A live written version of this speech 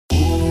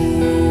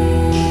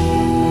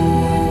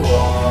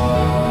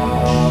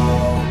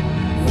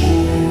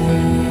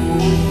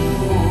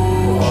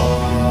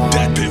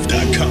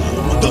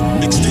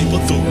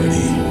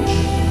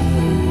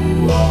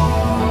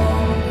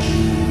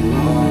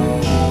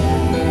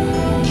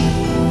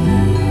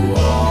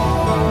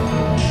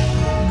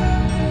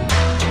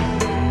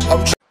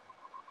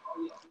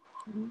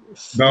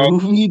No.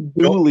 Smoothie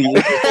Dooley.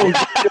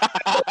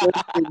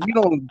 You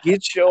don't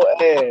get your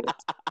ass.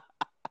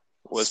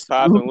 What's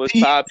popping? What's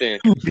popping?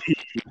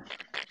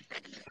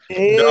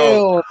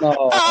 Hell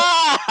no.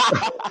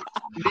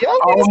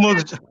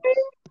 Almost.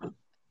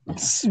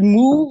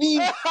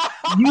 Smoothie.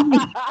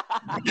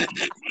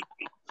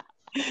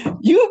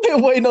 You've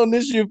been waiting on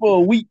this shit for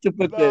a week to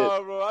put that.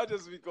 Nah, bro, I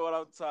just be going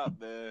out top,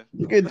 man.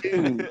 Good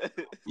dude.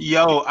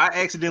 Yo, I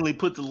accidentally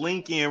put the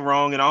link in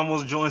wrong and I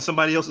almost joined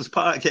somebody else's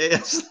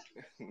podcast.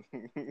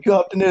 You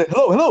hopped in there.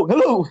 Hello.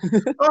 Oh,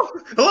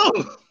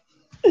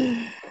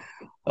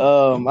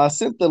 hello. I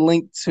sent the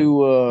link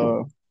to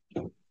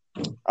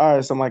all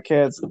right, so my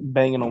cat's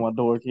banging on my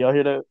door. Can y'all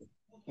hear that?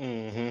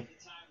 Mm-hmm.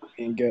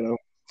 In ghetto.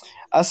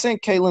 I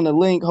sent Caitlin a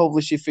link.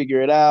 Hopefully she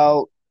figure it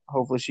out.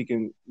 Hopefully she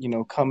can,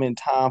 come in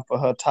time for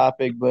her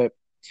topic. But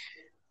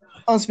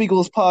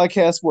Unspeakables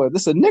podcast, what?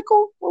 This a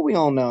nickel? What we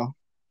on now?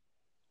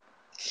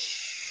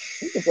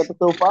 It's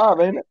episode 5,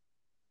 ain't it?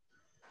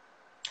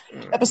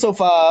 Episode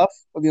 5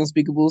 of the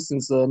Unspeakables,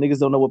 since niggas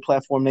don't know what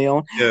platform they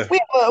on. Yeah. We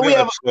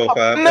have episode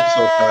 5.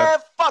 Man,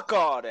 fuck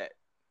all that.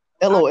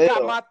 LOL. I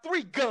got my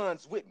 3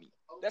 guns with me.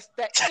 That's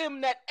that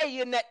M, that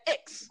A, and that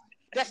X.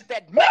 That's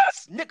that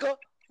Max, nigga.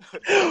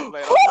 Hold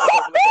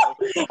up!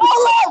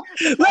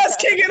 Let's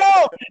kick it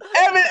off.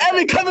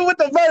 Evan coming with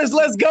the verse.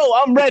 Let's go.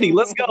 I'm ready.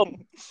 Let's go.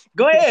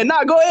 Go ahead.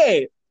 Go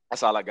ahead.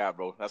 That's all I got,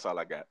 bro. That's all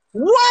I got.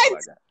 What?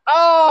 That's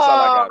all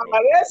I got, bro.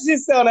 That shit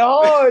sounded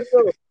hard,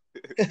 too.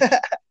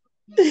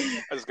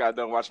 I just got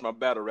done watching my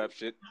battle rap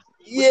shit.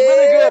 Yeah.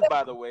 Really good,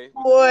 by the way.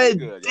 Boy,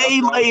 Really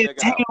Daylight and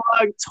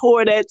Tay-Rock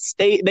tore that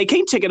state. They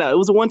came check it out. It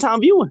was a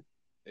one-time viewing.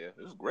 Yeah,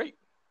 it was great.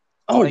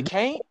 Oh, they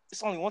came?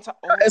 It's only one time.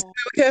 Oh. It's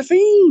still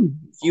caffeine.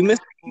 You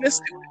missed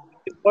it.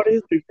 It's part of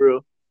history,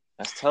 bro.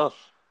 That's tough.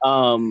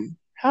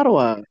 How do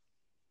I?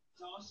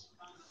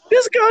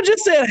 This girl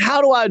just said,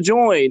 "How do I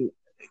join?"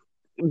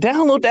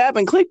 Download the app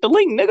and click the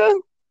link, nigga.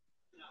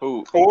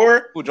 Who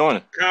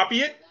joining?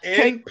 Copy it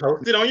and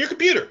post it on your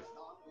computer.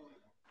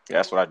 Yeah,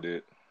 that's what I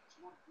did.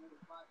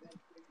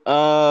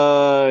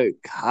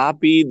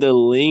 Copy the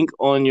link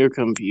on your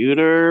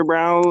computer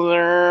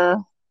browser.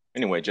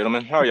 Anyway,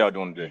 gentlemen, how are y'all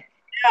doing today?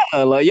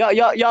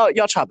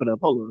 Y'all chop it up.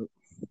 Hold on.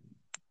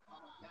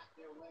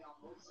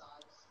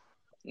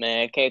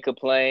 Man, can't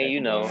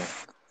complain,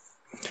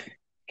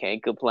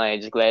 Can't complain.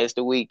 Just glad it's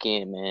the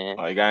weekend, man.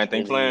 Oh, you got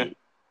anything planned?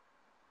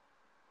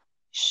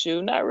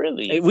 Shoot, not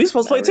really. Hey, we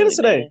supposed to play tennis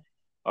today. Man.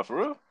 Oh, for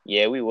real?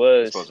 Yeah, we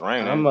was. It's supposed to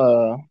rain.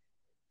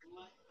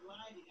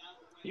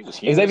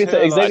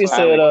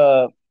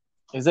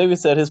 Xavier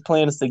said his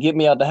plan is to get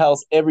me out the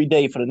house every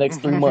day for the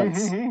next 3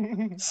 months.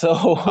 So,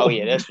 oh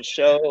yeah, that's for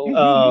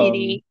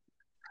sure.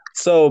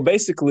 So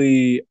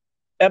basically,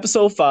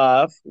 episode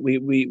 5,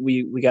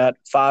 we got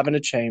 5 in the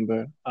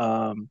chamber.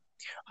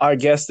 Our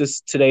guest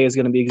today is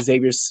going to be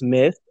Xavier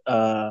Smith,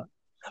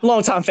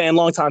 longtime fan.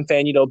 One of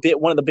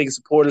the biggest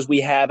supporters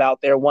we have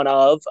out there. One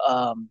of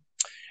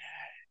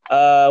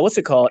what's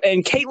it called?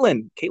 And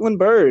Caitlin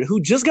Bird, who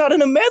just got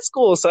into med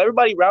school. So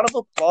everybody, round of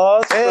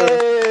applause for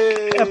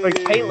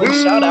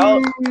Caitlin. Shout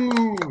out,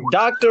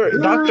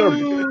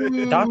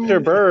 Dr.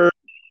 Bird.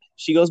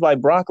 She goes by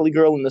Broccoli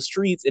Girl in the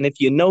streets, and if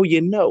you know, you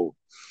know.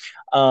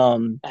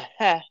 LOL.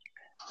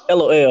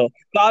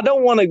 Now, I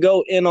don't want to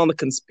go in on the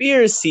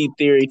conspiracy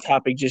theory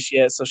topic just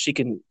yet, so she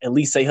can at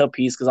least say her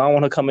piece, because I don't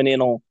want her coming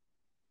in on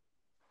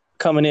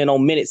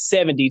minute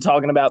 70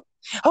 talking about,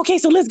 okay,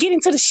 so let's get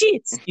into the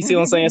shits. You see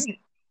what I'm saying?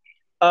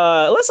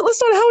 Let's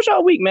start. How was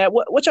y'all week, Matt?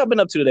 What y'all been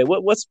up to today?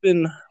 What's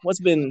been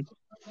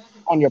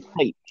on your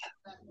plate?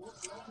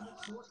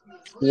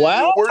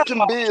 Wow,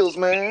 working bills,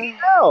 man.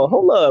 Oh,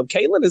 hold up,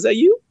 Caitlin, is that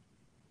you?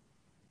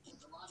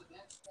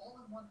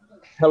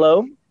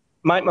 Hello,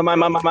 Mike.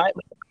 Mike.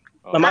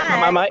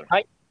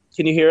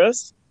 Can you hear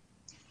us?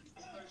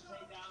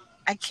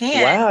 I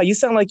can. Wow, you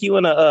sound like you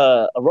in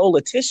a roll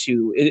of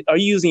tissue. Are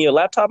you using your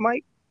laptop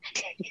mic?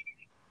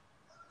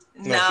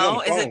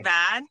 No, is it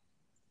bad?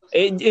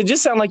 It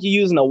just sounds like you're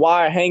using a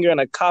wire hanger and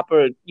a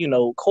copper,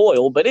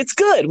 coil, but it's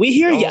good. We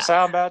hear you.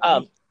 Sound bad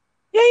to me.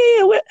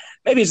 Yeah.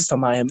 Maybe it's just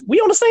on my end. We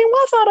on the same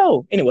Wi-Fi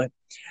though. Anyway,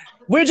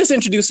 we're just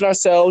introducing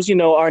ourselves.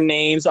 Our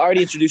names. I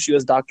already introduced you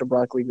as Dr.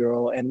 Broccoli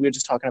Girl, and we're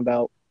just talking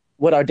about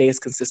what our day has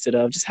consisted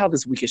of, just how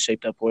this week is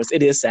shaped up for us.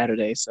 It is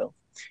Saturday, so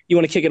you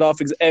want to kick it off?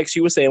 X,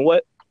 you were saying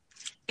what?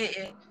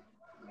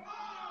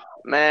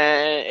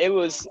 Man, it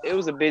was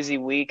a busy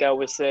week, I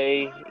would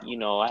say.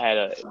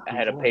 I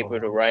had a paper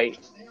to write.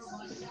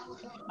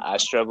 I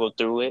struggled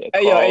through it.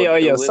 Hey,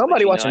 yo.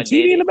 Somebody watching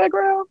TV in the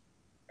background?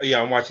 Yeah,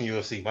 I'm watching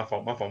UFC. My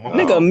fault.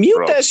 Nigga,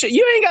 mute that shit.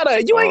 You ain't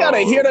gotta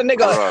hear the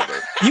nigga.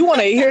 Brother. You want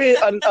to hear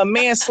a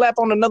man slap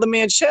on another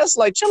man's chest?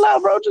 Like, chill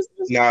out, bro. Just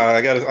Nah,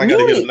 I gotta hear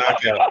the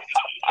knockout.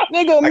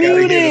 Nigga,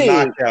 mute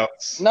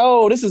it.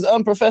 No, this is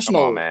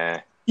unprofessional. Come on,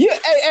 man. Yeah,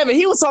 hey, Evan,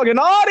 he was talking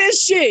all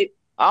this shit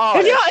Oh,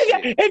 If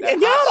that shit.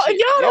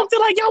 y'all don't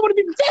feel like y'all want to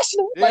be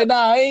professional, like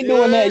nah, I ain't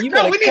doing that. You No,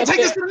 better we need to cut take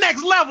this that. to the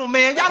next level,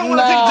 man. Y'all don't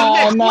want to take it to the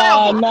next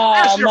level.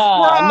 That's your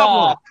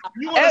problem.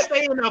 You want to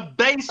stay in a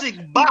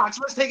basic box.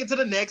 Let's take it to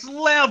the next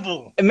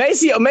level.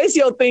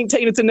 Maceo think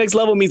taking it to the next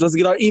level means let's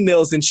get our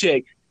emails in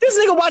check. This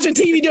nigga watching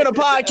TV during a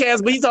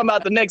podcast, but he's talking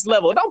about the next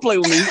level. Don't play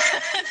with me.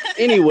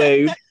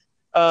 Anyway,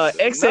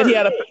 X said he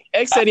had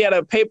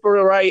a paper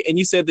to write, and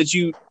you said that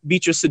you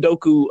beat your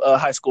Sudoku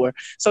high score.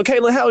 So,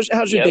 Caitlin, how's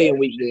your day and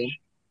week been?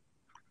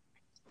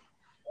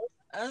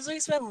 This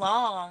week's been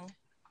long.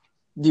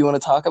 Do you want to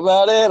talk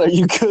about it? Are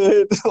you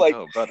good? Like,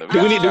 brother.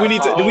 do we need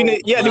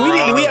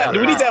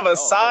to have a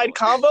side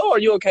convo? Are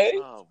you okay?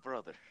 Oh,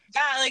 brother.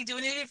 Yeah, like, do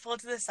we need to be pulled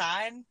to the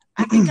side?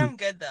 I think I'm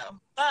good though.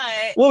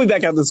 But we'll be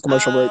back after this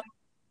commercial break.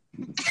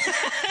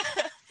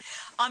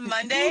 On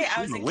Monday,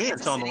 I was in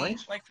Weird, Kansas City,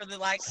 like for the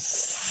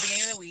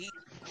beginning of the week.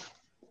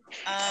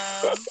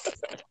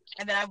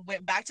 And then I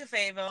went back to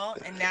Fayetteville,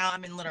 and now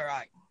I'm in Little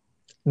Rock.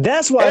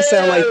 That's why I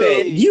sound like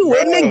that. You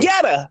in the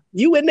ghetto.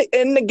 You in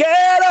the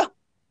ghetto.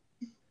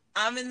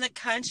 I'm in the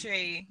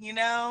country, you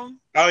know.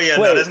 Oh yeah,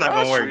 no, that's not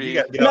gonna work. You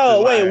got to get no,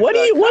 off wait. this What do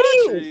you?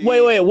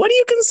 What do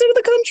you consider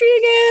the country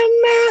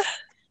again?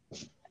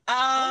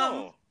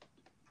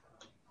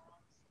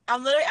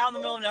 I'm literally out in the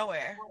middle of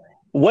nowhere.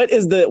 What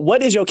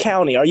is your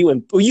county? Are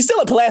you still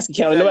in Pulaski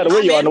County, no matter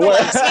where you are in the world?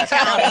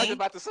 County. I was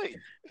about to say.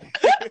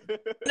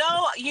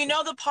 No, you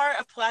know the part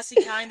of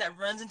Pulaski County that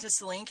runs into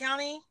Saline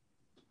County?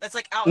 That's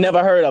like out.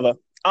 Never heard of it.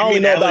 I only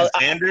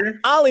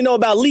know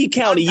about Lee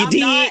County.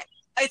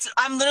 It's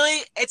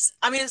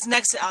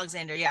next to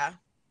Alexander, yeah.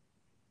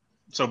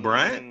 So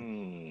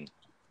Bryant?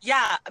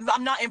 Yeah,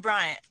 I'm not in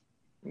Bryant.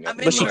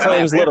 But she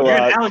claims Little Rock.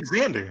 You're in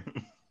Alexander.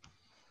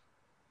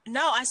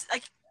 No,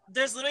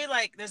 there's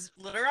literally there's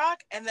Little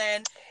Rock, and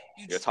then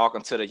you're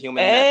talking to the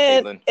human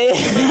Caitlin.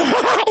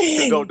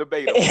 Don't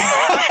debate him.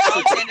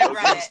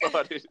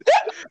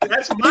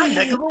 That's my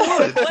neck of the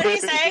woods. What did he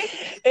say?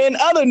 In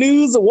other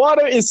news, the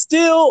water is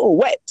still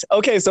wet.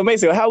 Okay, so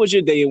Mason, how was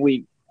your day and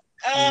week?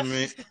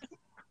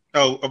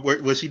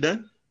 Was she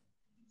done?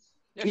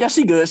 Yeah,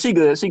 she good.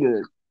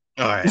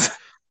 All right.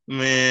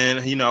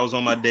 Man, I was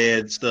on my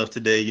dad's stuff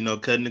today,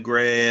 cutting the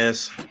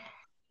grass.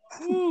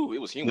 Ooh,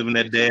 it was human. Living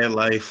that dad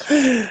life.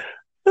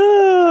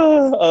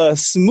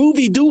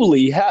 Smoothie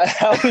Dooley.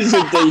 How was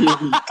your day?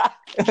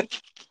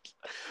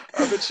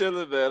 I've been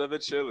chilling, man. I've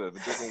been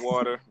drinking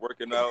water,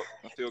 working out.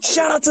 I feel good.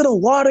 Shout out to the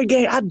water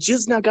game. I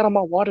just now got on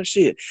my water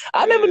shit.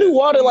 I never knew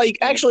water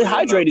actually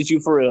hydrated you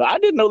for real. I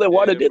didn't know that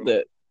water did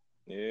that.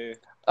 Yeah.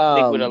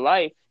 Liquid of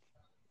life.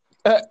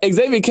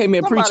 Xavier came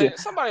in preaching.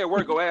 Somebody at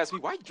work go ask me,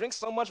 why you drink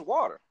so much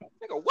water?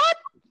 Nigga, what?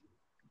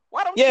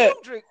 Why don't you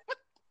drink? What?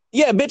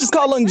 Yeah, bitch, it's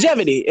called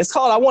longevity. It's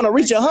called I want to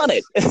reach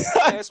 100.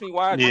 Ask me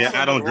why.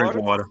 I don't drink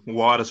water.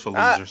 Water's for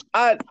losers.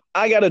 I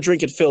gotta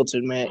drink it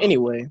filtered, man.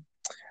 Anyway,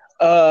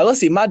 let's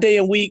see. My day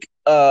and week.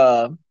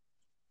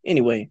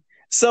 Anyway,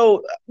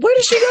 so where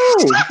did she go?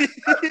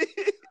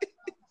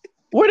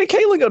 Where did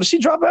Kayla go? Did she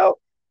drop out?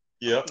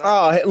 Yeah.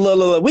 Oh,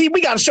 look. We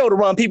got a show to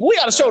run, people. We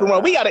got a show to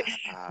run. We got it.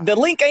 The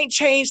link ain't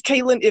changed,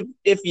 Caitlin.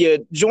 If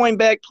you join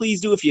back,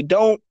 please do. If you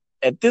don't,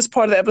 at this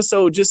part of the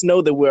episode, just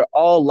know that we're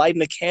all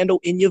lighting a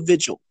candle in your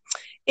vigil.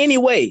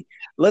 Anyway,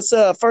 let's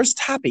first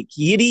topic.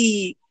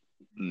 Yiddy.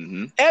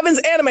 Mm-hmm. Evan's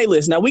anime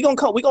list. Now we gonna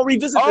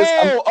revisit this.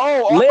 Larry. I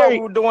thought we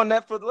were doing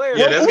that for Larry.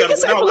 Yeah, we can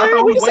say for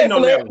Larry. We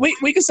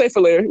can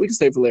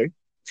say for Larry.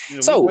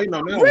 Yeah, so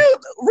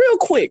real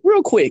quick.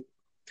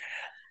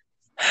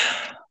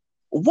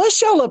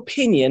 What's y'all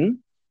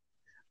opinion?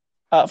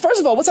 First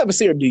of all, what type of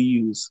syrup do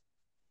you use?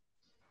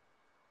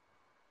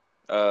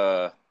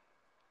 What's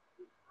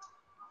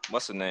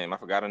her name? I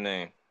forgot her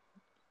name.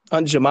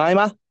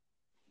 Jemima?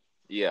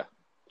 Yeah.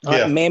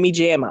 Mammy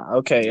Jamma.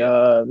 Okay.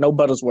 Yeah. No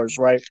Buttersworths,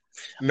 right?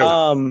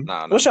 No.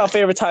 What's your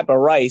favorite type of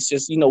rice?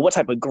 Just, what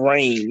type of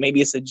grain?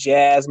 Maybe it's a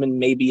jasmine.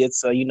 Maybe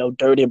it's a,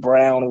 dirty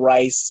brown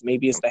rice.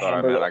 Maybe it's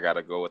hamburger. Man, I got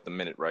to go with the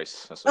minute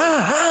rice.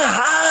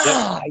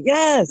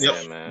 Yes.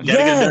 Yeah, man.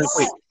 Yes.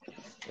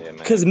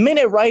 Because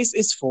minute rice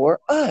is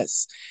for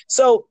us.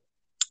 So,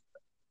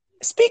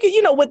 speaking,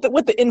 with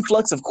the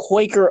influx of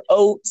Quaker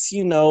oats,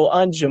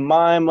 Aunt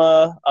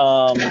Jemima,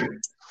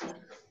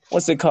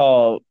 what's it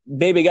called?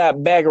 Baby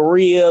got bag of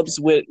ribs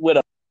with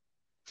a.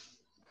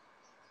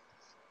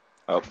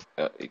 Oh,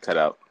 it cut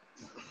out.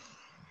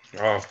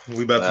 Oh,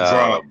 we about to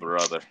drop,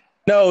 brother.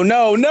 No.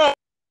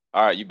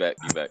 All right, you back.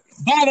 By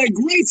the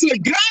grace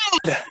of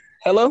God.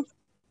 Hello.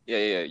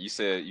 Yeah. You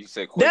said.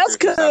 Quaker, that's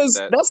because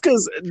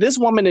this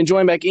woman didn't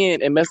join back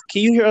in and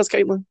Can you hear us,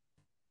 Caitlin?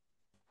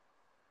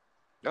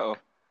 Uh-oh.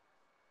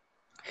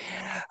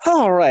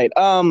 All right.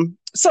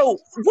 So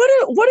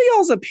what are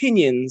y'all's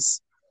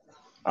opinions?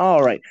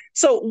 All right.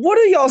 So what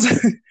are y'all's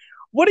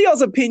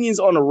opinions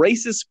on the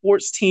racist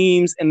sports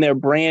teams and their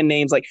brand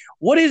names? Like,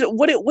 what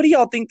do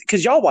y'all think?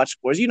 Because y'all watch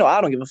sports.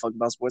 I don't give a fuck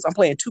about sports. I'm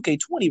playing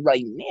 2K20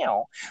 right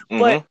now. Mm-hmm.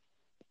 But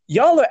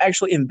y'all are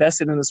actually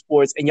invested in the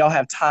sports and y'all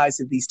have ties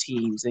to these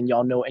teams and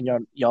y'all know and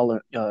y'all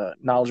are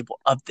knowledgeable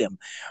of them.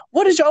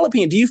 What is y'all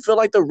opinion? Do you feel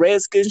like the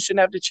Redskins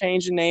shouldn't have to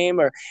change the name,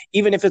 or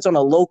even if it's on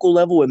a local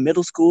level with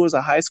middle schools or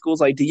high schools?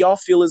 Like, do y'all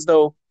feel as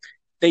though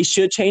they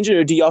should change it,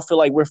 or do y'all feel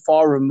like we're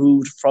far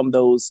removed from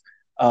those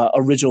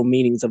original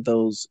meanings of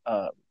those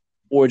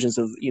origins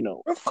of, you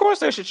know? Of course,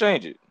 they should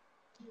change it.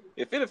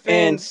 If it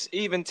offends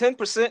even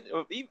 10%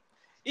 or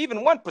even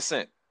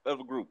 1% of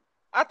the group,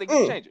 I think you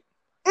should change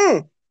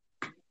it.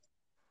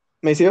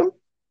 Maceo?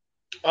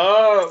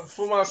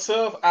 For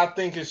myself, I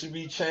think it should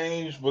be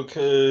changed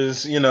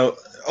because,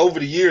 over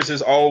the years,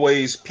 there's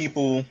always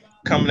people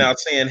coming out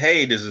saying,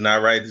 hey, this is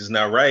not right. This is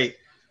not right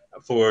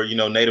for,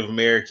 Native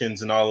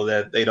Americans and all of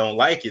that. They don't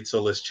like it.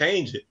 So let's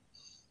change it.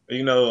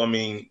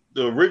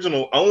 The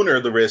original owner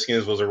of the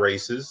Redskins was a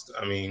racist.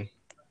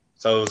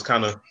 So it's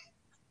kind of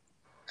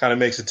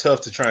makes it tough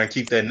to try and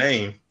keep that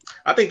name.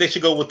 I think they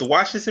should go with the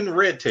Washington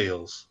Red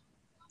Tails.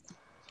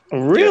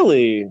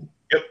 Really?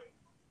 Yep.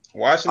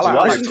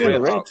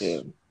 Washington Red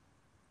Tails.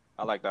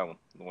 I like that one.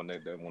 The one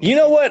that one. You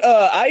know what?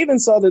 I even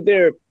saw that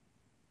they're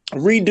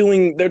trying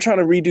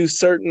to redo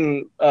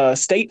certain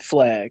state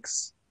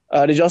flags.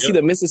 Did y'all see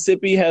that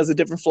Mississippi has the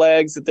different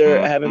flags that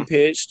they're having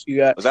pitched?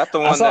 Was that the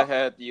one that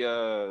had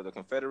the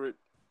Confederate?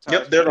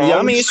 Yep, they're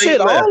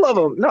all of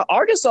them. No,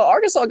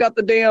 Arkansas got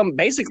the damn.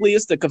 Basically,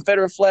 it's the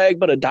Confederate flag,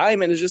 but a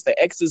diamond is just the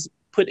X is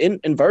put in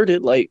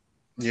inverted. Like,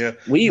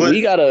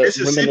 we gotta.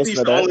 Mississippi's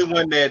the only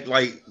one that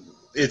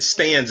it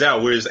stands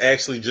out, where it's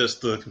actually just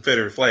the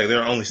Confederate flag.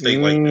 They're the only state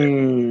like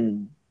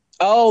that.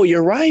 Oh,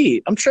 you're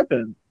right. I'm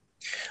tripping.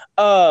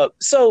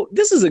 So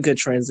this is a good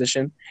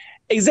transition.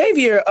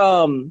 Xavier,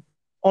 on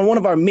one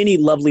of our many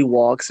lovely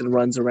walks and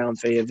runs around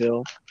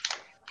Fayetteville,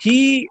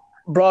 he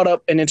brought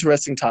up an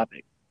interesting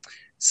topic.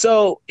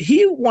 So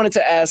he wanted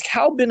to ask,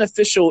 how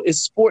beneficial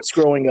is sports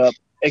growing up,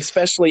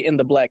 especially in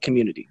the Black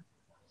community?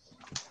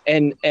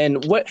 And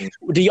what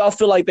do y'all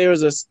feel like there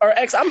is or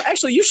X?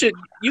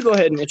 You go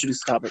ahead and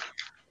introduce the topic.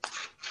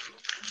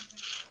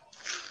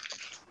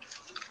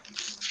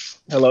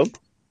 Hello.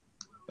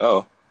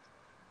 Oh.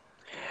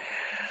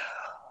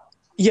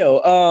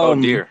 Yo.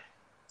 Oh dear.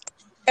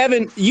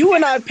 Evan, you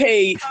and I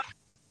pay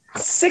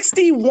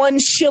 61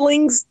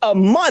 shillings a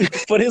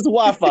month for his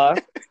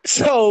Wi-Fi,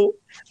 so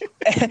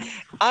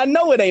I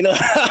know it ain't us.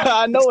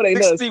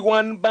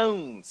 61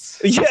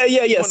 bones.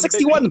 Yeah.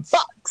 61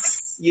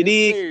 bucks. You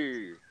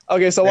dig?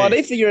 Okay, so while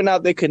they figuring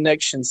out their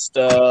connection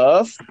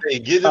stuff, hey,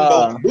 get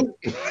them both.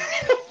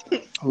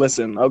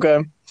 Listen,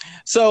 okay.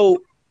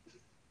 So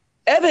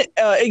Evan,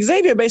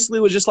 Xavier basically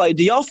was just like,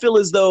 do y'all feel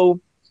as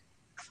though?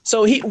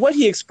 So what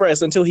he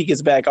expressed, until he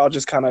gets back, I'll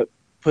just kind of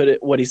put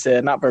it what he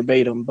said, not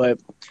verbatim, but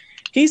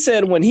he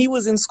said when he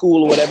was in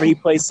school or whatever, he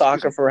played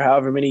soccer for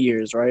however many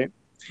years, right?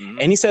 Mm-hmm.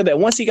 And he said that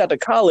once he got to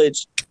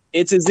college,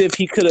 it's as if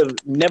he could have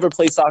never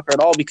played soccer at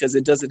all because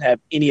it doesn't have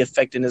any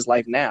effect in his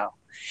life now.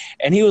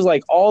 And he was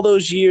like, all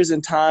those years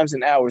and times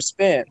and hours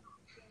spent,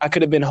 I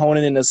could have been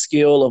honing in a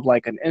skill of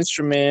like an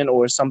instrument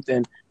or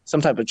something,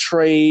 some type of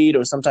trade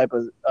or some type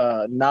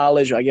of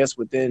knowledge, I guess,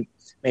 within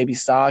maybe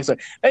stocks. Or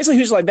basically,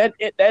 he was like, that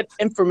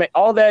information,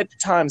 all that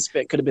time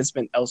spent could have been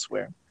spent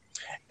elsewhere.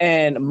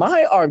 And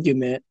my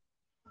argument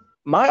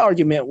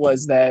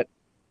was that,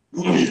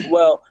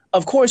 well,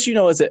 of course,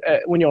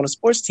 when you're on a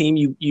sports team,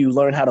 you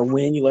learn how to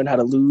win, you learn how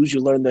to lose,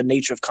 you learn the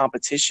nature of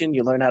competition,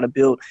 you learn how to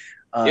build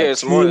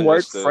it's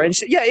teamwork,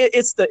 friendship. Yeah,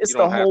 it's the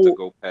whole. Have to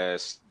go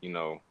past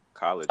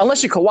college,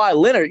 unless you're Kawhi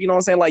Leonard. You know what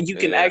I'm saying? Like you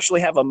can actually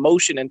have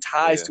emotion and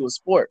ties to a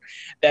sport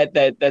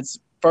that's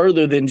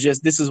further than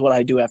just this is what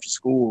I do after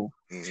school.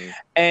 Mm-hmm.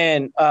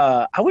 And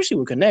I wish he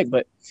would connect,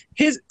 but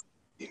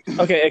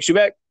okay, X, you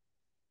back?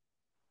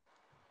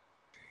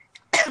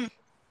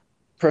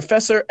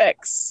 Professor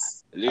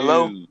X.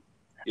 Hello.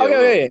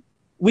 Okay.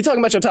 We talking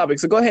about your topic,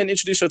 so go ahead and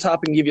introduce your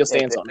topic and give your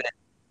stance on it.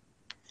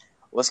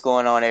 What's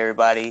going on,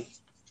 everybody?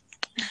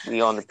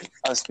 We on the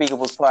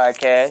Unspeakables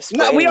podcast.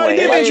 No, we already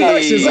did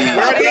introductions. We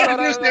already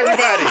introduced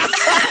everybody.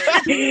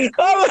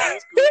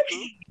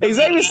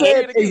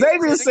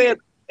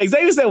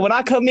 Xavier said, when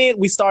I come in,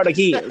 we start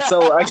again.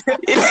 So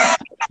we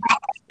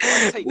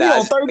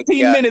on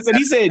 13 minutes, and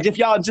he said, if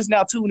y'all just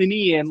now tuning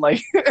in,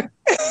 like.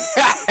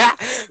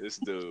 This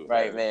dude.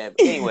 Right, man.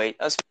 But anyway,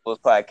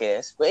 Unspeakables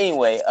podcast. But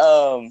anyway,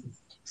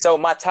 so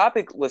my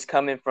topic was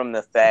coming from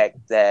the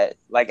fact that,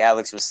 like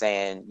Alex was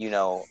saying,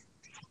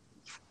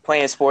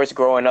 playing sports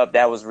growing up,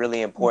 that was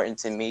really important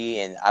to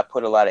me, and I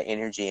put a lot of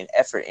energy and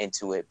effort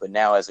into it. But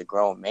now as a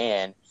grown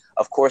man,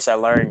 of course, I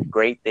learned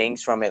great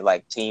things from it,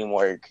 like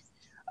teamwork,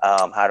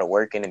 how to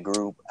work in a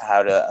group,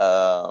 how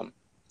to,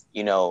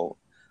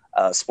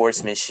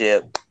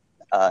 sportsmanship,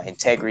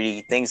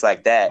 integrity, things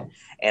like that.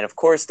 And of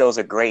course, those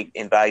are great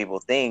and valuable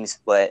things.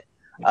 But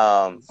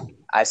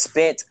I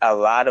spent a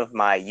lot of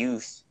my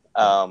youth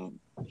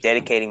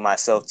dedicating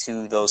myself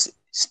to those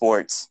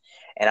sports.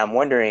 And I'm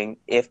wondering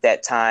if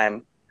that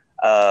time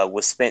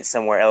was spent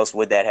somewhere else,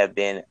 would that have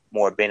been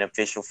more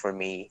beneficial for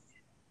me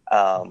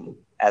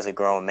as a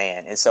grown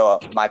man? And so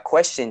my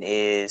question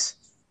is,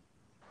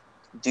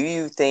 do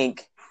you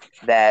think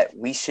that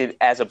we should,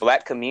 as a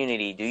Black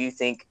community, do you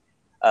think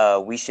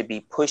we should be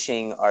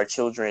pushing our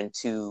children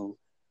to?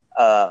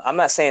 I'm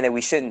not saying that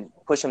we shouldn't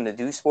push them to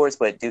do sports,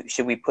 but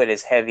should we put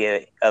as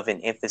heavy of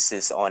an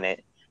emphasis on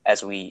it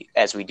as we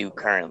do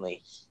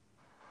currently?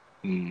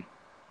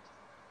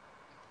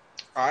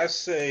 I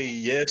say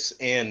yes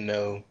and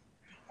no.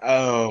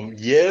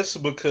 Yes,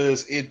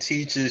 because it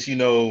teaches,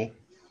 teamwork,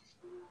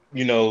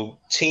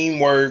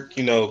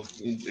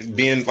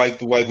 being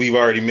like we've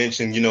already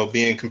mentioned,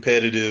 being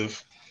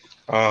competitive.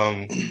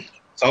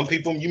 Some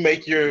people you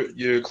make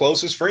your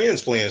closest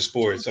friends playing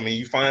sports. I mean,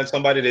 you find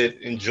somebody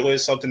that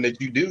enjoys something that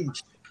you do.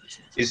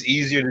 It's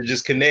easier to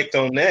just connect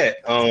on that.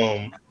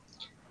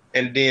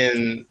 And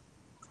then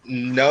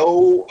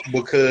no,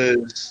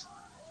 because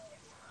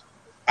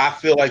I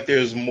feel like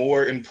there's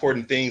more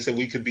important things that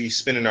we could be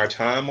spending our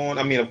time on.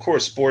 I mean, of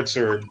course, sports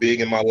are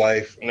big in my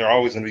life, and they're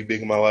always going to be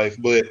big in my life.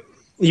 But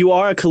you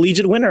are a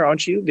collegiate winner,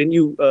 aren't you? Didn't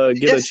you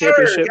get a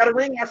championship? Sir. Got a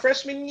ring my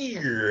freshman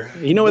year.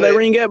 You know where that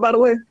ring at, by the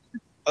way?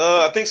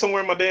 I think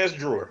somewhere in my dad's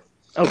drawer.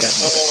 Okay.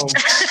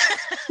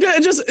 Yeah,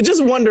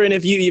 just wondering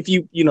if you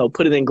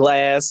put it in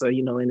glass or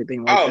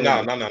anything like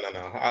that. No.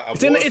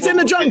 It's in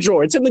the junk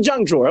drawer. It's in the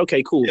junk drawer.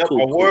 Okay, cool. Yep,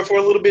 cool. I wore it for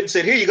a little bit and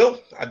said, "Here you go.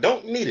 I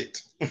don't need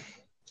it."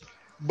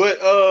 But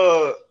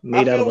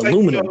made out of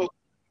aluminum.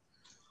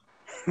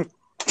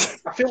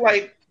 I feel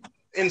like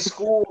in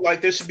school,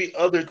 like there should be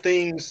other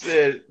things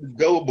that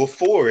go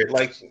before it.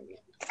 Like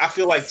I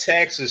feel like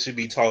taxes should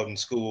be taught in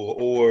school,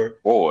 or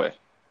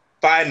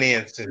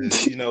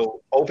finances.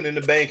 Opening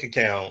the bank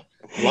account,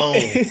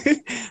 loans.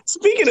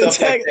 Speaking of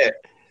tax, like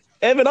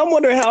Evan, I'm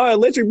wondering how our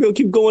electric bill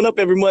keep going up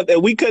every month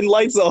and we cutting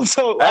lights off.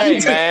 So hey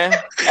man.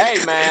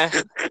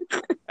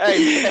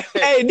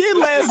 Then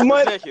last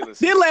month I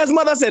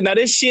said, now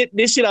this shit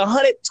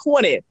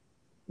 120.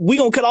 We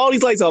gonna cut all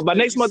these lights off by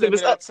next month. If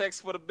it's up,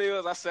 text for the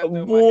bills, I sat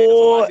there with my hands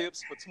on my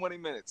hips for 20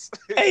 minutes.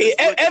 Hey,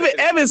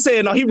 Evan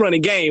said, no, he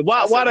running game.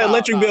 Why the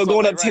electric bill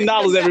going up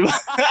 $10 every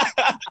month?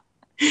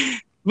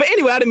 But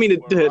anyway, I didn't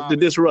mean to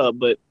disrupt,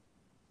 but.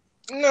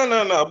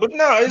 No. But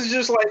no, it's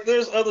just like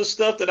there's other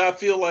stuff that I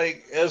feel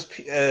like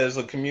as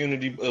a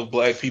community of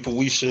Black people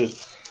we should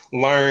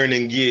learn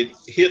and get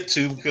hip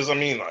to, because I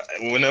mean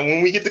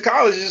when we get to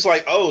college it's just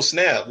like, oh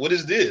snap, what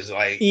is this?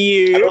 Like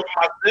I know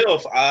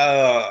myself,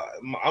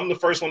 I'm the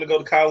first one to go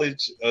to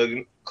college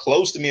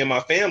close to me and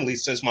my family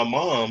since my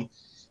mom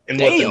in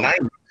the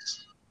 90s.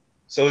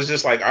 So it's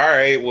just like, all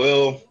right,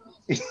 well,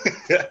 she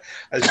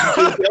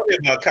couldn't tell me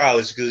about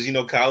college because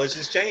college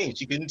has changed.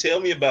 She couldn't tell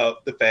me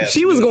about the fast.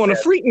 She was going to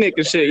Freaknik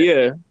and shit,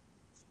 yeah.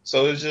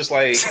 So it's just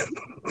like,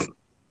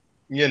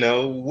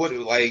 what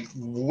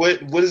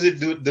does it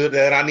do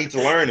that I need to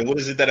learn, and what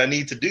is it that I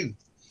need to do?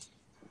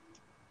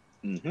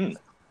 Mm-hmm.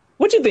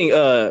 What you think,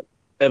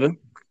 Evan?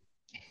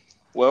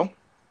 Well,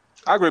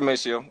 I agree,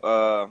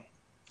 Maceo.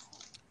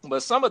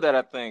 But some of that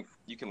I think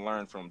you can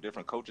learn from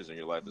different coaches in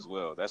your life as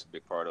well. That's a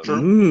big part of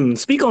it.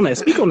 Speak on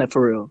that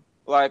for real.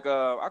 Like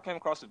I came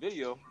across a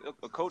video, a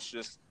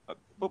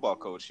football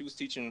coach. He was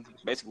teaching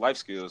basic life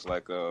skills,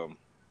 like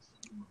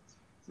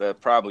that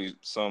probably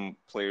some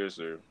players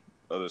or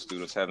other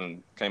students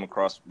haven't came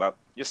across, about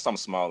just something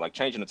small, like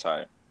changing a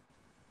tire.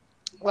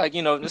 Like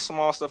just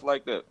small stuff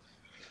like that.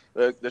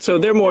 So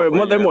they're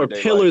more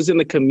pillars in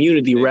the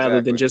community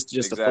rather than just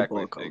a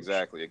football coach.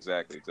 Exactly.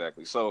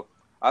 So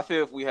I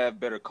feel if we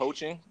have better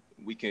coaching,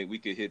 we could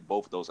hit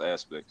both of those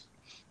aspects.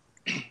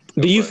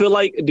 Do you feel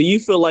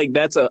like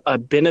that's a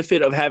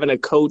benefit of having a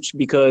coach,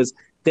 because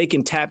they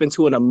can tap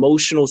into an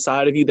emotional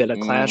side of you that a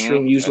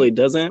classroom usually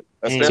doesn't?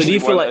 So do you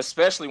feel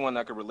especially one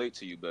that can relate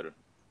to you better?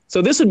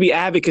 So this would be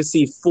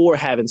advocacy for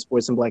having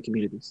sports in Black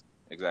communities.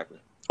 Exactly.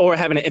 Or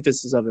having an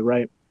emphasis of it,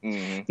 right?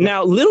 Mm-hmm.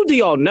 Now, little do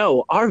y'all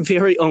know, our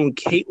very own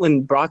Dr.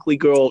 Caitlin Broccoli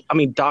Girl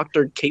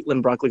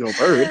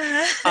Bird,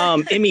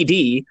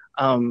 MED,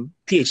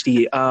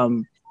 PhD,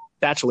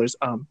 bachelor's,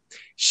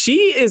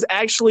 she is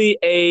actually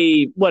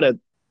a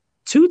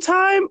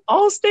 2-time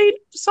All-State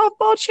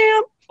softball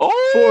champ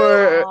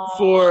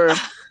for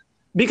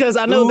because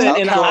I know that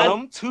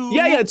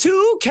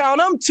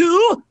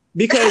two,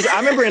 because I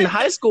remember in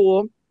high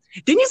school.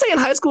 Didn't you say in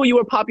high school you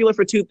were popular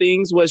for 2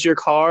 things? Was your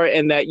car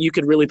and that you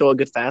could really throw a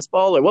good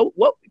fastball? Or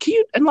what? Can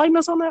you enlighten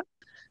us on that?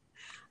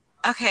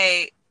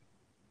 Okay,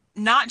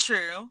 not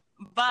true,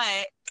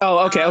 but oh,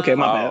 okay,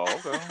 my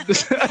bad. Okay.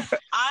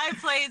 I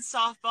played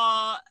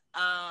softball.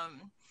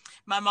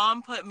 My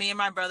mom put me and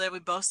my brother. We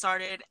both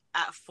started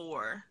at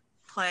 4.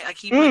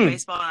 He played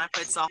baseball and I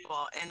played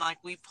softball, and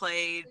we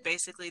played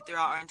basically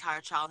throughout our entire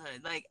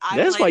childhood.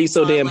 That's why you're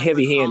so damn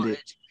heavy-handed.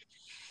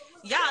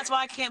 Yeah, that's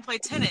why I can't play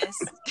tennis.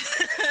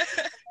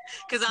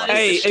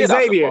 Hey,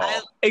 Xavier,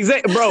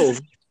 bro,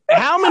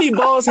 how many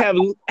balls how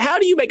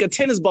do you make a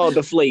tennis ball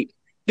deflate?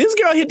 This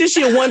girl hit this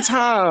shit one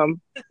time.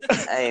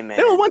 Hey, man.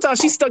 There was one time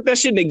she stuck that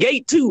shit in the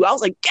gate, too. I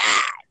was like,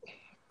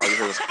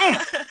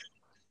 God.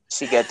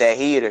 She got that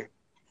heater.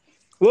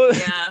 Well,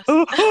 yeah.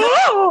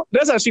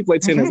 That's how she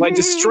played tennis,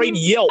 just straight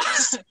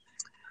yelps.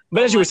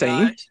 But as you were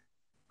saying.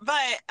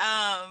 But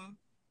I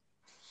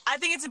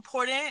think it's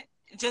important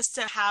just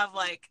to have,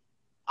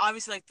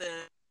 obviously like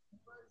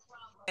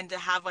and to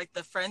have like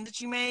the friend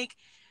that you make.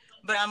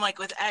 But I'm like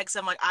with X,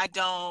 I'm like, I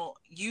don't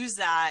use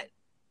that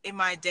in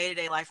my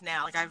day-to-day life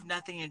now. Like I have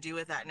nothing to do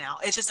with that now.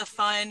 It's just a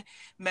fun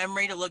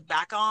memory to look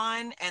back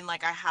on. And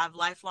like I have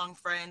lifelong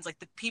friends, like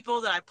the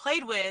people that I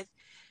played with,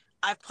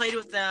 I've played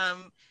with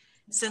them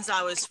since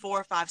I was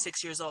 4, 5,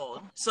 6 years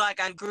old. So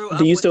like I grew up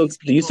with these people.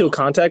 Do you still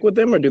contact with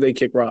them, or do they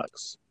kick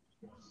rocks?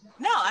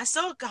 No, I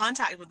still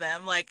contact with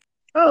them. Like,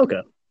 oh,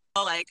 okay.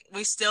 Like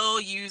we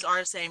still use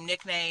our same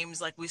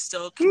nicknames. Like we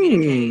still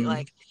communicate.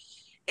 Like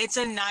it's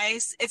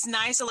nice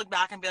to look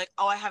back and be like,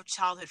 oh, I have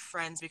childhood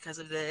friends because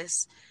of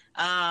this.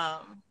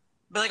 But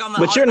like on the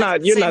but you're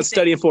not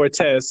studying for a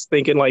test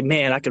thinking like,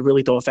 man, I could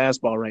really throw a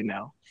fastball right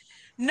now.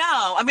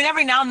 No, I mean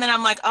every now and then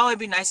I'm like, oh, it'd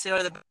be nice to go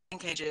to the batting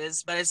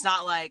cages, but it's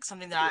not like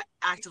something that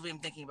I actively am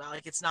thinking about.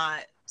 Like it's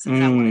not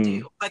something I want to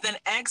do. But then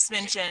X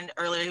mentioned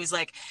earlier, he was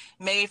like,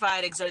 maybe if I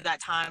had exerted that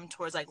time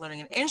towards like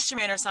learning an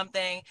instrument or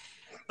something.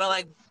 But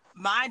like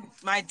my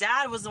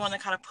dad was the one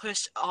that kind of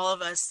pushed all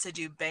of us to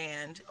do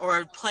band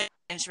or play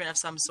an instrument of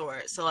some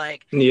sort. So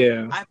like,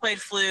 yeah, I played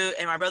flute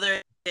and my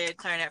brother did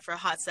clarinet for a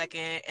hot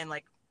second, and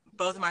like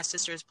both of my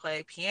sisters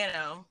play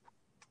piano.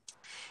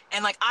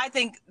 And like I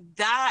think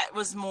that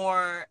was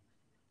more,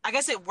 I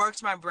guess it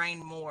worked my brain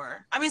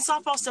more. I mean,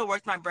 softball still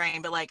worked my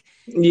brain, but like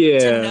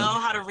to know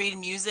how to read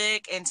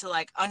music and to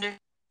like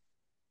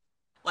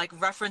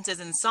like references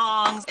in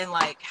songs and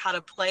like how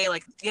to play,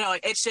 like, you know,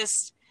 like it's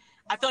just,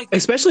 I feel like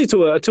especially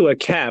to a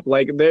cap,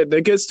 like there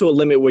gets to a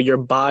limit where your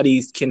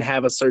bodies can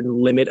have a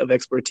certain limit of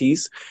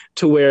expertise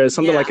to where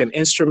something like an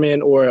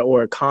instrument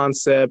or a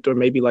concept or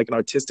maybe like an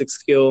artistic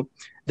skill,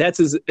 that's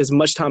as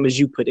much time as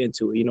you put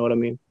into it. You know what I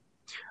mean?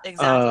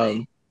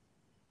 Exactly.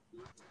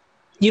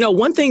 You know,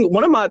 one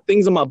of my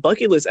things on my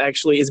bucket list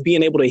actually is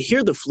being able to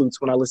hear the flutes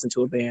when I listen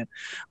to a band.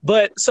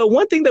 But so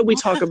one thing that we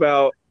talk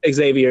about,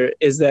 Xavier,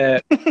 is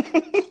that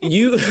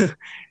you said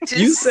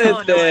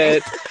so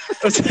that.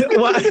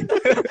 Why? I'll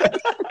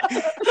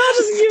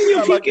just give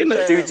you a fucking.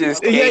 Dude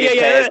just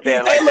yeah.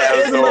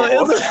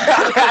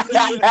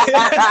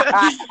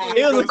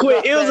 It was a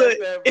quick. It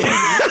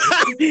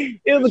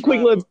was a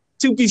quick little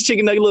 2-piece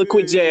chicken nugget, little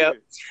quick jab.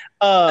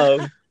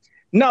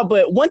 No,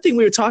 but one thing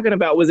we were talking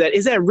about was that,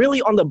 is that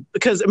really on the,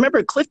 because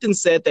remember Clifton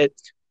said that,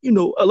 you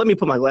know, let me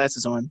put my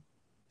glasses on.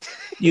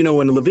 You know,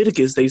 in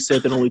Leviticus, they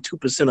said that only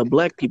 2% of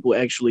black people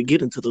actually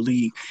get into the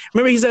league.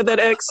 Remember he said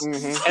that, X?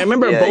 Mm-hmm. And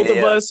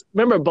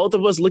remember both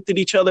of us looked at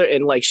each other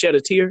and like shed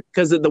a tear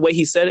because of the way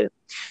he said it.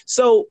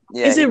 So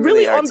is it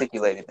really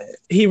articulated that?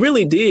 He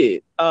really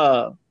did.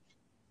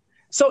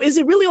 So is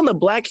it really on the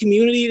black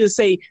community to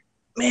say,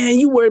 man,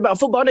 you worried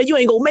about football, that you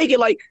ain't gonna make it?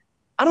 Like,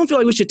 I don't feel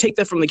like we should take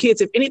that from the kids.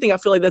 If anything, I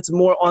feel like that's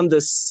more on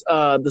the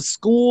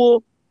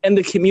school and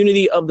the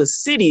community of the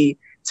city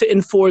to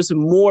enforce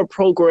more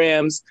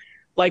programs.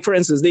 Like, for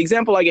instance, the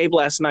example I gave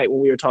last night when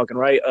we were talking,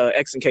 right,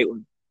 X and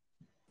Caitlin,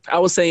 I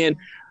was saying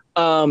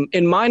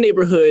in my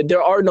neighborhood,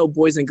 there are no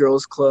boys and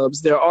girls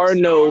clubs. There are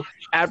no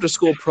after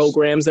school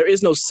programs. There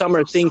is no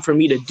summer thing for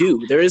me to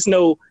do. There is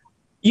no,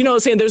 you know what I'm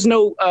saying? There's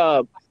no,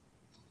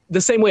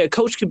 the same way a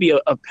coach could be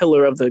a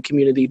pillar of the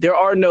community. There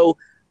are no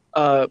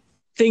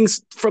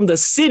things from the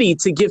city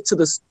to give to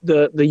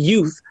the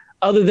youth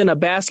other than a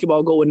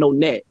basketball goal with no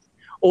net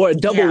or a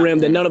double rim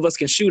that none of us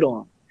can shoot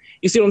on.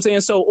 You see what I'm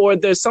saying? So, or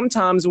there's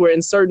sometimes where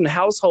in certain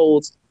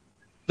households,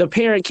 the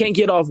parent can't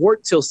get off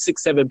work till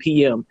 6, 7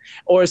 p.m.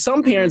 Or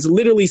some parents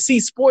literally see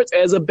sports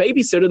as a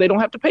babysitter they don't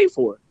have to pay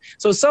for.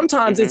 So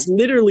sometimes it's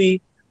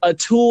literally a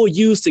tool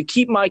used to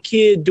keep my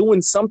kid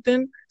doing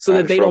something so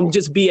that they don't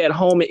just be at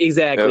home.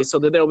 Exactly. So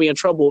that they'll be in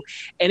trouble.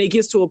 And it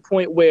gets to a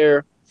point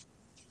where,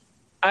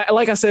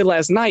 like I said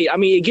last night, I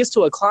mean, it gets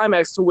to a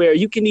climax to where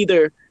you can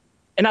either,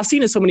 and I've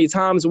seen it so many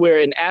times where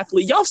an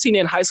athlete, y'all seen it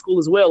in high school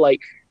as well, like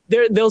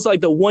there's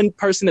like the one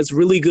person that's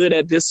really good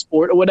at this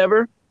sport or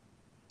whatever.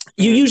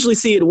 You usually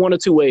see it one or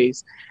two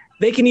ways.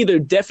 They can either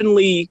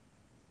definitely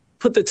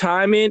put the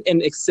time in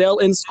and excel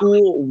in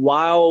school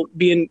while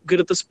being good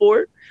at the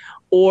sport,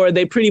 or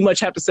they pretty much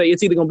have to say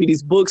it's either going to be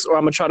these books or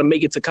I'm going to try to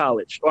make it to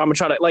college, or I'm going to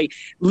try to, like,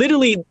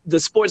 literally the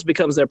sports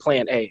becomes their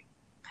plan A.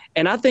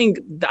 And I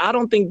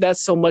don't think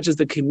that's so much as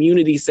the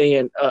community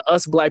saying,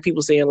 us black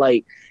people saying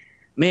like,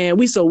 man,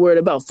 we so worried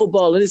about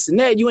football and this and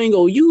that, you ain't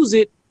going to use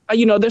it.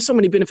 You know, there's so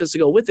many benefits to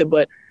go with it,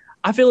 but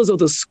I feel as though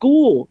the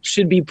school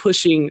should be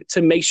pushing to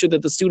make sure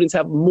that the students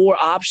have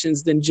more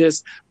options than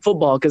just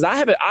football. Because I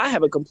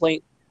have a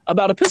complaint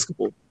about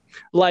Episcopal.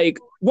 Like,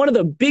 one of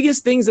the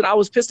biggest things that I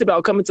was pissed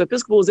about coming to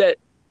Episcopal is that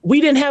we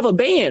didn't have a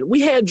band.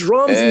 We had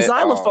drums and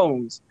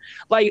xylophones.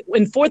 Like,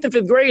 in 4th and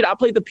 5th grade, I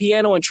played the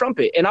piano and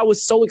trumpet, and I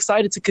was so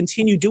excited to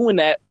continue doing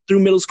that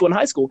through middle school and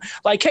high school.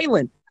 Like,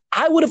 Caitlin,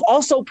 I would have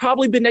also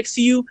probably been next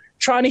to you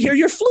trying to hear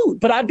your flute,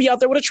 but I'd be out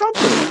there with a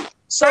trumpet.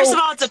 So, first of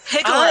all, it's a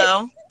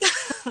piccolo.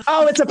 It's a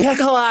piccolo. It's a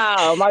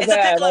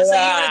piccolo, so you would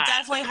have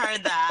definitely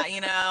heard that,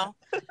 you know.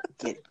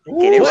 Get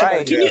it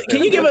right.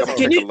 Can you give us?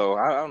 Can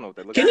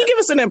you give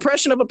us an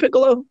impression of a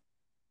piccolo?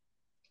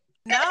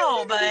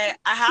 No, but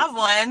I have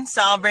one,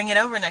 so I'll bring it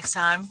over next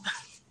time.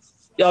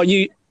 Yo,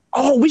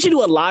 Oh, we should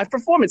do a live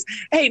performance.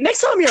 Hey,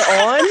 next time you're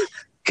on,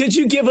 could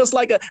you give us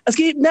like a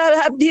something I'm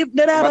about to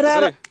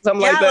say.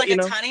 like that? Like a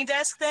tiny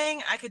desk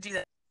thing. I could do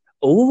that.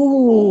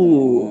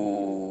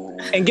 Ooh.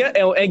 And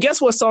guess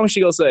what song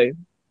she gonna say?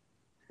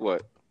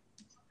 What?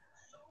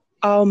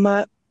 Oh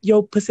my,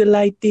 yo pussy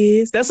like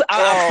this.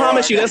 I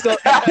promise you that's gonna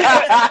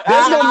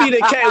be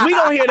the case. We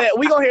gonna hear that.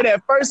 We gonna hear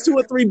that first 2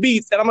 or 3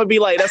 beats, and I'm gonna be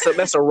like,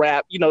 that's a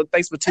wrap.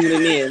 Thanks for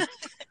tuning in.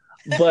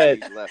 But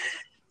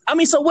I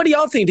mean, so what do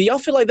y'all think? Do y'all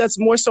feel like that's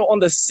more so on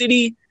the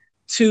city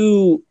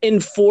to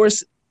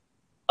enforce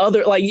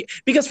other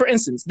because for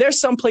instance, there's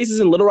some places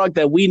in Little Rock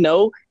that we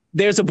know.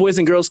 There's a Boys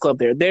and Girls Club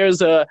there.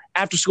 There's a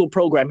after school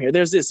program here.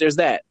 There's this, there's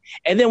that.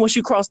 And then once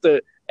you cross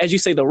as you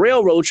say, the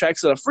railroad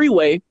tracks or the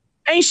freeway,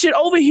 ain't shit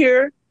over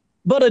here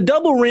but a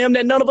double rim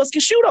that none of us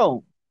can shoot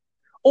on.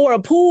 Or a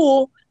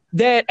pool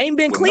that ain't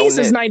been cleaned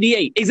since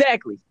 98.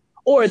 Exactly.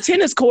 Or a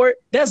tennis court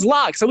that's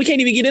locked, so we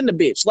can't even get in the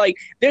bitch. Like,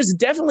 there's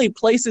definitely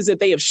places that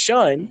they have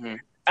shunned. Mm-hmm.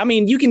 I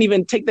mean, you can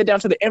even take that down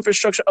to the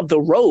infrastructure of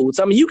the roads.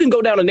 I mean, you can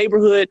go down a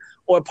neighborhood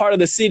or a part of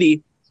the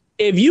city.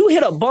 If you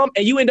hit a bump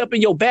and you end up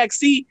in your back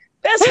seat,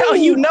 that's how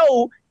you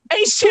know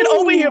ain't shit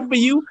over here for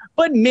you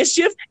but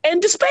mischief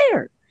and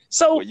despair.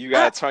 So you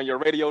gotta turn your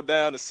radio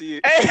down to see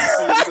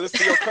it. Listen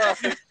to your car.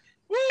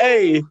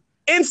 Hey,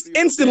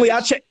 instantly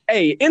I check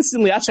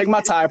my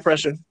tire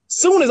pressure.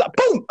 Soon as I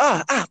pull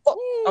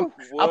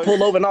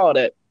over and all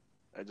that.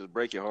 I just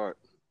break your heart.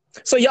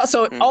 So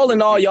all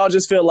in all, y'all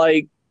just feel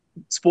like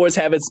sports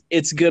have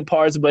its good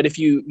parts, but if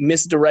you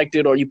misdirect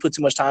it or you put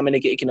too much time in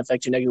it, it can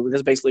affect you negatively.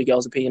 That's basically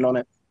y'all's opinion on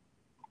it.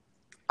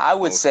 I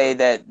would say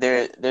that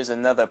there's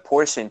another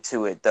portion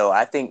to it, though.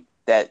 I think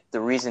that the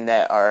reason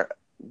that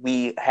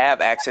we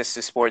have access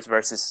to sports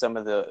versus some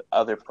of the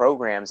other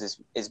programs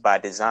is by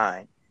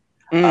design.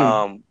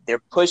 They're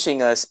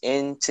pushing us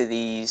into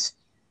these.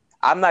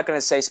 I'm not going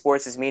to say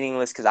sports is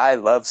meaningless because I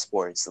love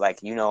sports. Like,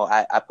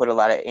 I put a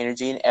lot of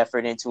energy and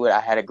effort into it. I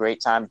had a great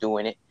time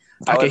doing it.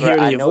 However, I can hear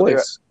it in your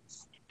voice.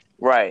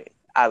 Right.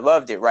 I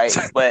loved it, right?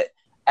 But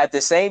at the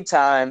same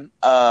time,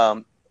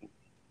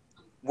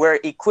 we're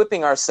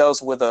equipping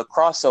ourselves with a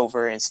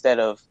crossover instead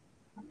of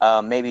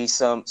maybe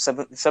some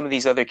of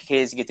these other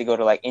kids get to go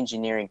to like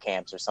engineering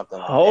camps or something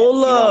like that.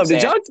 Hold up.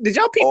 Did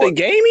y'all peep the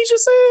game he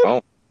just said?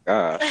 Oh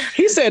God.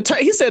 He said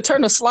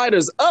turn the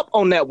sliders up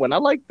on that one. I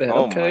like that.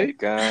 Oh okay. My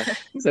God.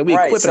 He said we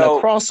equipping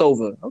a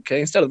crossover.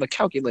 Okay, instead of a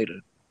calculator.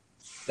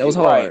 That was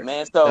hard. Right,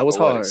 man. So, that was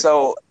hard.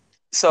 So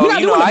we're not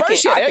doing our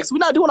verse yet, X. We're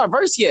not doing our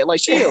verse yet.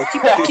 Like, chill.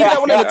 Keep that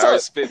one in the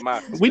tuck.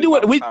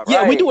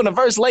 We doing a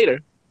verse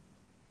later.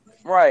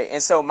 Right.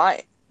 And so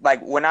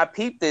when I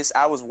peeped this,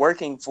 I was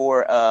working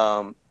for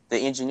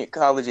the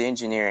College of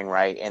Engineering,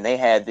 right? And they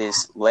had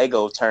this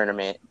Lego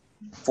tournament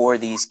for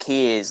these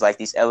kids, like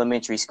these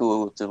elementary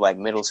school to like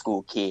middle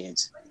school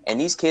kids. And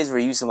these kids were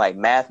using like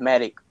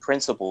mathematic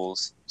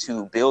principles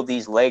to build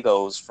these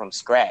Legos from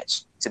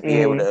scratch to be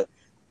able to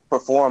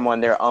perform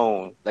on their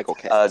own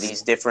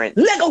these different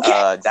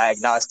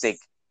diagnostic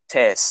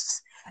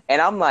tests.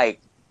 And I'm like,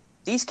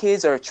 these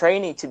kids are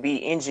training to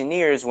be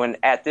engineers when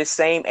at this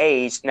same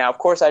age. Now, of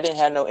course, I didn't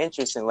have no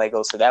interest in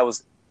Lego, so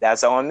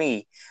that's on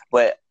me.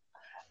 But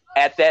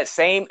at that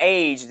same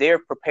age, they're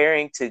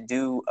preparing to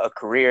do a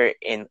career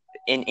in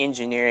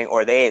engineering,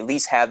 or they at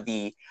least have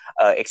the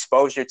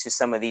exposure to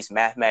some of these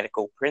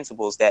mathematical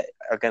principles that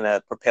are going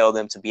to propel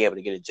them to be able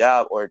to get a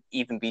job or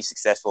even be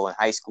successful in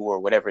high school or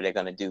whatever they're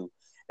going to do.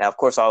 Now, of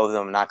course, all of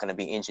them are not going to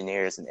be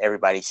engineers, and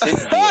everybody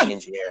shouldn't be an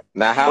engineer.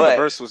 Now, how the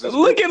verse was this?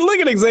 Look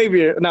at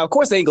Xavier. Now, of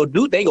course, they ain't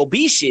gonna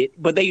be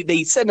shit, but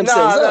they set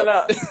themselves up.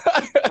 No.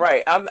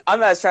 Right. I'm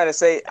not trying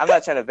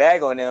to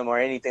bag on them or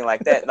anything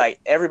like that. Like,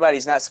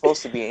 everybody's not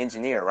supposed to be an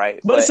engineer, right?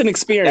 But it's an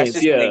experience.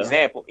 That's just an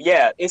example.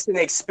 Yeah, it's an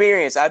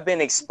experience. I've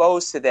been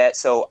exposed to that,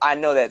 so I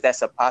know that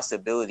that's a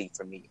possibility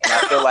for me. And I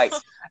feel like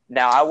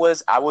now I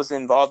was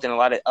involved in a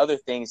lot of other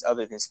things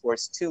other than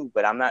sports too,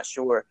 but I'm not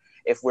sure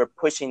if we're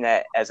pushing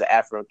that as an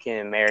African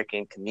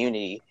American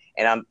community.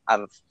 And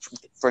I'm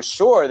for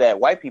sure that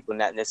white people are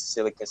not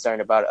necessarily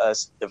concerned about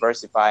us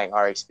diversifying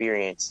our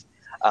experience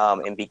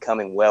and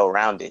becoming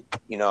well-rounded.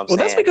 You know what I'm saying?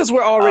 Well, that's because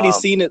we're already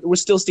seeing it. We're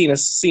still seen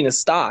as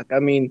stock. I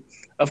mean,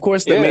 of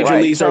course, the major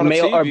leagues are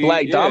male or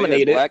black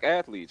dominated. Black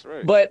athletes,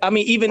 right? But I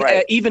mean,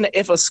 even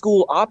if a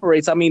school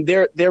operates, I mean,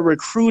 they're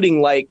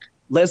recruiting like,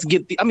 let's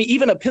get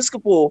even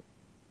Episcopal.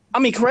 I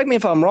mean, correct me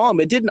if I'm wrong,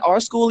 but didn't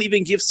our school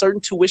even give certain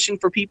tuition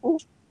for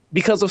people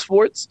because of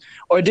sports?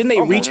 Or didn't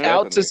they reach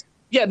out to?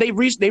 Yeah, they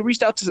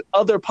reached out to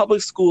other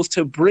public schools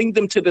to bring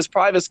them to this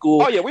private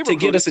school to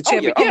get us a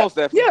champion.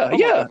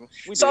 Yeah.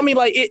 So I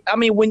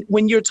mean,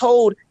 when you're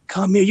told,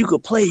 come here, you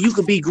could play, you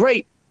could be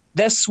great,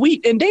 that's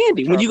sweet and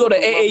dandy. When you go to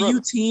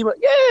AAU team,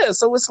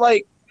 so it's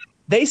like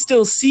they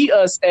still see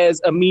us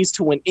as a means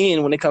to an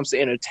end when it comes to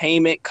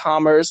entertainment,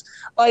 commerce.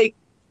 Like,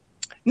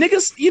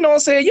 niggas, you know what I'm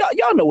saying?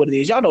 Y'all know what it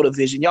is. Y'all know the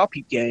vision. Y'all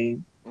peep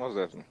game. Most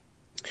definitely.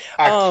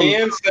 I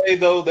can say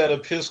though that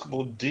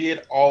Episcopal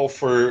did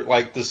offer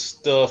like the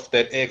stuff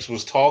that X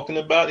was talking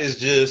about. Is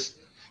just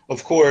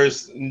of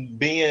course,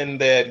 being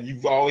that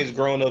you've always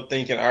grown up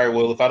thinking, all right,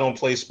 well, if I don't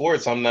play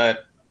sports, I'm not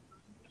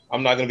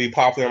going to be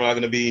popular. I'm not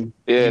going to be,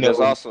 there's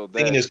also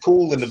seen that as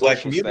cool the in the black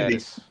social community.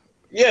 status.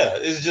 Yeah,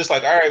 it's just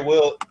like, all right,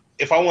 well,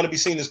 if I want to be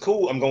seen as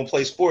cool, I'm going to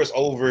play sports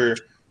over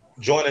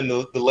joining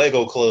the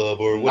Lego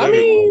club or whatever.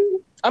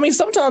 I mean,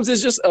 sometimes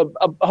it's just a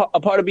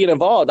part of being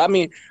involved. I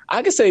mean,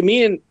 I could say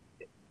me and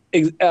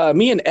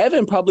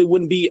Evan probably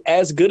wouldn't be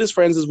as good as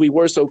friends as we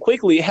were so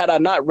quickly had I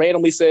not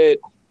randomly said,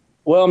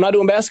 well, I'm not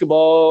doing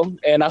basketball,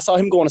 and I saw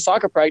him going to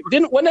soccer practice.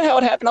 Wasn't that how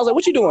it happened? I was like,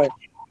 what you doing?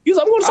 He was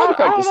like, I'm going to soccer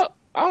practice.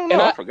 I don't know.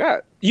 I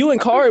forgot. You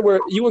and Kari were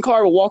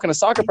walking to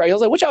soccer practice. I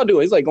was like, what y'all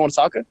doing? He's like, going to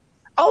soccer.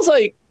 I was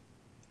like,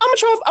 I'm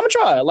gonna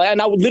try. Like,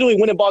 and I literally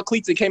went and bought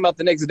cleats and came out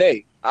the next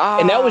day.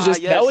 And that was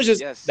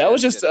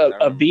just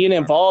being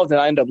involved,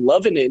 and I ended up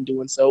loving it and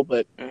doing so.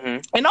 But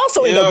and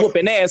also ended up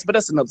whooping ass. But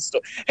that's another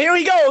story. Here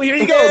you go. Go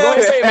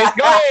ahead, say it, Macy.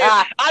 Go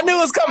ahead. I knew it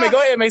was coming.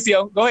 Go ahead,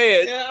 Maceo. Go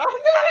ahead. Yeah,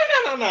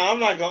 no. I'm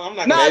not going.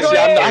 Go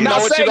ahead. I know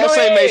what you're gonna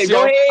say, Maceo.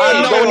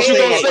 I know what you're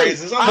gonna say.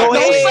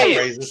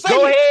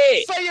 Go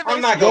ahead.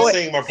 I'm not gonna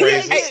sing my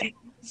praises.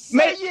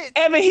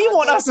 Evan, he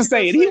want us to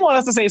say it.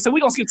 So we're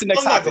going to skip to the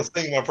next topic. I'm not going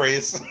to sing my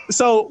praise.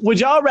 So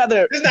would y'all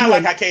rather... It's not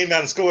like I came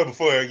down to score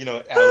before, I'm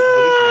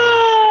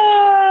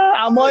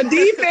on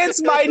defense,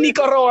 my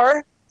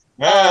Nicaror.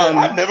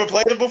 I've never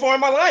played it before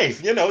in my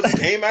life. Just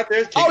came out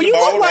there. You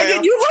look like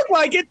it.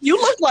 You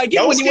look like it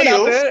no when skills, you went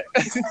out there.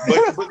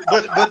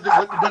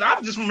 but I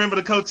just remember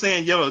the coach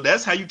saying, "Yo,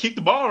 that's how you kick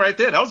the ball right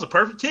there. That was a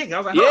perfect kick." I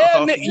was like,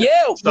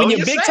 So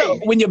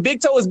when your big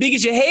toe is big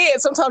as your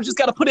head, sometimes you just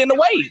got to put it in the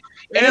weight.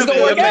 And it's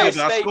gonna work out.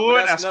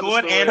 I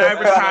scored, and I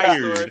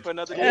retired.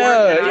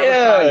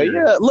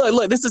 Yeah.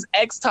 Look. This is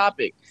X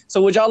topic.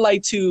 So would y'all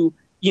like to,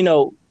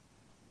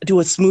 do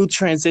a smooth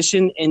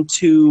transition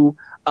into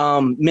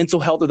mental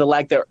health or the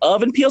lack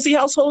thereof in PLC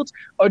households?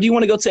 Or do you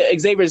want to go to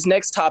Xavier's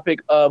next topic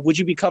of would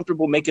you be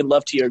comfortable making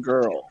love to your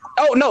girl?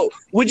 Oh, no.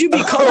 Would you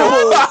be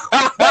comfortable?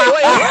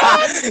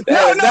 wait.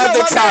 No,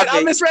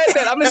 I misread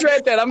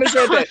that.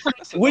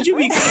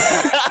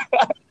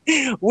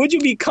 Would you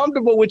be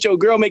comfortable with your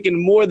girl making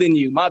more than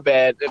you? My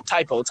bad.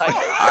 Typo. All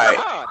right.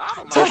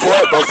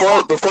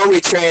 Before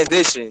we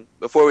transition,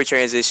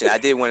 I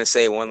did want to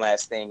say one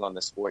last thing on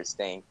the sports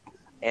thing,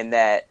 and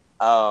that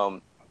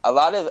a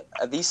lot of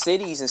these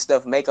cities and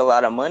stuff make a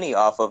lot of money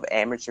off of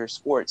amateur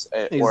sports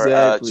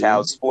or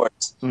child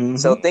sports. Mm-hmm.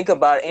 So think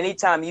about it.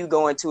 Anytime you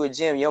go into a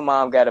gym, your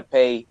mom got to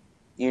pay,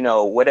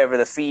 whatever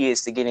the fee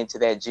is to get into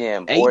that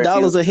gym.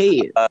 $8 a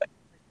head.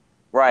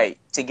 Right.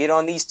 To get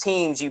on these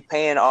teams, you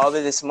paying all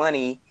of this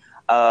money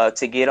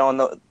to get on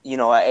the, an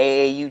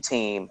AAU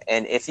team.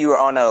 And if you were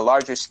on a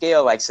larger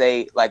scale, like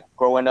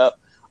growing up,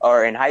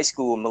 or in high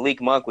school,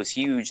 Malik Monk was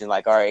huge in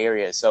our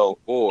area. So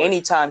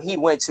anytime he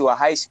went to a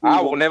high school,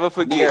 I will never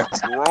forget.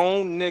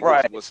 Grown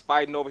niggas was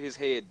fighting over his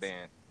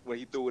headband when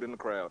he threw it in the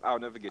crowd. I'll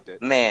never forget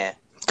that. Man,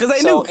 because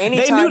they knew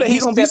that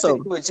he's gonna be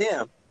so.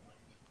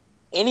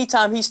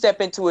 Anytime he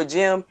stepped into a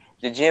gym,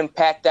 the gym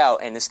packed out,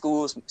 and the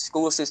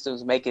school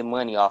system's making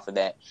money off of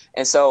that.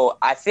 And so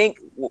I think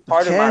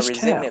part of my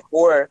resentment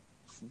for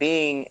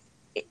being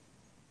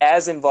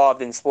as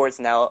involved in sports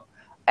now,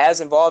 as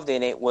involved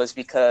in it, was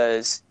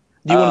because.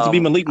 You want it to be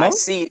Malik Monk?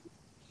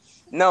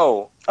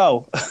 No.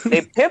 Oh.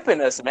 They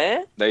pimping us,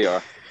 man. They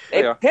are.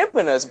 They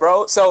pimping us,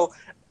 bro. So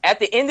at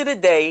the end of the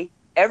day,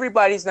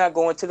 everybody's not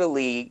going to the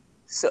league.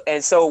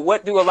 So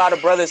what do a lot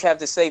of brothers have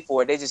to say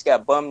for it? They just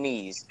got bum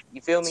knees. You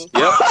feel me?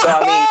 Yep.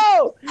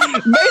 So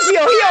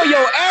Maceo, he on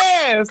your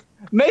ass.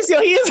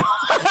 Maceo, he is.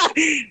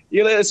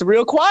 It's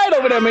real quiet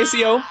over there,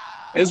 Maceo.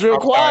 It's real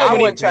quiet. I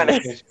wasn't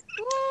trying to.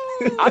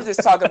 I'm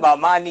just talking about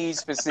my knees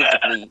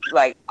specifically.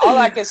 All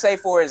I can say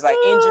for is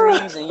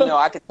injuries, and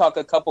I could talk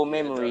a couple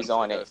memories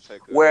on it.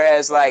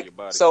 Whereas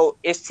so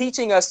it's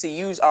teaching us to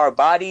use our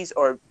bodies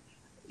for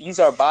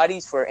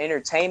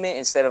entertainment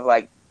instead of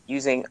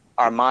using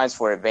our minds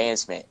for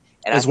advancement.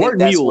 And it's work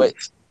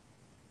mules.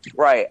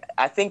 Right.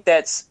 I think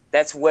that's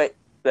what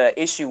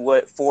the issue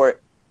with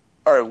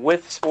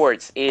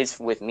sports is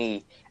with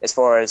me, as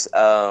far as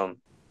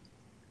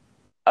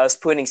us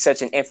putting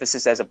such an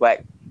emphasis as a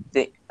black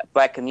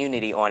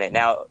community on it.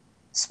 Now,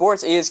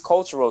 sports is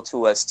cultural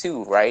to us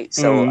too, right?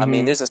 So, I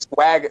mean, there's a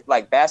swag,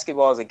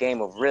 basketball is a game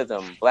of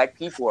rhythm. Black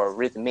people are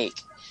rhythmic.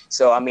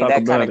 So, I mean,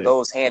 that kind of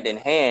goes hand in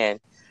hand.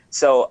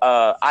 So,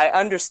 I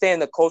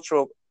understand the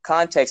cultural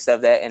context of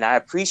that, and I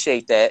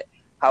appreciate that.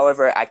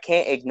 However, I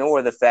can't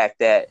ignore the fact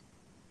that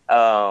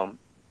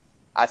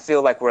I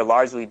feel like we're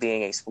largely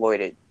being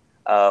exploited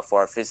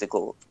for our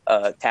physical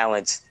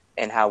talents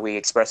and how we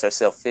express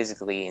ourselves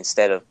physically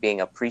instead of being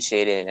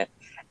appreciated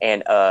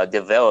and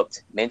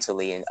developed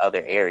mentally in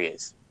other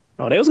areas.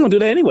 Oh, they was gonna do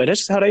that anyway. That's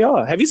just how they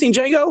are. Have you seen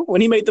Django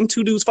when he made them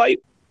two dudes fight?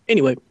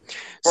 Anyway,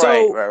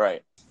 so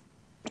right.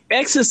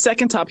 X's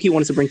second topic he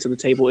wanted to bring to the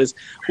table is: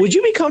 would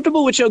you be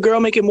comfortable with your girl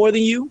making more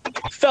than you,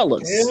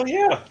 fellas? Hell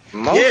yeah.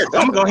 Yes,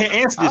 I'm gonna go ahead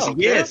and answer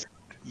this.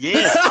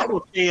 Yes. I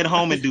will stay at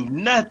home and do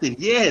nothing.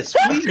 Yes,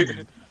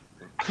 please.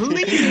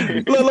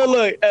 Please.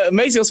 Look.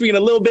 Maceo speaking a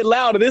little bit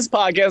louder. This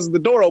podcast is the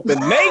door open.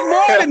 Make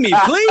more than me,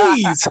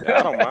 please.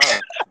 I don't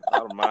mind. I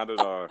don't mind at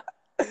all.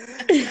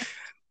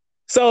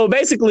 So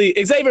basically,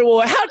 Xavier,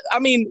 well,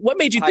 what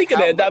made you think of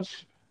that?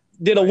 Much?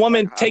 Did a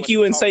woman take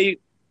you and say,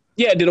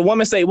 yeah, did a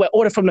woman say, well,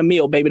 order from the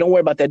meal, baby. Don't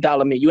worry about that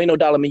dollar meal. You ain't no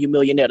dollar meal, you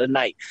millionaire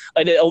tonight.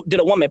 Like, did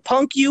a woman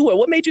punk you, or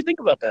what made you think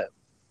about that?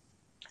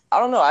 I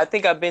don't know. I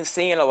think I've been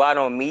seeing a lot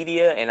on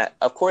media, and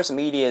of course,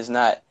 media is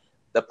not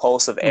the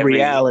pulse of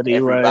everybody.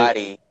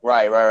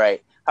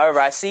 Right. However,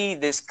 I see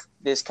this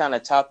kind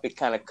of topic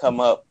kind of come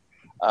up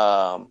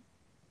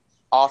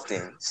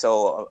often.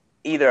 So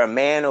either a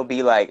man will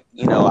be like,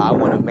 I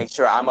want to make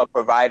sure I'm a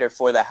provider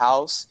for the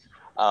house.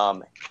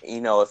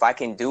 If I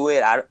can do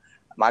it,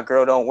 my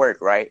girl don't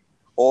work, right?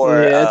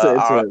 Or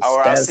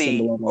I'll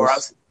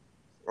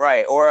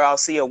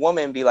see a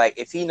woman be like,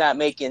 if he not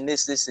making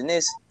this, and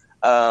this,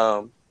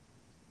 then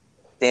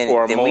we ain't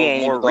more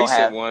even gonna recent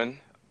have one.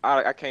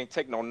 I can't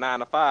take no 9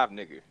 to 5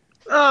 nigga.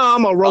 Oh,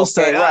 I'm a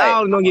roaster. Okay,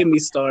 right. Don't get me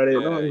started.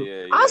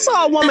 I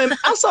saw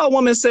a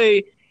woman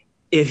say,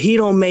 if he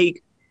don't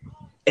make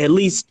at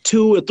least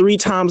 2 or 3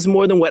 times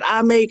more than what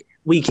I make,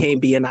 we can't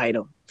be an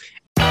item.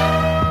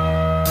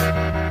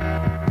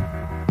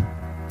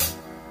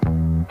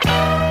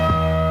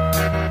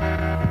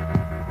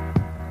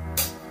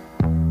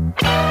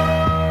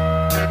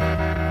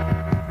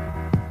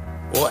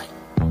 What?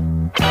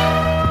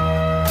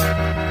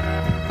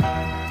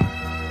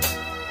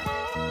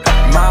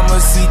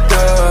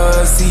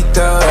 Mamacita,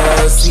 cita.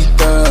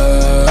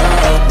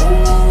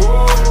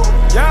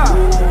 Yeah.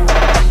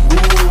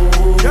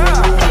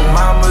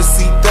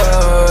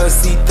 Mamacita,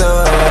 cita.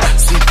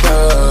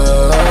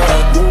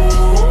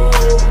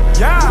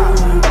 Yeah.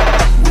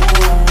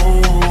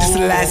 It's the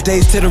last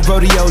days to the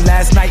rodeo.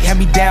 Last night had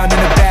me down in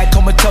the bag,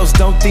 comatose.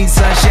 Don't think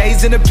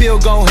sunshades and the pill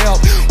gon'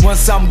 help.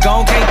 Once I'm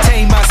gone, can't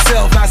tame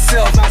myself.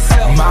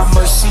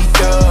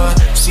 Mamacita,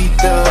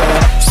 cita.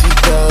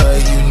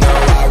 You know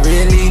I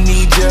really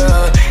need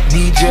ya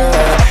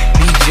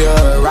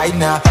right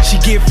now. She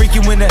get freaky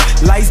when the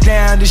lights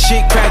down, the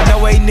shit crack, no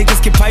way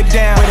niggas can pipe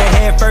down. With her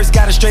hair first,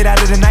 got her straight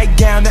out of the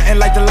nightgown. Nothing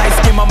like the light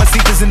skin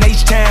mamacitas in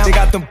H-Town. They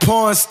got them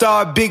porn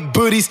star big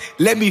booties.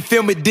 Let me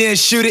film it, then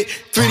shoot it.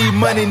 3D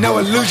money, no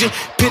illusion.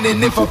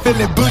 Pinning if I'm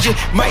feeling bougie.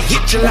 Might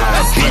hit your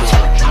line,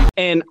 bitch.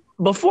 And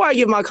before I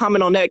give my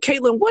comment on that,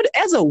 Caitlin, what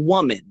as a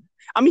woman?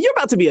 I mean, you're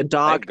about to be a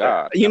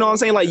doctor. You know what I'm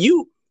saying? Like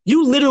you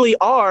literally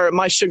are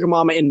my sugar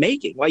mama in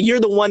making. Like you're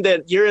the one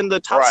that you're in the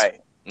top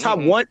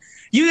one.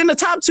 You're in the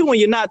top 2 and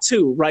you're not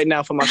 2 right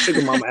now for my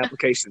sugar mama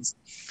applications.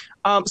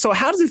 So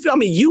how does it feel? I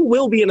mean, you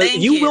will be in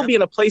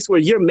a place where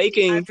you're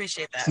making. I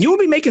appreciate that. You will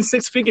be making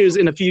 6 figures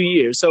in a few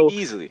years. So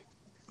easily.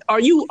 Are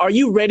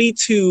you ready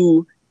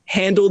to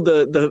handle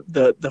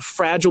the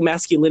fragile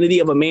masculinity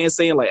of a man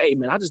saying like, hey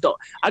man, I just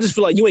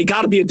feel like you ain't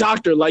got to be a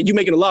doctor. Like you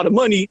making a lot of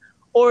money.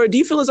 Or do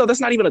you feel as though that's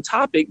not even a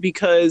topic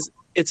because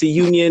it's a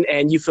union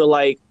and you feel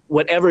like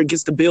whatever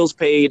gets the bills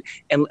paid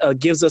and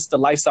gives us the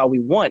lifestyle we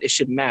want, it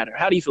shouldn't matter?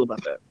 How do you feel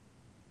about that?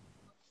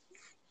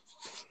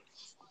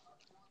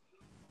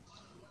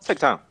 Take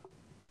time.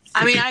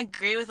 I mean, I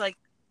agree with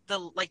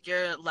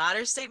your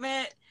latter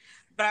statement,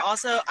 but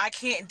I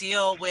can't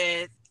deal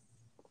with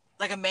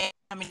like a man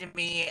coming to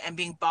me and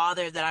being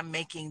bothered that I'm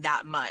making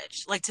that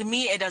much. Like to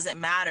me, it doesn't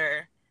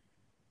matter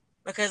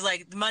because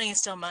like the money is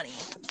still money.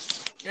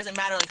 It doesn't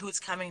matter like who it's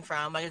coming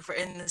from. Like if we're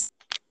in this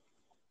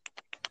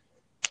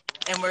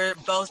and we're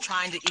both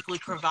trying to equally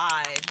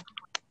provide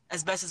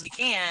as best as we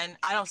can,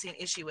 I don't see an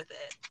issue with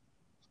it.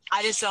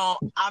 I just don't.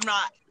 I'm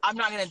not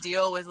gonna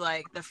deal with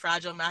like the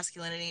fragile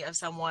masculinity of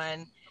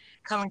someone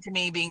coming to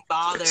me being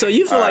bothered. So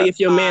you feel like if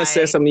your man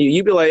says something to you,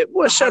 you'd be like,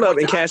 "Well, shut up,"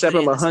 and cash up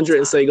him 100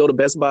 and say, "Go to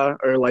Best Buy,"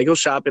 or like, "Go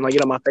shopping," like,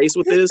 "Get on my face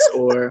with this,"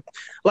 or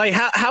like,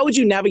 how would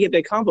you navigate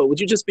that combo? Would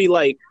you just be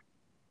like,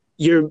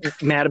 "You're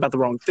mad about the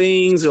wrong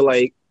things," or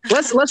like,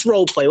 let's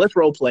role play. Let's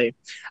role play.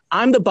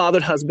 I'm the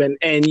bothered husband,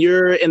 and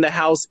you're in the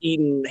house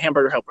eating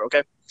hamburger helper.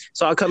 Okay,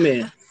 so I'll come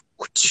in,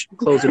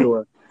 close the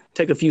door,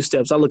 take a few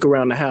steps. I look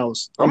around the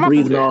house. I'm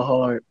breathing all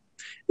hard.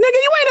 Nigga,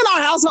 you ain't in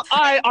our house. All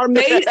right, our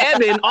maid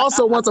Evan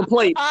also wants a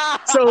plate.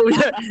 So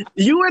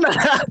you and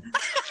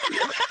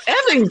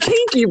Evan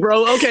kinky,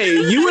 bro. Okay,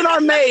 you and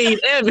our maid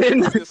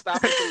Evan. Just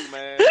stopping through,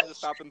 man. Just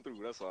stopping through.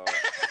 That's all.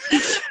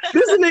 This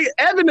is nigga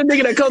Evan, the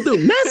nigga that come through.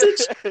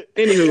 Message.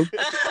 Anywho,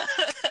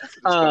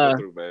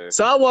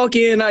 so I walk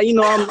in.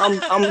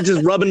 I'm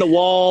just rubbing the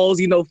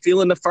walls.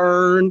 Feeling the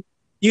fern.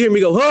 You hear me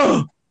go,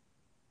 oh.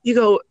 You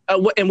go,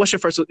 and what's your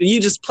first? You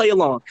just play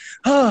along.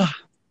 Oh.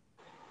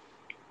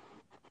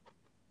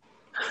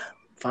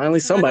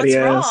 Finally, somebody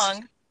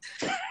asked.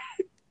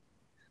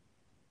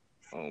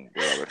 Oh,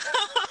 brother.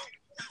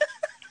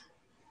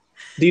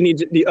 Do you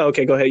need?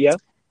 Okay, go ahead. Yeah.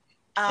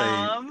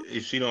 Hey,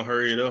 if she don't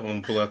hurry it up, I'm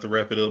gonna pull out the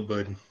wrap it up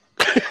button.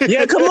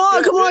 Yeah, come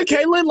on,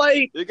 Caitlin.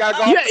 Like, you gotta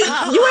go. You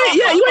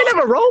ain't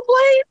never role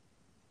played.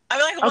 I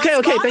mean,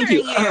 like, okay, thank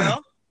you.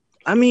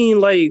 I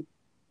mean, like,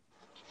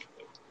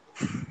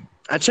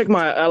 I checked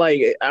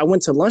I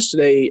went to lunch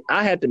today.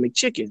 I had the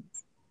McChicken,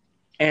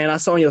 And I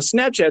saw on your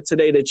Snapchat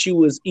today that you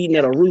was eating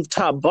at a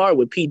rooftop bar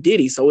with P.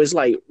 Diddy. So it's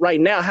like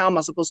right now, how am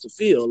I supposed to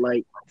feel?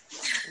 Like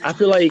I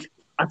feel like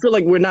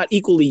we're not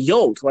equally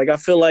yoked. Like I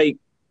feel like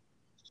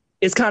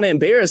it's kind of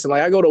embarrassing.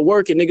 Like I go to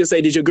work and niggas say,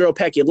 "Did your girl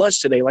pack your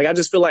lunch today?" Like I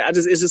just feel like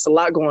it's just a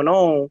lot going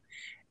on,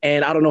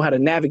 and I don't know how to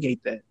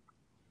navigate that.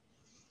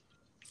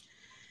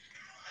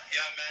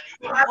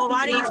 Well,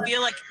 why do you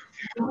feel like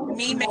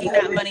me making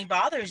that money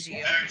bothers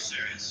you?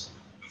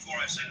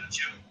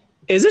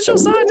 Is this your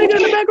side nigga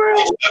in the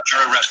background?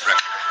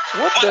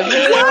 What the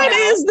hell? What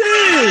is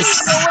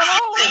this?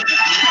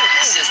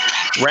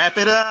 Wrap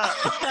it up.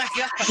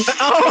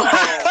 Oh.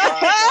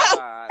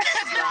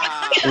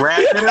 Wrap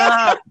it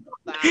up.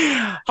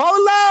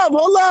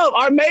 Hold up.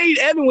 Our maid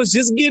Evan was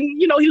just getting,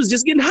 he was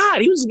just getting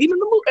hot. He was getting in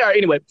the mood. All right,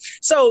 anyway.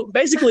 So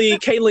basically,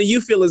 Caitlin, you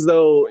feel as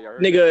though,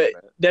 nigga,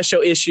 that's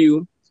your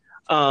issue.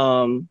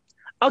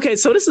 Okay,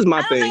 so this is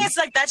my thing. I don't think it's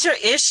like that's your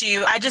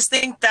issue. I just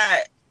think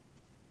that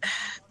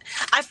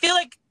I feel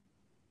like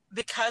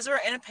because we're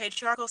in a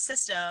patriarchal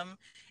system,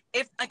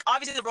 if like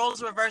obviously the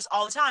roles reverse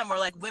all the time, where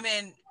like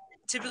women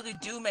typically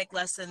do make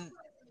less than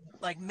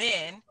like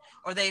men,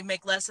 or they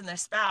make less than their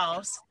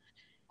spouse,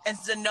 and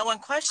so no one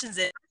questions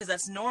it because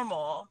that's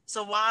normal.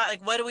 So why,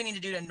 like, what do we need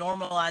to do to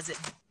normalize it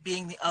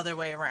being the other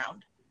way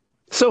around?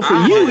 So for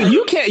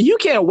you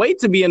can't wait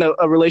to be in a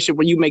relationship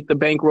where you make the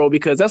bankroll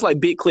because that's like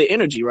big clear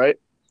energy, right?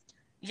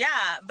 Yeah,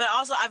 but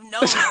also I've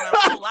known my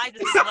whole life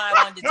this is what I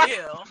wanted to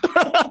do.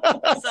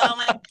 So I'm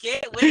like,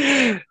 get with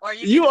it, or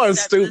you are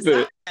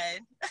stupid.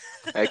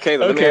 Hey,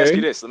 Kayla, let me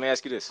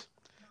ask you this.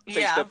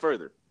 Take a step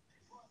further.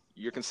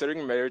 You're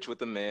considering marriage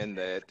with a man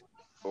that,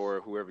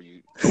 or whoever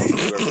you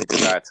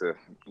decide to,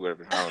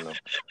 whatever, I don't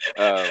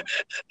know.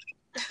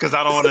 Because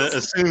I don't want to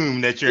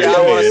assume that you're.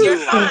 You're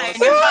fine.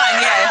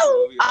 Yes,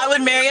 I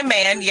would marry a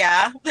man.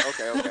 Yeah.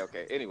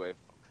 Okay. Anyway,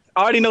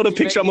 I already know the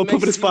picture I'm gonna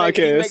put for this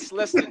podcast. He makes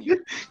less than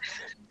you.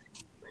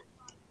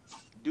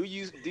 Do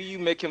you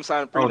make him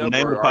sign a prenup? The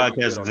name of the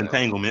podcast is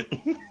Entanglement.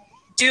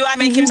 Do I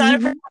make him sign a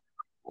prenup?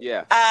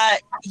 Yeah.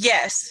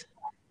 Yes.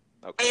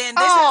 Okay. And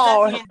this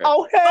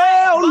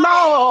hell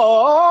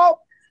no!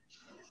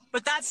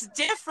 But that's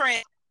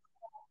different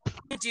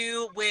to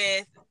do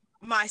with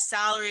my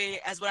salary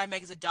as what I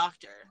make as a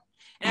doctor.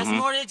 It has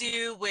more to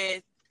do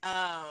with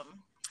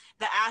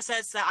the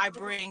assets that I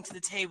bring to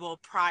the table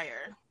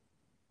prior.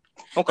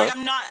 Okay. Like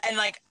I'm not, and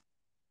like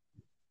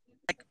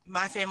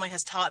my family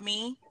has taught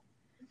me.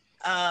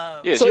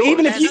 So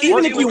even if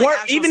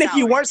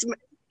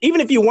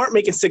you weren't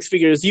making six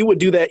figures, you would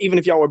do that even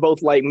if y'all were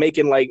both like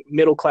making like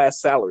middle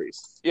class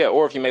salaries. Yeah,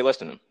 or if you made less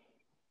than him.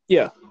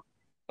 Yeah.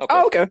 Okay.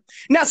 Oh, okay.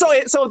 Now, so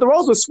if the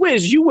roles were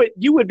switched, you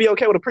would be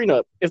okay with a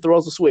prenup if the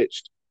roles were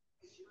switched.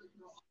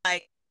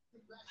 Like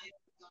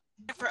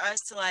for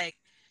us to like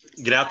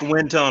get out the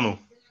wind tunnel.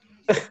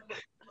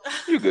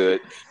 You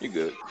good.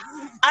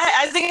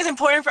 I think it's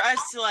important for us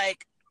to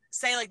like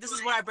say like this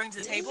is what I bring to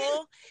the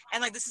table,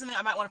 and like this is something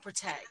I might want to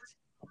protect.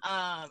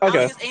 I don't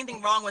think there's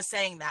anything wrong with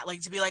saying that.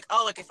 Like to be like,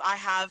 oh, like if I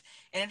have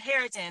an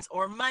inheritance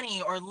or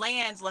money or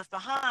land left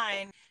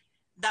behind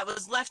that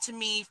was left to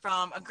me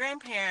from a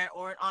grandparent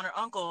or an aunt or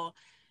uncle,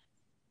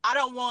 I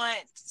don't want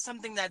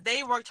something that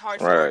they worked hard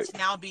for to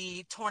now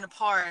be torn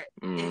apart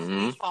if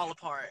we fall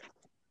apart.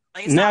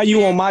 Like, now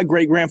you on my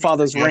great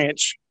grandfather's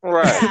ranch,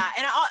 right? Yeah,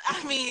 and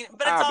I mean,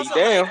 but it's also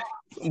damn.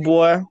 Like,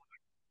 boy. I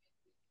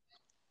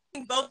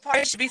think both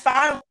parties should be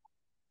fine with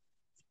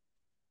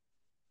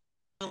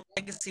the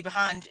legacy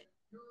behind it.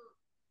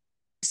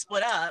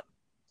 Split up.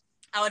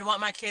 I would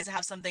want my kids to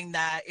have something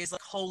that is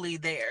like wholly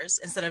theirs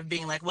instead of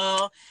being like,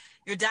 well,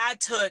 your dad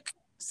took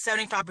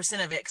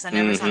 75% of it because I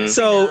never signed a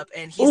prenup,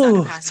 and he's not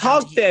gonna pass it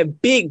talk on to that you.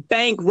 big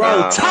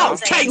bankroll talk,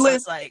 Caitlin.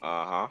 So like,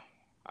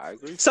 I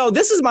agree. So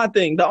this is my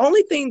thing. The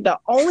only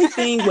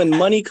thing when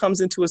money comes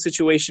into a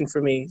situation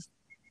for me.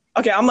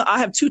 Okay, I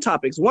have two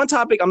topics. One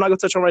topic I'm not gonna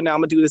touch on right now.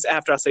 I'm gonna do this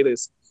after I say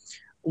this.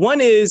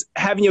 One is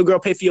having your girl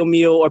pay for your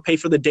meal or pay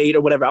for the date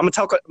or whatever. I'm gonna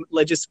talk.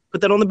 Let's just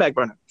put that on the back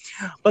burner.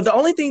 But the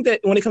only thing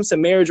that when it comes to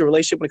marriage or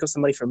relationship, when it comes to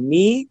money for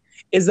me,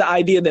 is the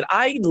idea that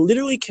I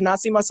literally cannot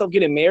see myself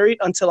getting married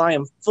until I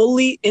am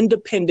fully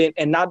independent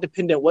and not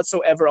dependent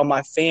whatsoever on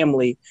my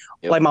family,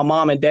 like my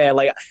mom and dad.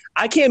 Like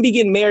I can't be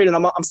getting married and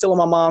I'm still on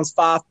my mom's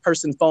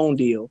 5-person phone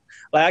deal.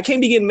 Like I can't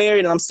be getting married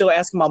and I'm still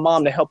asking my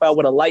mom to help out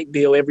with a light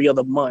bill every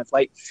other month.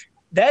 Like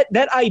that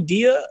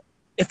idea.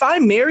 If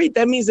I'm married,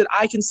 that means that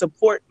I can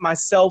support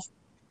myself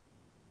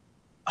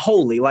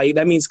wholly. Like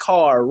that means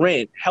car,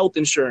 rent, health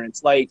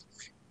insurance. Like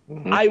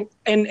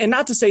and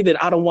not to say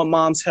that I don't want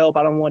mom's help,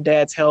 I don't want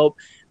dad's help,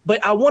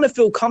 but I want to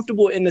feel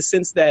comfortable in the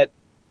sense that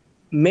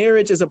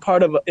marriage is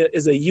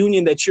a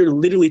union that you're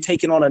literally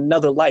taking on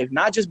another life,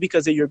 not just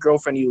because of your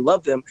girlfriend and you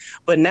love them,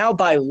 but now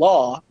by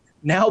law,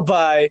 now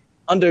by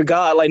under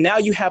God, like now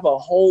you have a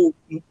whole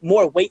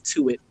more weight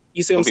to it.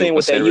 You see what I'm saying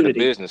with that unity?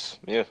 Business,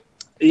 yeah.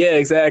 Yeah,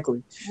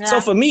 exactly. Yeah. So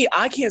for me,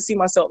 I can't see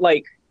myself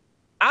like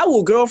I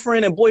will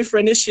girlfriend and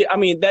boyfriend this shit. I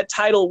mean, that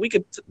title we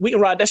can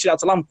ride that shit out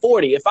till I'm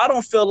 40. If I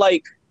feel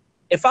like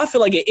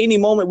at any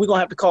moment we're gonna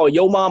have to call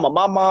your mom or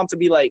my mom to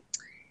be like,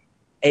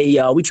 hey,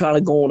 y'all, we trying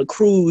to go on a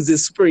cruise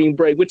this spring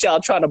break. What y'all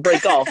trying to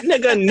break off?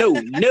 Nigga, no.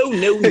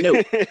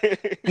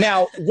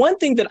 Now, one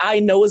thing that I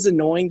know is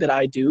annoying that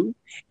I do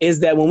is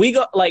that when we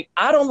go, like,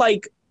 I don't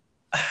like,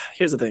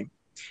 here's the thing.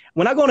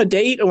 When I go on a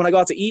date or when I go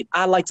out to eat,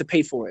 I like to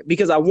pay for it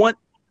because I want,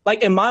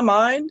 like, in my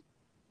mind,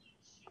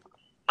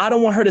 I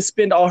don't want her to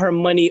spend all her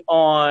money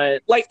on,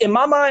 like, in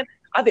my mind,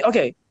 I think,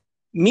 okay,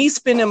 me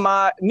spending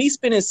 $60,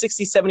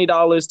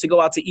 $70 to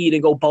go out to eat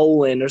and go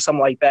bowling or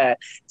something like that.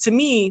 To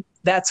me,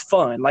 that's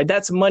fun. Like,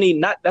 that's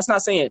money. That's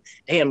not saying,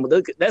 damn,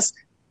 look, that's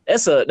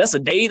a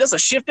day, that's a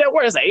shift at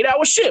work. It's an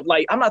 8-hour shift.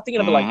 Like, I'm not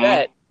thinking of it like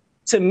that.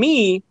 To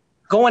me,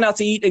 going out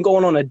to eat and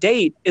going on a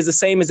date is the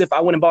same as if I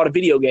went and bought a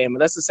video game.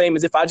 That's the same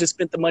as if I just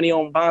spent the money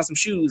on buying some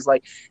shoes.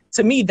 Like,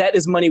 to me, that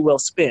is money well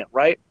spent,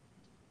 right?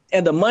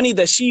 And the money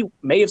that she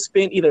may have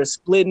spent either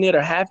splitting it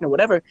or halving it or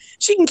whatever,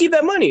 she can keep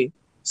that money.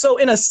 So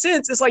in a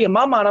sense, it's like in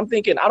my mind, I'm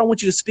thinking, I don't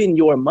want you to spend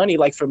your money.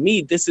 Like for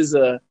me, this is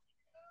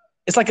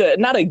it's like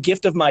not a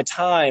gift of my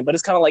time, but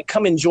it's kind of like,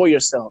 come enjoy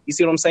yourself. You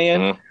see what I'm saying?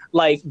 Mm-hmm.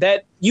 Like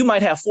that, you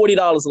might have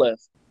 $40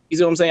 left. You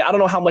see what I'm saying? I don't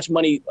know how much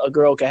money a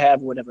girl can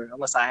have or whatever,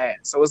 unless I have.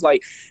 So it's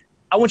like,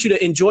 I want you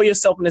to enjoy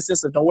yourself in the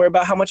sense of don't worry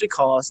about how much it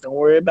costs. Don't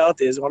worry about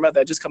this. Don't worry about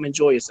that. Just come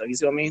enjoy yourself. You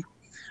see what I mean?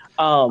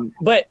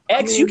 But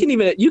X, you can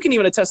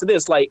even attest to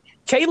this. Like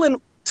Caitlin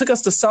took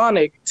us to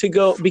Sonic to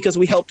go because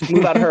we helped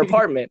move out of her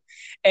apartment,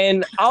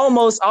 and I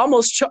almost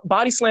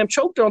body slam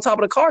choked her on top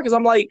of the car because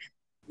I'm like,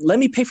 let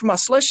me pay for my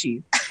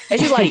slushie, and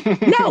she's like,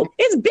 no,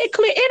 it's big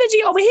clear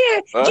energy over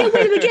here. Get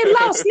ready to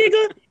get lost,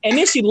 nigga. And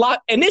then she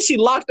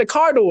locked the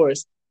car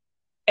doors,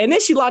 and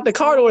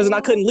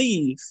I couldn't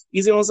leave.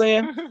 You see what I'm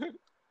saying?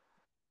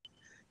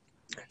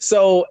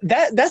 So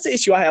that's the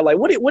issue I have. Like,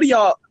 what do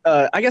y'all?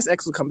 I guess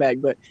X will come back,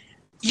 but.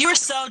 You're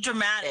so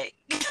dramatic.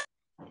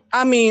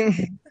 I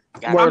mean,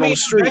 word on the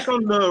street. Back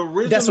on the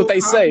original that's what they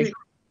topic, say.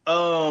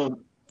 What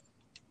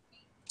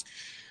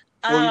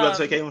were you about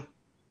to say, Caitlin?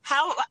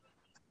 How?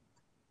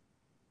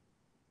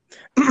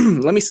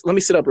 let me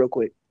sit up real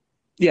quick.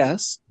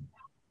 Yes.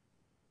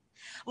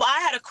 Well, I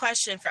had a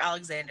question for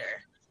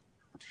Alexander.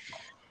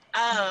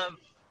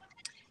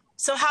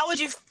 So how would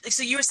you?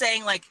 So you were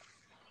saying like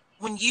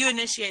when you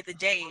initiate the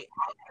date,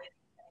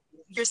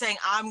 you're saying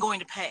I'm going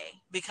to pay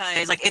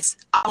because like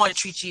I want to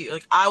treat you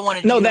like I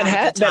want to. No, that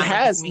has.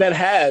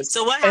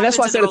 So what? And that's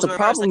why I said it's a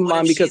problem of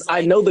mine because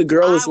I know the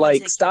girl is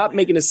like, stop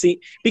making a scene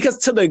because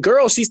to the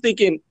girl she's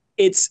thinking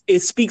it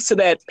speaks to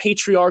that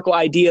patriarchal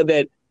idea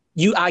that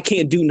I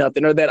can't do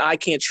nothing or that I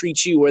can't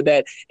treat you or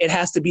that it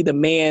has to be the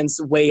man's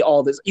way.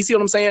 All this, you see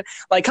what I'm saying?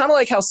 Like kind of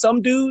like how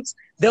some dudes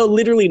they'll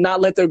literally not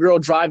let their girl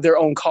drive their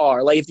own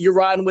car. Like if you're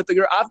riding with the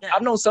girl,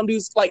 I've known some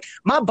dudes like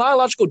my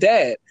biological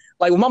dad.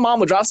 Like when my mom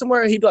would drive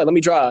somewhere, he'd be like, let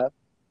me drive.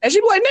 And she'd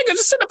be like, nigga,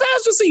 just sit in the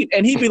passenger seat.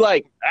 And he'd be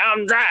like,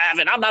 I'm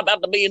driving. I'm not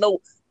about to be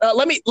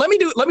let me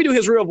do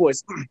his real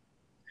voice.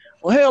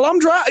 Well, hell, I'm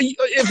driving.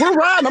 If we're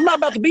riding, I'm not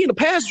about to be in the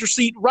passenger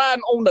seat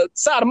riding on the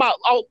side of my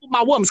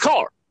woman's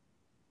car.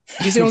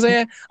 You see what I'm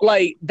saying?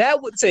 Like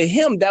to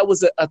him, that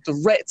was a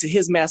threat to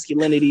his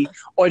masculinity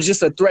or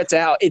just a threat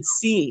to how it's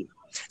seen.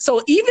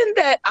 So even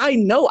that I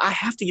know I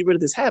have to get rid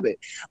of this habit,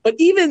 but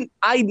even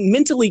I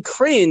mentally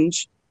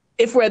cringe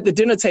if we're at the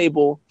dinner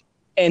table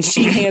and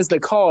she hands the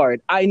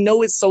card. I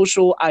know it's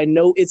social. I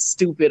know it's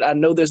stupid. I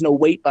know there's no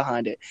weight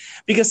behind it.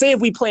 Because say if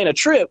we plan a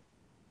trip,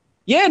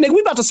 yeah, nigga,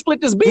 we about to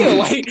split this bill.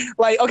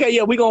 like okay,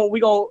 yeah, we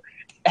gonna.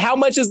 How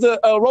much is the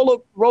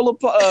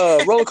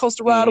roller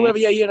coaster ride or whatever?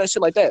 Yeah, that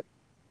shit like that.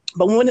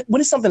 But when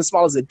it's something as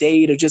small as a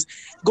date or just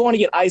going to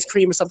get ice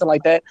cream or something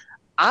like that,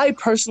 I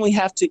personally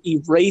have to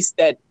erase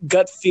that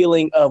gut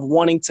feeling of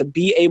wanting to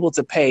be able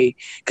to pay.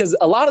 Because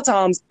a lot of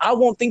times I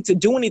won't think to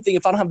do anything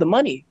if I don't have the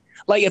money.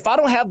 Like if I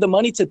don't have the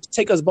money to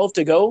take us both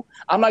to go,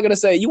 I'm not going to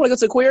say, you want to go to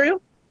the aquarium?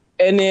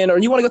 Or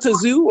you want to go to the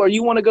zoo? Or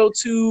you want to go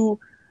to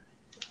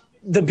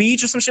the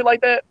beach or some shit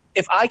like that?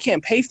 If I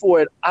can't pay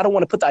for it, I don't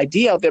want to put the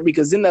idea out there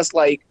because then that's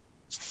like,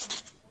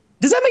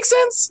 does that make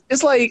sense?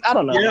 It's like, I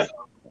don't know. Yeah.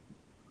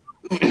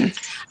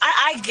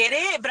 I get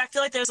it, but I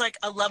feel like there's like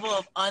a level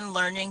of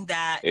unlearning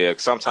that. Yeah,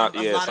 sometimes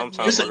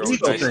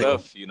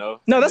stuff, you know.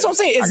 No, that's what I'm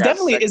saying. It's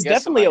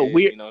definitely a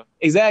weird. You know?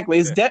 Exactly,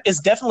 it's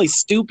definitely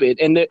stupid,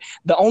 and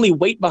the only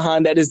weight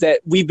behind that is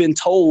that we've been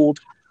told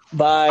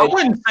by. I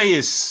wouldn't say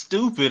it's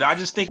stupid. I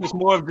just think it's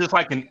more of just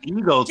like an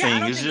ego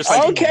thing. It's just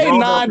like okay,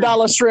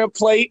 $9 shrimp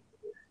plate.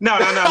 No.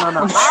 I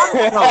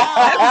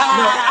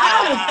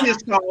was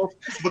pissed off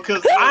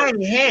because I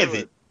didn't have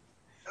it.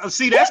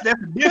 See, that's the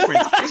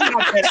difference. It's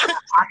not that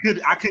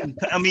I couldn't.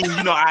 I mean,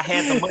 you know, I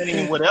had the money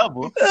and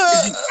whatever.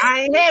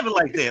 I ain't have it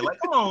like that. Like,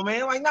 come on,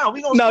 man. Like, no,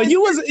 we gonna. No,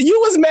 you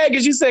was mad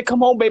because you said,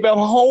 "Come on, baby, I'm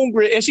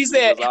hungry," and she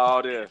said,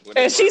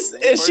 and she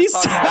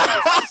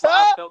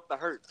I felt the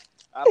hurt.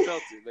 I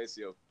felt it,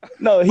 Maceo.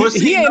 No,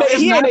 he ain't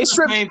a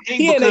strip.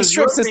 He ain't a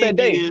strip since that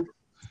day.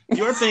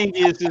 Your thing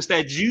is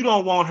that you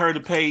don't want her to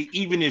pay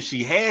even if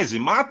she has it.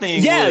 My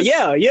thing, yeah.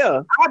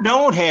 I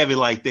don't have it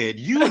like that.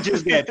 You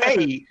just got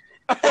paid.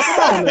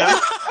 Come on now.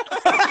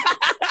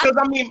 Because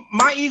I mean,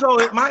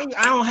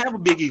 I don't have a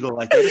big ego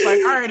like that. It's like,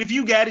 all right, if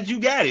you got it, you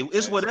got it.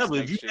 It's whatever.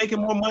 If you're making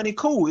more money,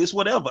 cool. It's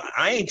whatever.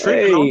 I ain't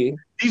tripping on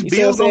these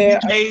bills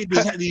don't be paid.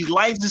 These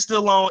lights are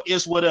still on.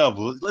 It's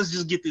whatever. Let's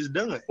just get this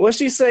done. What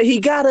she say? He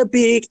got a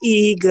big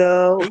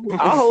ego.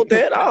 I'll hold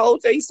that. You know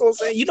what I'm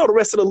saying? You know the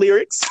rest of the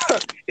lyrics.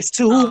 It's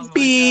too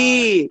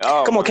big.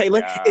 Come on,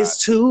 Caitlin. God.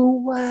 It's too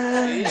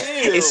wide.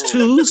 It's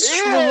too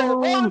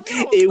strong.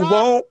 It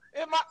won't.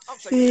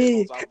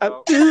 Okay,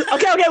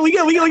 we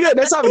good.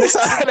 That's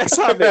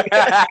topic.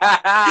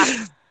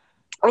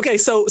 Okay,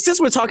 so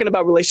since we're talking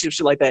about relationships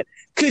shit like that,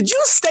 could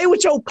you stay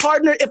with your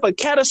partner if a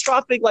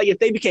catastrophic, like if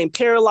they became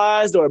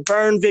paralyzed or a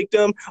burn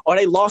victim or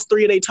they lost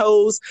 3 of their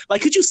toes?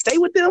 Like, could you stay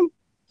with them?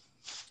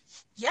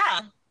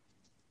 Yeah.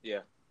 Yeah.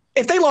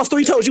 If they lost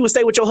 3 toes, you would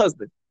stay with your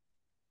husband?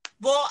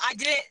 Well, I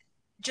didn't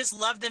just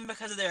love them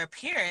because of their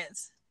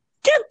appearance.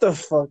 Get the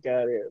fuck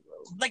out of here, bro.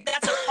 Like,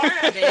 that's a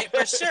part of it,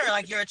 for sure.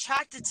 Like, you're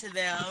attracted to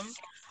them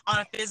on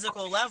a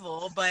physical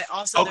level, but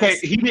also okay,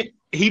 he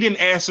didn't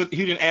answer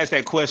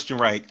that question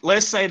right.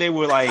 Let's say they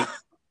were like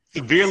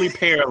severely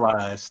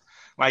paralyzed,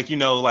 like, you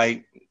know,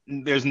 like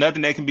there's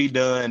nothing that can be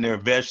done. They're a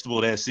vegetable.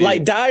 That's it.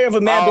 Like Diary of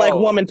a Mad Black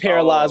Woman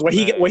paralyzed, where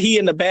he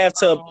in the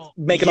bathtub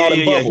making all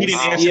the bubbles. He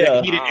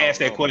didn't ask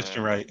that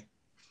question right.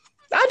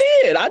 I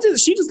did.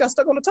 She just got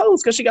stuck on the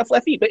toes because she got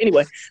flat feet. But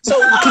anyway, so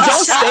could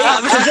y'all stay?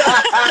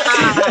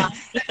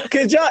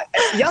 Could y'all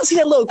see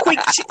that little quick,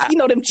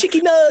 them chicky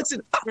nugs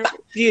and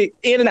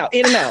in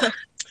and out.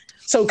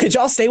 So could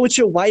y'all stay with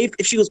your wife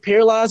if she was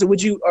paralyzed, or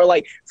would you, or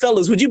like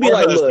fellas, would you be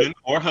like, husband, look,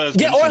 or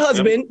husband, yeah, or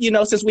husband,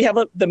 since we have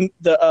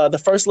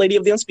the first lady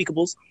of the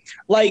Unspeakables,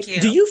 like,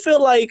 do you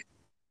feel like,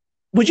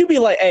 would you be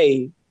like,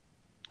 hey,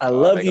 I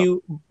love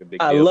you,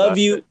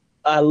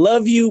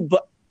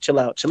 but chill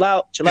out.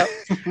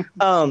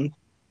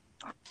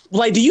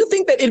 Like, do you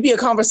think that it'd be a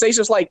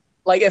conversation? It's like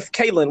if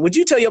Caitlin, would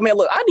you tell your man,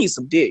 look, I need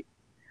some dick.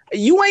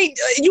 You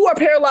are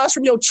paralyzed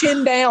from your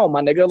chin down,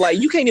 my nigga. Like,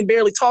 you can't even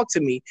barely talk to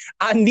me.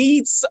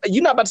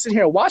 You're not about to sit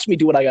here and watch me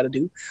do what I got to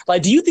do.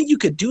 Like, do you think you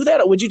could do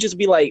that? Or would you just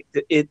be like,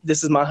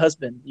 this is my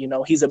husband,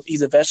 he's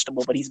a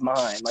vegetable, but he's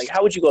mine. Like,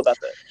 how would you go about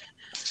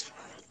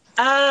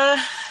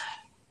that?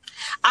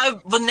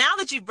 Well, now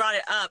that you brought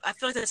it up, I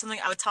feel like that's something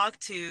I would talk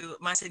to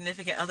my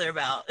significant other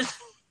about.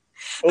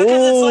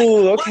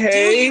 Oh,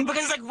 okay.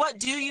 What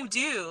do you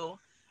do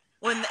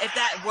if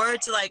that were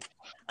to like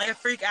a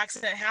freak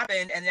accident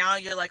happened, and now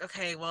you're like,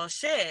 okay, well,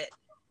 shit.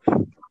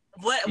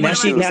 What am I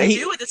supposed to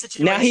do with the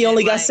situation? Now he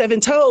only got 7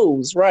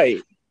 toes,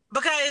 right?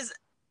 Because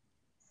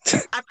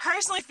I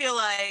personally feel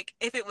like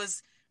if it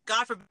was,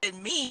 God forbid,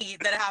 me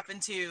that it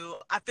happened to,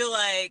 I feel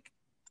like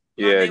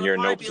you're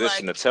in no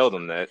position to tell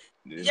them that.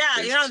 You're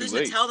not in a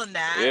position to tell them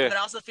that, but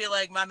I also feel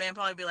like my man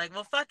probably be like,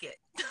 well, fuck it.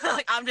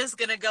 Like, I'm just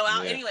going to go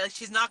out anyway. Like,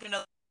 she's not going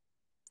to.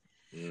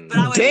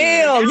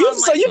 Damn, you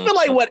feel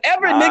like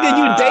whatever nigga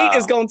you date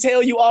is going to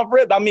tell you off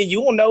rip. I mean, you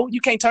won't know. You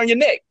can't turn your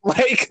neck.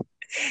 Like,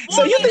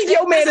 so you think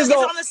your man is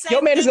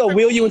going to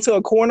wheel you into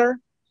a corner?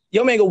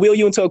 Your man going to wheel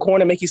you into a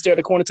corner and make you stare at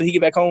the corner until he get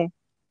back home?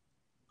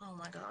 Oh,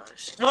 my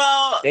gosh.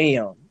 Well.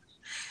 Damn.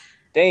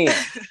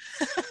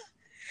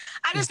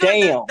 I just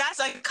feel like that's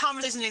a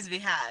conversation that needs to be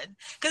had,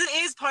 because it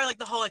is part of like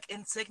the whole like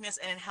in sickness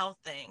and in health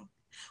thing.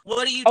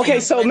 What do you do? Okay,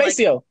 so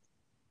Maceo,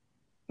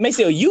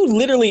 you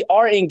literally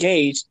are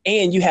engaged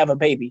and you have a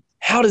baby.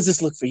 How does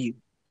this look for you?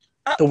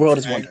 The world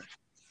is wondering.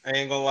 I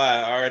ain't gonna lie.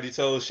 I already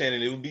told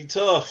Shannon it would be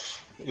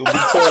tough.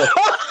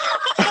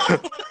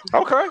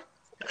 Okay.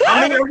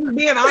 I mean, I'm just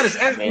being honest.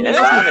 That's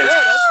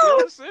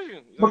your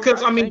decision.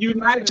 Because I mean, you're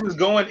not just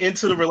going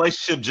into the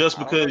relationship just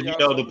because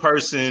the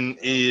person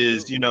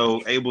is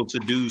able to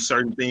do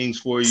certain things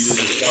for you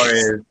as far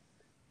as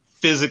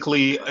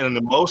physically and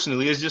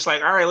emotionally. It's just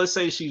like, all right, let's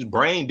say she's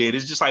brain dead.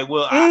 It's just like,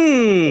 well, what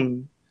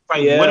am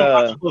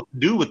I supposed to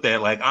do with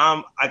that? Like,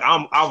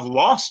 I've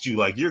lost you.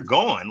 Like, you're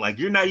gone. Like,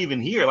 you're not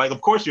even here. Like, of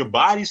course, your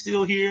body's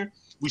still here.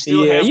 We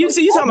still have. You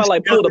talking about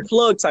like pull the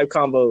plug type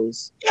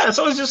combos. Yeah,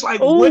 so it's just like,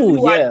 what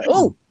do I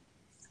do?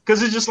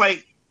 Because it's just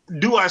like,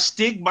 do I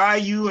stick by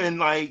you and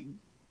like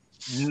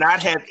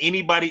not have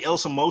anybody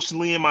else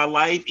emotionally in my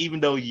life,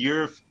 even though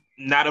you're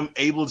not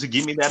able to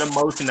give me that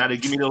emotion, not to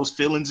give me those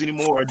feelings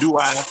anymore, or do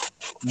I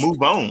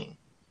move on?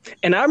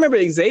 And I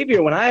remember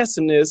Xavier, when I asked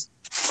him this,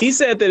 he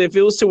said that if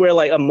it was to where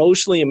like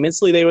emotionally and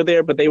mentally they were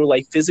there, but they were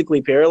like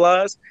physically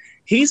paralyzed,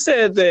 he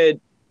said that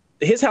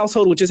his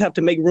household would just have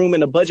to make room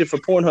in the budget for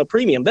Pornhub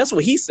Premium. That's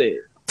what he said.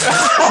 So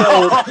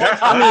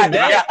I mean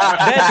that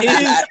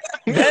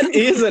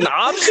is an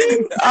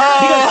option.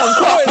 Because of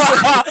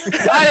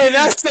course, I did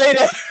not say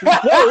that.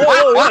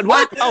 Whoa,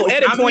 what? Oh,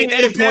 edit point,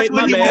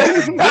 my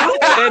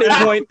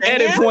bad.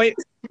 Edit point.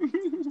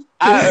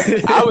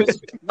 I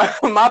was.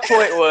 My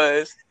point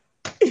was,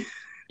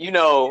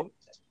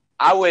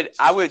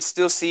 I would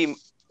still see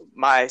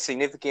my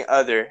significant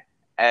other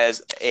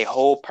as a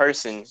whole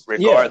person,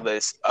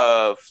 regardless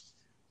of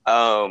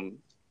what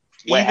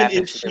even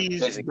happens if to them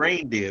she's physically.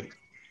 brain dead.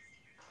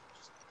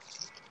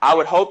 I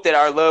would hope that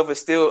our love would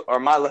still, or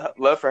my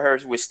love for her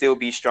would still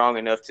be strong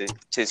enough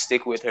to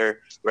stick with her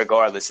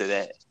regardless of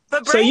that.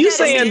 But So brain you dead is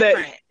saying that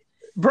different.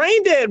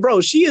 brain dead, bro?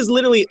 She is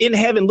literally in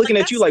heaven looking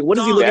Like, at you that's like, what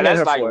is he dumb. looking Yeah, at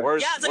her that's like for?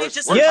 worse. Yeah, it's like worse, it's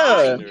just worse Yeah.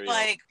 a body. scenario.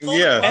 Like,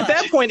 Yeah. At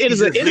that point, it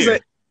is a there.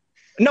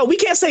 no. We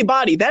can't say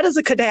body. That is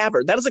a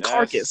cadaver. That is a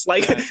carcass.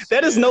 Like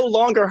that is no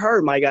longer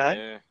her, my guy.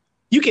 Yeah.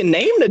 You can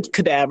name the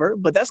cadaver,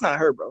 but that's not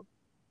her, bro.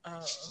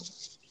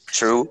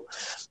 True.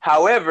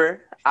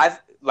 However, I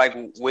like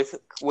with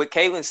what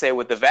Caitlin said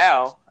with the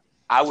vow.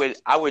 I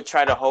would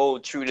try to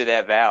hold true to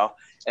that vow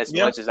as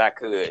much as I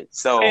could.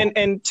 So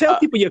And tell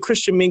people your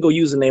Christian Mingle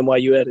username while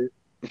you at it.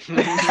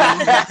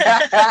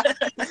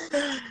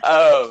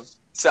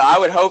 so I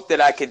would hope that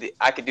I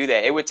could do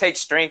that. It would take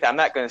strength. I'm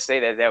not going to say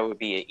that would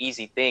be an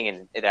easy thing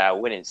and that I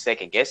wouldn't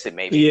second guess it.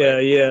 Maybe.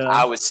 Yeah.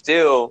 I would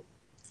still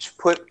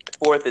put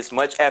forth as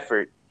much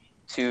effort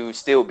to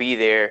still be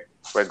there,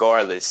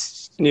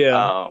 regardless.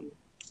 Yeah.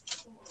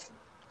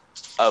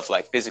 Of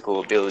like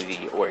physical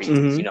ability or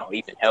even,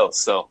 even health.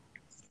 So,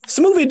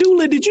 Smoothie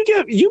Dooley,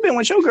 you've been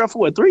with your girl for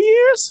what, 3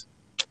 years?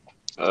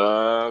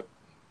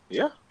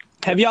 Yeah.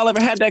 Have y'all ever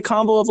had that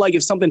combo of like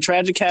if something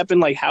tragic happened,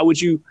 like how would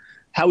you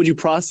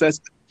process?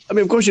 I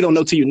mean, of course you don't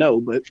know till you know,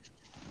 but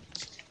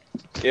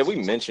Yeah, we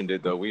mentioned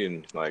it though. We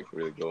didn't like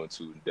really go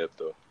into depth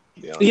though.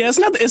 yeah,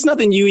 it's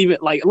nothing you even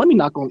like. Let me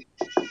knock on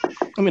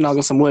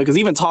some wood because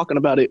even talking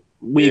about it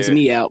wigs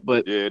me out.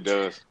 But yeah, it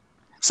does.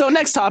 So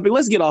next topic,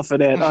 let's get off of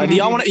that. Do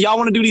y'all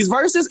want to do these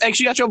verses? X,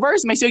 you got your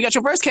verse. Make sure you got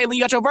your verse. Caitlin,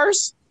 you got your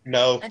verse.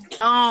 No.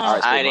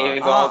 I ain't even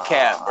gonna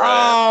cap, bro.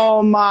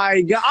 Oh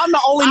my god, I'm the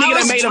only nigga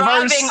that made a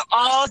verse.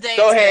 All day.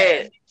 Go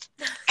ahead.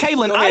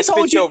 Caitlin, Go I ahead, told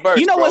spit you. your verse,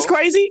 You know bro. what's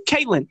crazy?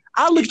 Caitlin,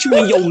 I looked you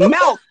in your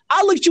mouth.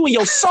 I looked you in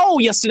your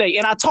soul yesterday,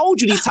 and I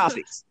told you these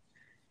topics.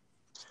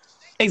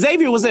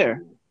 Xavier was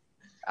there.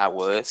 I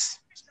was.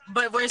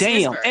 But where's his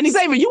Damn. verse? And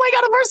Xavier, you ain't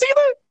got a verse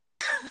either?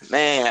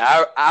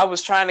 Man, I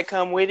was trying to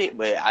come with it,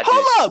 but I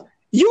Hold just up.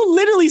 You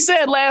literally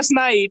said last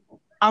night,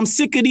 I'm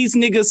sick of these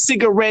niggas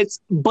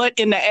cigarettes butt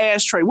in the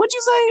ashtray. What'd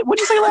you say?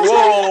 What'd you say last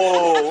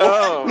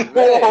night?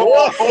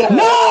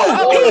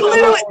 No, he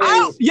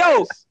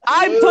literally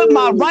I put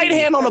my right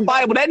hand on the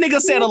Bible. That nigga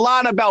said a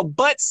line about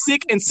butt,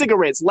 sick, and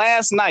cigarettes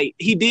last night.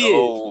 He did.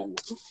 Oh.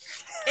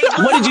 It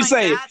wasn't What did you like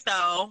say? That,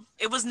 though.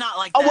 It was not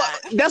like Oh, that.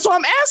 well, that's what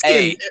I'm asking.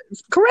 Hey.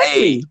 Correct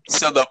me.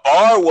 So the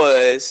bar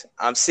was,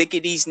 I'm sick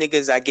of these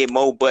niggas. I get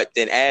more butt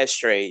than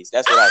ashtrays.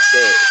 That's what I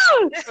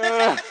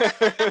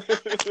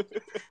said.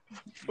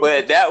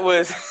 But that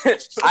was,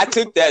 I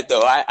took that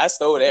though. I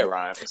stole that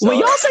rhyme. So When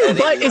y'all say that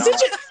butt, ain't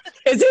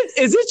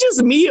is it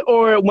just me,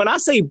 or when I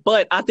say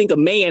butt, I think of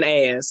man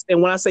ass,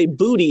 and when I say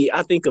booty,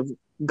 I think of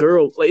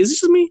girl? Like, is it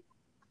just me?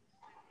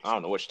 I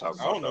don't know what you're talking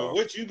about. I don't know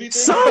what you be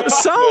thinking.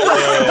 So.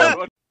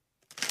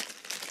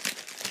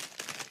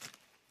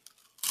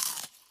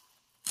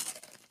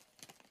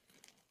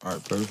 All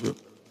right,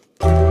 perfect.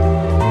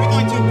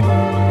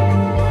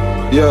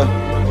 Yeah.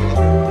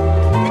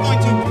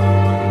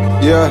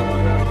 Yeah.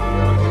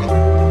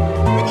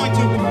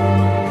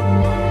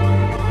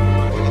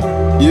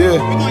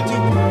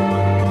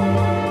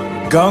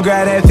 Gon'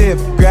 grab that fifth,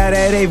 grab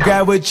that eighth,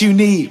 grab what you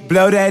need.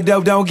 Blow that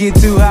dope, don't get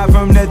too high.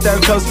 From the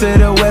third coast to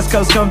the west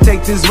coast, come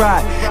take this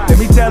ride. Let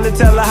me tell her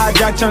how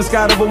Jack turned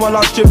sky over one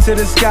lost trip to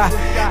the sky.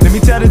 Let me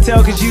tell the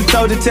tale, cause you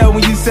told the tale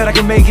when you said I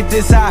can make it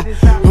this high.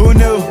 Who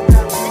knew?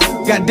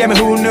 God damn it,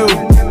 who knew?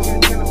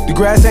 The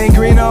grass ain't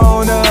green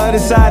on the other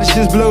side, it's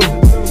just blue.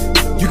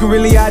 You can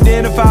really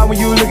identify when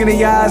you look in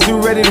the eyes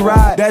who ready to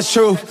ride, that's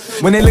true.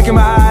 When they look in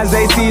my eyes,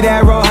 they see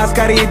that raw, how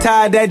Scotty ain't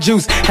tied that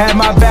juice. Had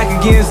my back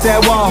against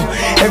that wall.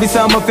 Every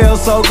summer felt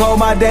so cold,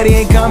 my daddy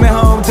ain't coming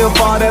home till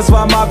fall. That's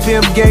why my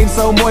pimp game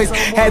so moist.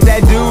 Had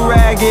that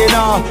do-rag and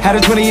all. Had a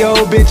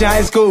 20-year-old bitch in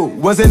high school.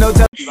 Wasn't no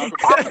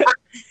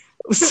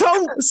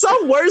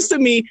Some words to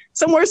me,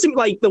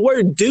 like the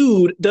word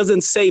dude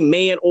doesn't say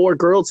man or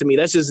girl to me.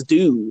 That's just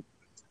dude.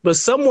 But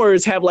some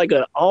words have like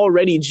a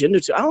already gender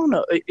to. I don't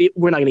know.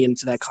 We're not gonna get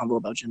into that combo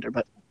about gender,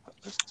 but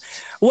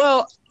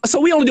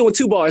so we only doing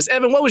 2 bars.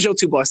 Evan, what was your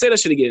 2 bars? Say that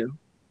shit again.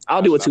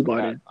 I'll do a 2 bar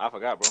then. I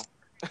forgot, bro.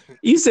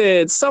 You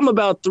said something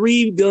about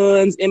 3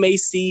 guns,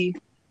 MAC.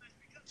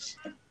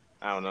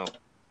 I don't know.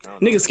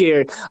 Nigga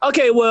scared.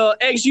 Okay, well,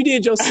 X, you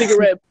did your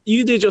cigarette.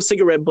 You did your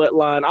cigarette butt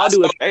line. I'll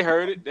do it. They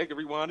heard it. They can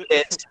rewind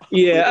it.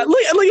 Yeah, look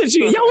at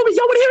you. Y'all want to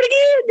hear it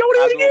again? Y'all want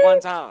to hear it again?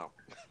 One time.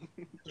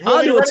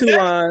 I'll do a 2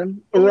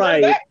 line.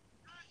 Right.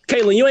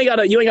 Caitlin, you ain't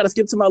gotta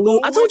skip to my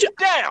loop. I told you.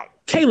 Down.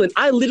 Caitlin,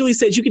 I literally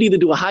said you could either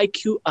do a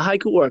haiku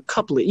or a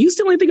couplet. You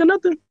still ain't think of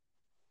nothing?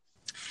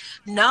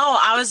 No,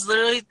 I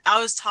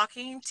was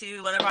talking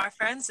to one of our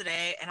friends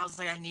today, and I was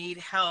like, I need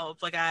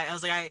help. Like I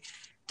was like, I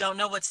don't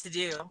know what to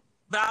do.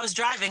 But I was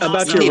driving. About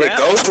also. your You need rap?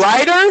 a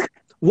ghostwriter?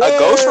 Whoa, A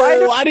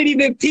ghostwriter? I didn't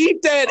even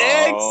peep that,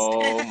 X.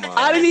 Oh my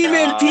I didn't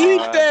even God.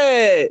 peep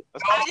that.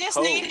 I just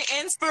need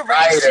inspiration.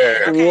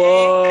 Writer. Okay?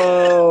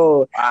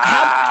 Whoa.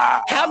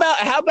 Wow.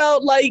 How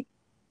about like,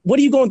 what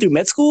are you going through?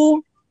 Med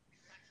school?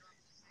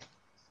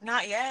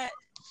 Not yet.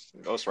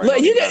 Ghostwriter.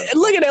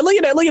 Look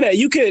at that.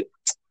 You could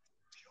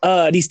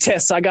these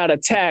tests I gotta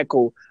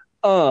tackle.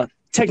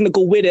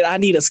 Technical with it, I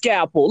need a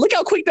scalpel. Look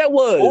how quick that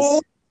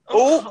was.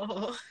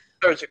 Oh.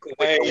 Surgical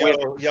with Hey, the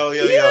whip. yo.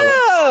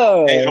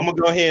 Yeah. Hey, I'm gonna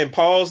go ahead and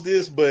pause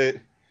this, but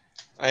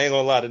I ain't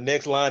gonna lie. The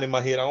next line in my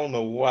head, I don't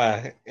know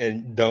why,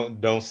 and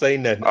don't say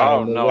nothing. I Oh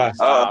don't know no! why.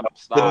 Stop!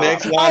 The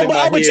next Stop! line in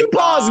my But head. you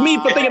paused me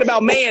for thinking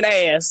about man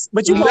ass.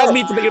 But you paused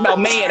me for thinking about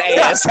man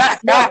ass.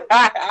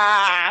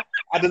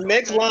 The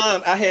next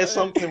line, I had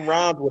something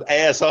rhymed with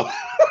asshole.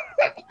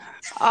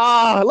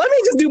 Let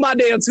me just do my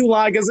damn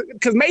 2-line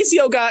because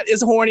Maceo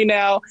is horny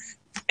now.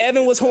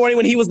 Evan was horny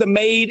when he was the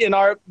maid in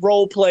our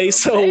role play.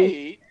 So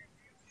Maid?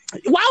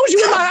 why was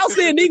you in my house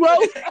then, Negro?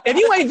 If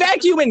you ain't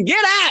vacuuming,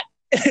 get out.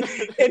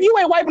 If you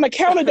ain't wiping the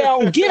counter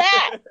down, get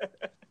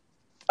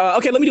out.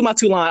 Okay, let me do my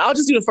 2-line. I'll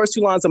just do the first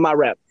 2 lines of my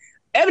rap.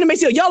 Evan and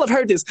Maceo, y'all have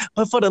heard this,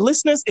 but for the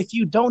listeners, if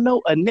you don't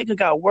know, a nigga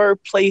got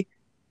wordplay.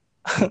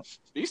 Do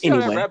you see how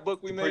that Anyway. rap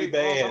book we Pretty made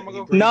a long bad. time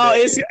ago? No,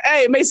 it's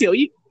hey Maceo,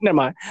 never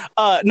mind.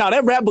 No,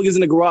 that rap book is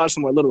in the garage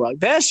somewhere, Little Rock.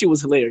 That shit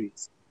was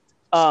hilarious.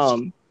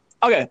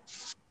 Okay,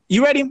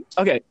 you ready?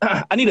 Okay,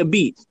 I need a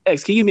beat.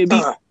 X, can you give me a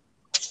beat?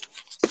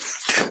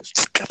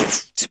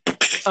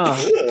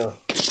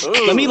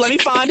 Let me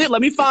find it.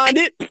 Let me find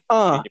it. In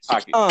your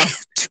pocket.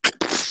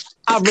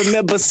 I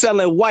remember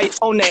selling white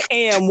on the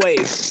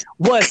Amway.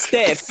 What's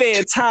that?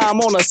 Fair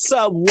time on a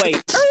subway.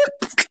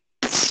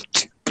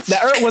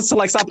 That wants to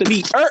like stop the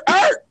beat.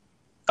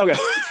 Okay.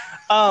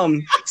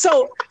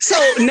 So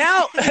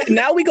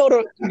now we go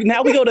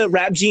to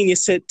Rap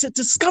Genius to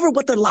discover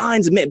what the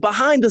lines meant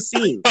behind the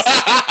scenes.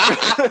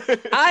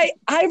 I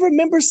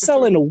remember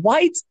selling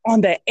white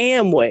on the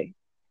Amway.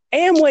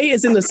 Amway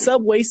is in the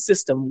subway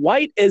system.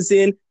 White is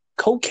in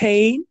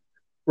cocaine,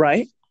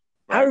 right?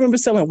 I remember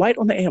selling white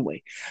on the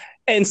Amway.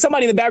 And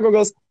somebody in the background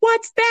goes,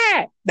 "What's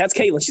that?" That's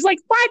Caitlin. She's like,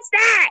 "What's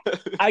that?"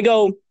 I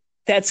go,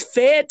 "That's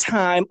Fed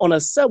time on a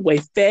subway."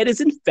 Fed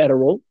is in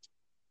federal.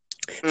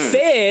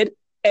 Fed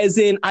as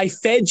in I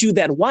fed you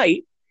that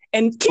white.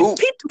 And peep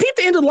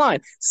the end of the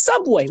line.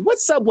 Subway.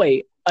 What's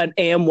Subway? An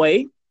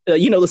Amway.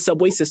 The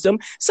subway system.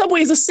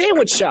 Subway is a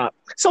sandwich shop.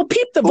 So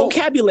peep the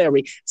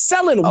vocabulary.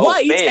 Selling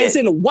white as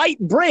in white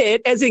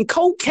bread, as in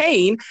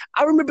cocaine.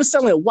 I remember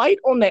selling white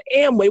on the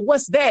Amway.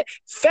 What's that?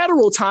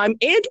 Federal time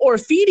and or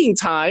feeding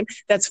time.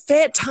 That's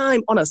fed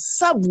time on a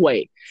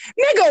subway.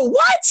 Nigga,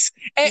 what?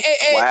 And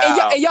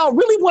y'all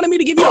really wanted me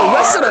to give you the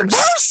rest of the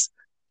verse?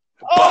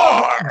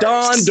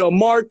 Don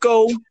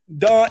DeMarco.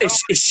 Don,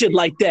 it's shit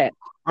like that.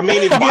 I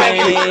mean, if you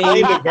had to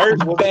explain the verse,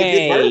 was it a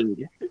good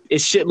verse?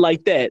 It's shit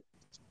like that.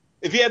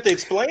 If you had to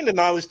explain the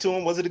knowledge to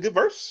him, was it a good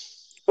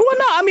verse? Well,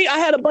 no, I mean, I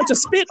had a bunch of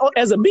spit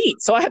as a beat,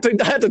 so I had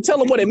to tell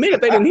them what it meant if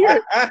they didn't hear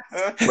it.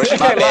 But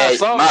my bad,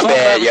 some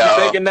rappers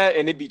be thinking that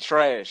and it be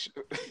trash.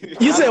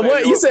 You said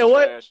what? You said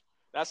what? Trash.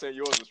 Not saying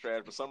yours was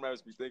trash, but some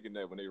rappers be thinking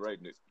that when they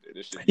writing it.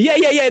 This shit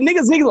Yeah.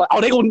 Niggas like,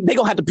 oh, they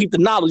gonna have to peep the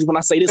knowledge when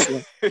I say this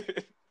one.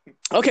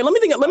 Okay, let me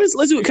think. Let's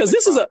do it because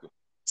this is a.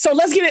 So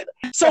let's get it.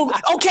 So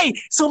okay,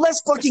 so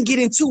let's fucking get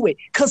into it.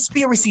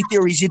 Conspiracy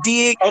theories, you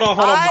dig? Hold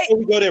on.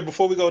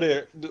 Before we go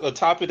there, a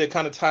topic that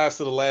kind of ties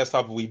to the last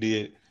topic we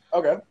did.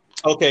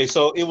 Okay.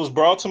 So it was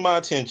brought to my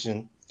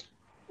attention.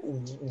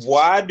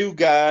 Why do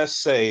guys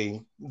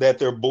say that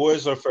their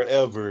boys are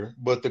forever,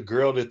 but the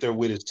girl that they're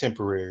with is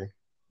temporary?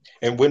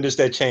 And when does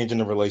that change in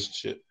the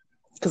relationship?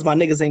 Because my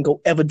niggas ain't gonna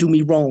ever do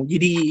me wrong. You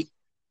dig?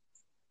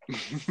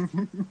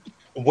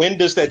 When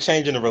does that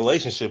change in a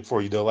relationship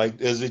for you though? Like,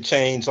 does it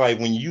change like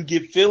when you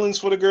get feelings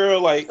for the girl?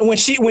 Like when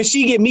she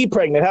get me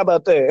pregnant? How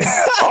about that?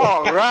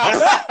 All right.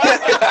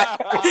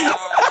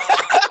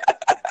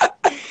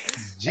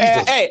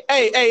 Jesus. Hey,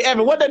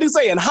 Evan, what that dude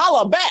saying?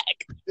 Holla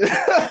back.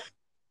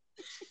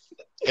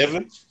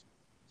 Evan?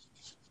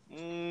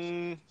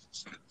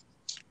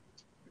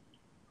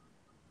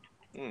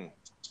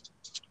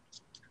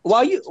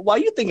 While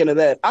you thinking of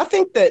that, I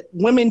think that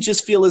women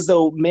just feel as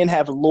though men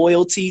have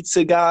loyalty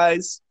to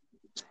guys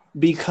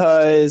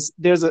because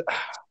there's a.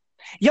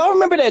 Y'all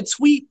remember that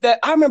tweet that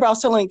I remember? I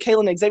was telling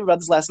Kaylin and Xavier about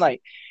this last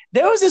night.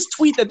 There was this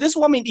tweet that this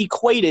woman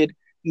equated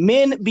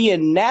men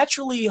being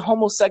naturally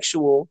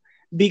homosexual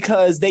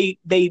because they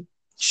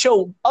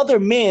show other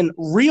men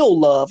real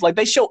love, like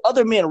they show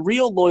other men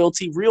real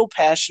loyalty, real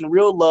passion,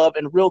 real love,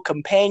 and real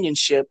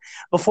companionship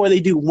before they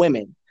do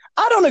women.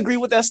 I don't agree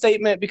with that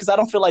statement because I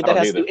don't feel like that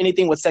has to do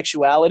anything with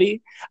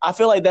sexuality. I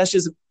feel like that's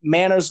just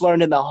manners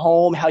learned in the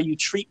home, how you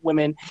treat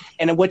women,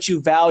 and what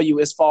you value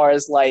as far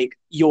as like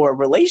your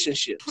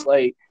relationships.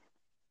 Like,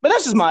 but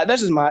that's just my.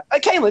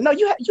 Kayla, no,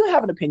 you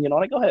have an opinion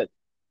on it. Go ahead.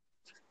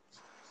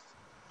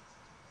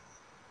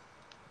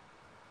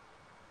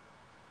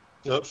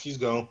 Yep, she's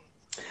gone.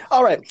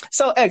 All right.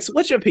 So, X,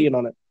 what's your opinion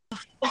on it?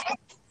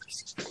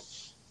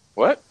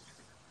 What?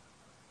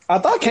 I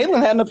thought Caitlin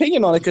had an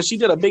opinion on it because she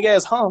did a big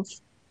ass hump.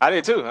 I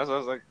did too. That's what I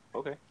was like,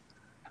 okay.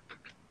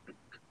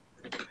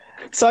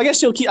 So I guess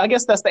she'll keep. I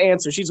guess that's the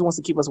answer. She just wants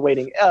to keep us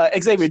waiting.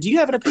 Xavier, do you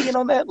have an opinion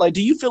on that? Like,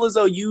 do you feel as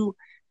though you,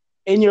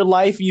 in your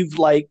life, you've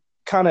like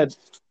kind of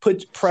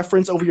put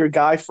preference over your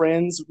guy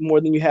friends more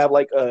than you have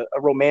like a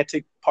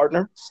romantic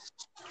partner?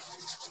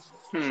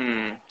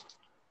 In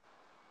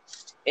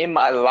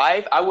my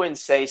life, I wouldn't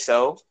say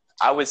so.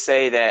 I would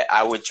say that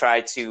I would try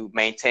to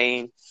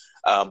maintain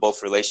both I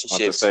to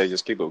relationships. say,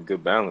 just keep a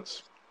good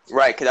balance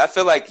Right, because I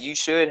feel like you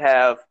should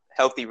have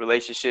healthy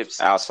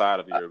relationships. outside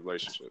of your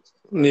relationship.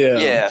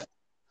 Yeah.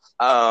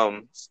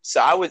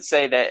 So I would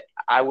say that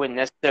I wouldn't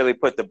necessarily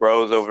put the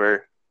bros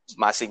over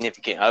my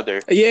significant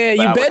other. Yeah,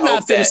 but you I would better not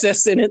hope finish that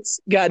sentence.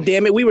 God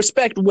damn it. We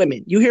respect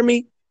women. You hear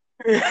me?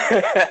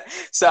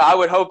 So I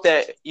would hope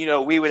that,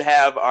 we would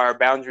have our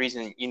boundaries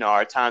and,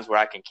 our times where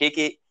I can kick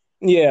it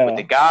with Yeah.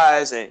 the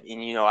guys and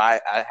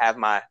I have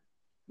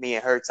me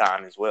and her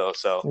time as well.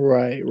 So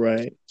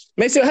Right.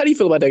 Mason, how do you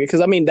feel about that?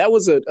 Because, I mean, that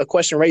was a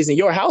question raised in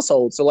your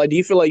household. So, like, do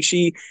you feel like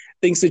she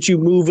thinks that you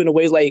move in a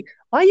way like,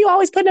 why you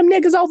always putting them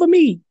niggas over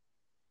me?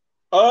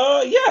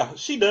 Yeah,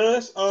 she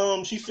does.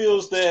 She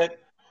feels that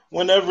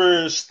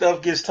whenever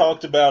stuff gets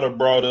talked about or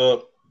brought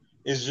up,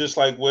 it's just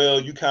like, well,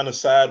 you kind of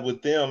side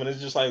with them, and it's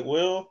just like,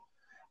 well,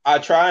 I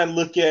try and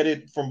look at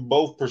it from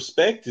both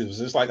perspectives.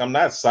 It's like I'm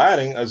not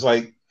siding. It's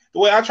like the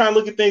way I try and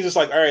look at things. It's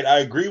like, all right, I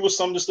agree with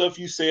some of the stuff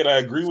you said. I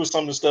agree with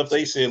some of the stuff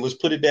they said. Let's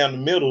put it down the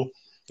middle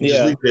and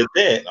just leave it at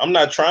that. I'm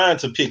not trying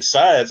to pick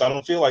sides. I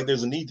don't feel like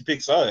there's a need to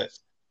pick sides.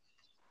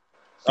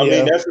 I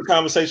mean, that's the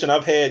conversation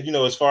I've had,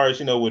 as far as,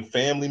 with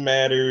family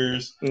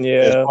matters,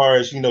 as far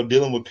as,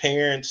 dealing with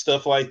parents,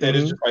 stuff like that.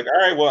 It's just like, all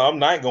right, well, I'm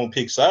not going to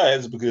pick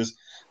sides because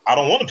I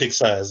don't want to pick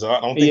sides.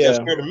 I don't think that's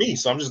fair to me.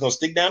 So I'm just going to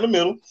stick down the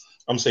middle.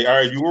 I'm going to say, all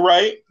right, you were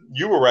right.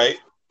 You were right.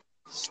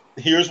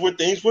 Here's where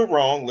things went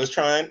wrong. Let's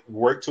try and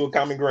work to a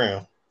common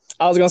ground.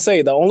 I was going to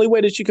say, the only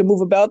way that you can move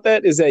about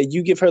that is that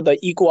you give her the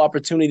equal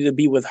opportunity to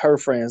be with her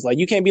friends. Like,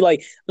 you can't be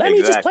like, let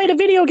me just play the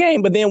video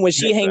game. But then when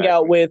she hang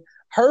out with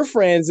her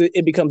friends,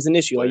 it becomes an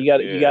issue. Like, you got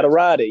to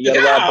ride it. You got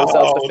to ride both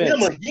sides of the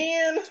fence. Them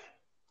again?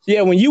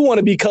 Yeah, when you want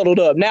to be cuddled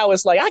up. Now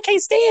it's like, I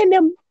can't stand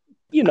them,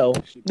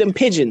 them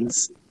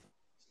pigeons.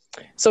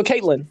 So,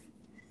 Caitlin,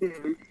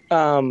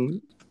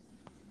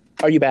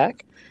 are you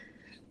back?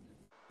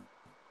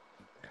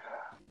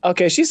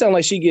 Okay, she sounds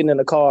like she getting in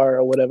the car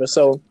or whatever.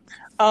 So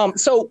do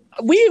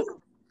you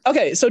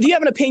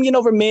have an opinion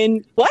over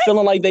men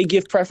feeling like they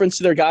give preference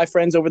to their guy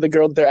friends over the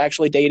girl that they're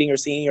actually dating or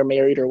seeing or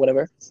married or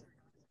whatever?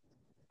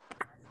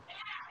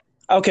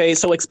 Okay,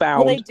 so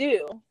expound. Well, they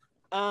do.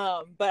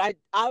 But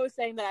I was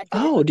saying that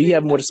do you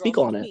have more to speak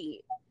on it?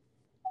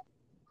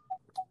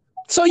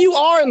 So you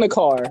are in the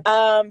car.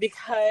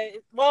 Because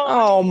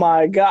oh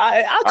my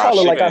God. I call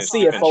it like I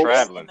see it, folks.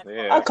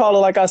 I call it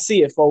like I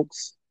see it,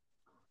 folks.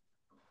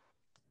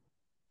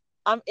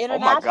 I'm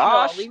international. Oh my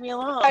gosh. Leave me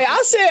alone. Hey,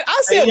 I said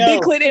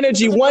big clit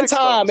energy one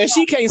time and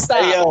she can't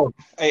stop.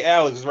 Hey,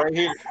 Alex, right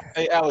here.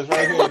 Hey, Alex,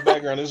 right here in the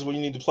background. This is where you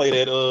need to play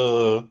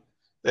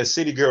that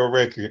City Girl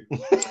record.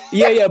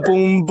 Yeah.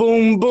 Boom,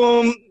 boom,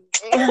 boom.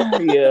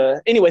 Yeah.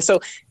 Anyway,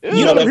 so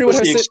you don't agree with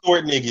her.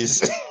 Extort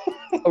niggas.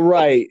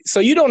 Right. So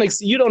you don't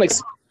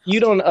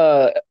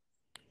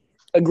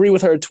agree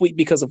with her tweet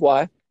because of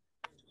why?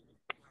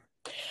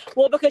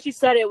 Well, because she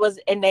said it was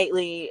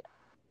innately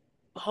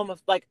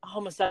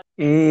homosexual.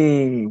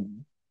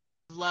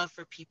 Love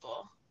for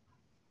people.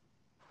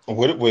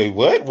 Wait,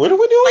 what? What are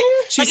we doing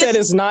here? She said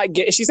it's not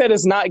gay. She said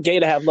it's not gay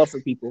to have love for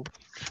people.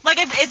 Like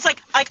it's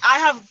like I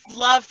have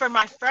love for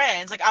my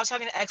friends. Like I was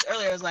talking to X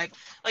earlier. I was like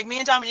me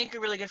and Dominique are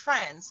really good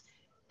friends.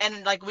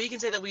 And like we can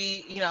say that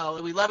we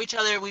love each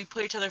other, we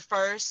put each other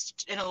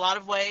first in a lot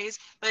of ways,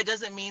 but it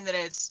doesn't mean that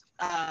it's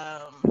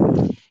a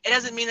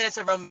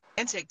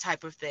romantic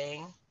type of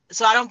thing.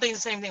 So I don't think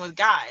it's the same thing with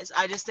guys.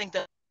 I just think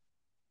that,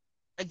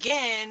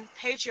 again,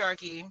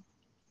 patriarchy,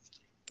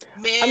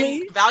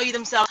 men value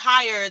themselves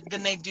higher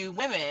than they do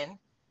women.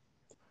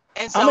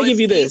 And so I'm gonna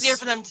give you this. Easier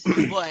for them to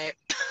do what?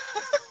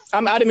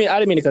 I didn't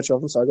mean to cut you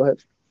off. I'm sorry. Go ahead.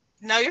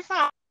 No, you're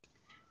fine.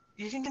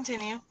 You can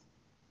continue.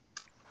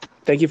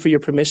 Thank you for your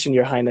permission,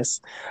 Your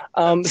Highness.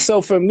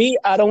 So for me,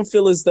 I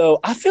feel as though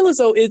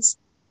it's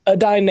a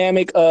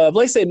dynamic of,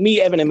 let's say, me,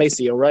 Evan, and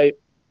Maceo, right?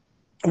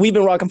 We've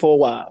been rocking for a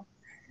while.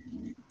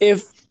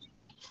 If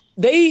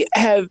they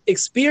have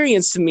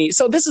experienced me,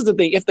 so this is the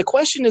thing. If the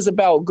question is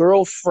about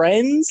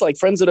girlfriends, like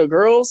friends that are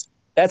girls,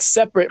 that's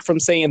separate from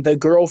saying the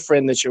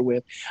girlfriend that you're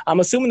with. I'm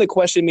assuming the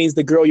question means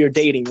the girl you're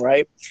dating,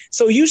 right?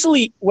 So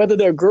usually, whether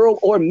they're girl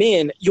or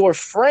men, your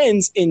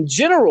friends in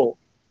general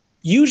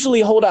usually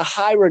hold a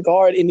high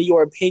regard into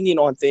your opinion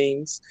on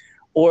things,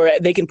 or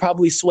they can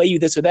probably sway you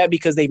this or that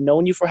because they've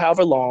known you for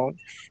however long.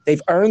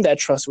 They've earned that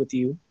trust with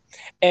you.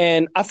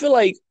 And I feel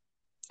like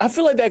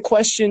that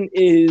question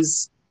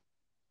is,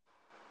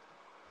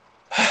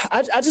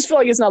 I just feel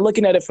like it's not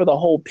looking at it for the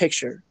whole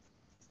picture.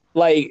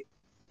 Like,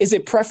 is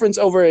it preference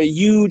over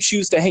you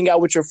choose to hang out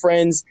with your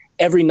friends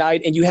every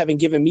night and you haven't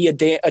given me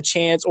a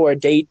chance or a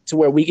date to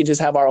where we can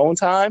just have our own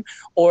time?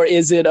 Or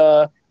is it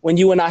when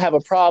you and I have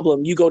a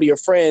problem, you go to your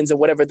friends and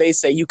whatever they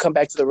say, you come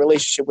back to the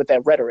relationship with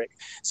that rhetoric.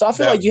 So I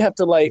feel like you have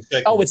to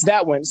it's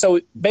that one. So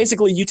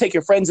basically you take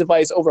your friend's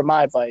advice over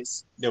my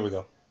advice. There we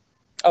go.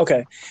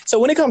 Okay. So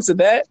when it comes to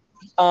that,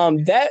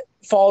 that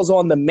falls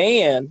on the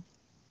man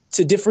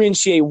to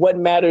differentiate what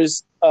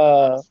matters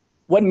are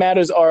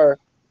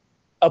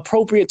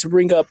appropriate to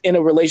bring up in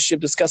a relationship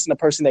discussing a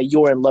person that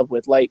you're in love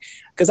with. Like,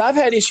 because I've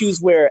had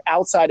issues where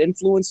outside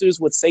influencers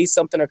would say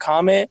something or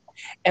comment,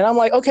 and I'm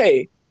like,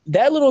 okay,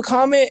 that little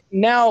comment,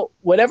 now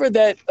whatever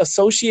that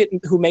associate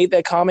who made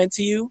that comment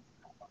to you,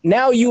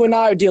 now you and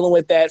I are dealing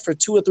with that for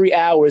 2 or 3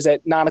 hours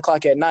at 9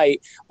 o'clock at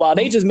night, while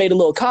they just made a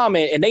little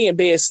comment and they in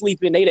bed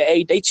sleeping,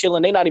 they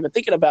chilling, they not even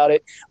thinking about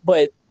it,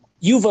 but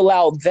you've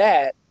allowed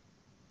that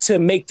to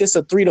make this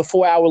a 3 to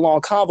 4 hour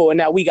long convo, and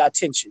now we got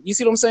tension. You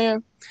see what I'm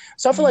saying?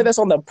 So I feel like that's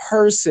on the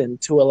person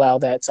to allow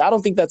that. So I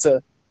don't think that's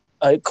a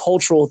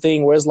cultural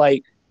thing where it's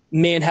like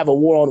men have a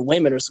war on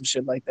women or some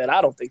shit like that.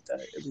 I don't think that,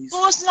 at least.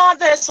 Well, it's not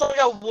that it's like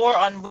a war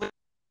on women.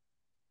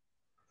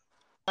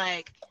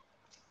 Like,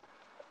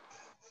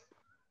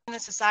 in the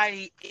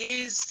society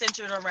is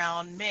centered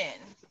around men.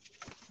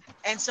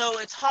 And so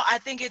it's hard. I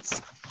think it's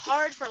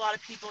hard for a lot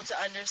of people to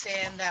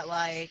understand that,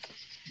 like,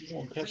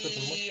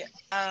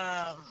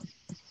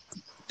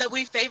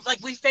 we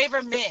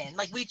favor men.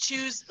 Like, we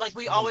choose, like,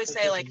 we always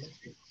say, like,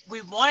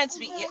 we want it to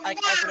be like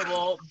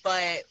equitable,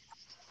 but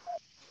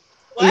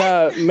what?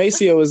 Nah,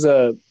 Maceo was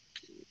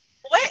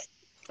what?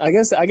 I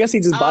guess he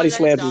just body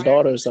slammed his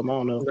daughter or something. I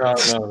don't know. No,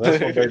 that's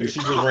my baby. She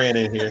just ran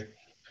in here.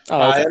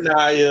 Oh, okay. Hi,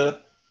 Anaya.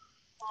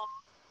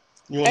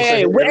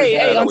 Hey,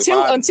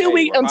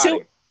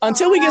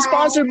 until we get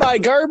sponsored by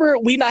Gerber,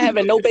 we not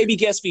having no baby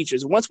guest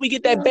features. Once we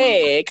get that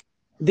bag,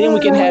 then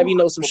we can have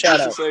some shout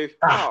outs. Oh,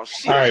 all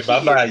right,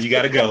 bye. You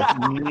gotta go.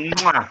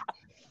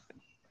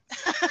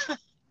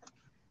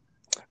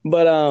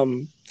 But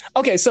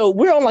okay, so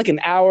we're on like an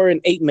hour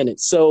and 8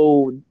 minutes.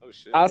 So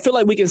I feel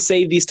like we can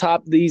save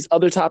these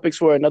other topics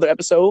for another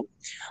episode.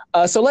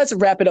 So let's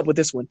wrap it up with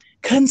this one.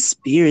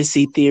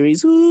 Conspiracy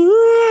theories.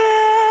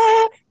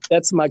 Ooh,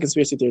 that's my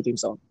conspiracy theory theme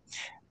song.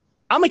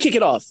 I'm gonna kick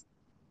it off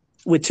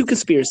with 2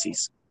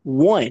 conspiracies.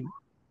 One,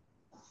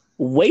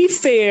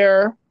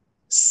 Wayfair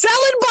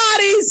selling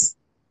bodies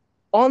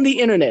on the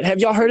internet. Have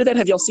y'all heard of that?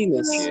 Have y'all seen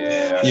this?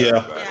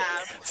 Yeah.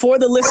 For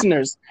the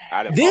listeners,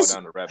 I didn't fall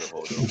down the rabbit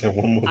hole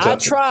though. I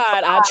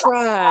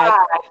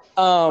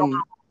tried.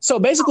 So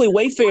basically,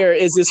 Wayfair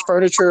is this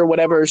furniture,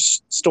 whatever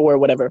store,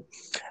 whatever.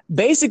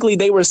 Basically,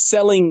 they were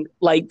selling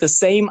like the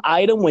same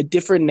item with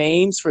different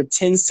names for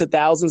tens to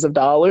thousands of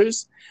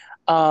dollars.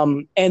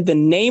 And the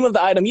name of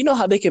the item, you know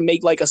how they can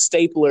make like a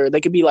stapler. They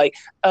could be like,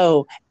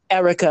 oh,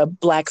 Erica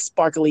Black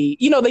Sparkly.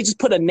 They just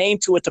put a name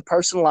to it to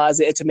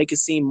personalize it and to make it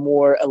seem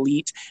more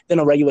elite than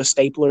a regular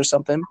stapler or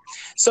something.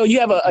 So you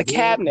have a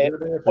cabinet,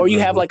 or you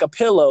have like a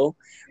pillow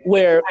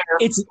where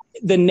it's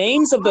the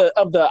names of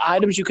the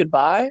items you could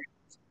buy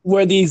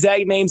were the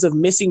exact names of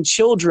missing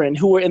children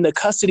who were in the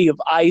custody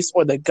of ICE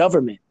or the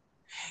government.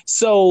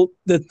 So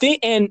the thing,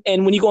 and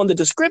when you go in the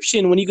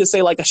description, when you could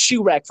say like a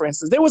shoe rack, for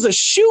instance, there was a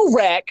shoe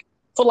rack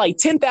for like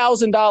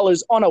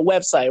 $10,000 on a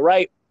website,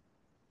 right?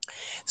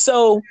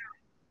 So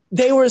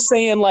they were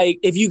saying like,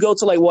 if you go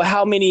to like,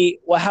 how many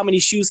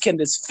shoes can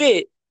this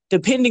fit?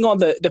 Depending on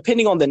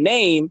the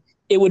name,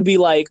 it would be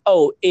like,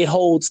 oh, it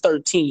holds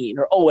 13,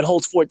 or oh, it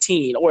holds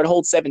 14, or it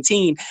holds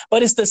 17,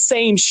 but it's the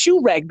same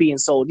shoe rack being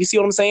sold. You see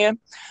what I'm saying?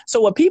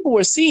 So what people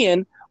were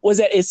seeing was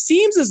that it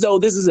seems as though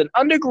this is an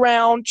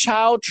underground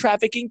child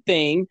trafficking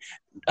thing,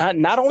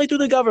 not only through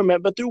the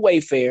government, but through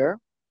Wayfair.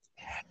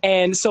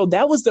 And so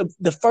that was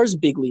the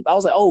first big leap. I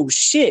was like, oh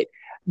shit,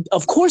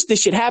 of course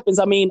this shit happens.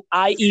 I mean,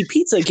 i.e.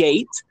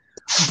 Pizzagate,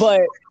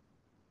 but,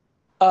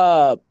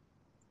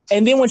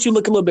 and then once you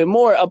look a little bit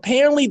more,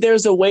 apparently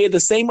there's a way, the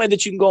same way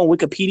that you can go on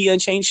Wikipedia and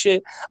change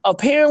shit,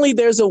 apparently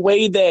there's a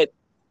way that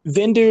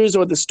vendors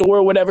or the store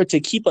or whatever, to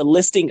keep a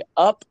listing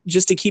up,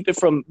 just to keep it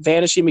from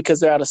vanishing because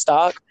they're out of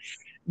stock,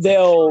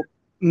 they'll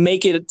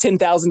make it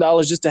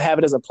 $10,000 just to have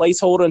it as a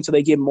placeholder until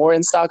they get more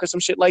in stock or some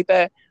shit like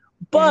that.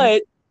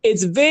 But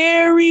it's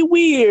very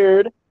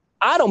weird.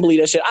 I don't believe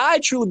that shit. I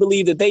truly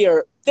believe that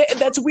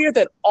that's weird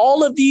that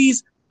all of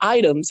these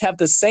items have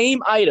the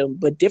same item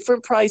but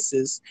different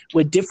prices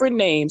with different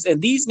names, and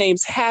these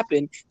names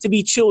happen to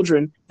be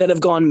children that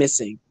have gone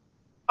missing.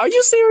 Are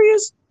you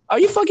serious? Are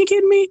you fucking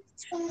kidding me?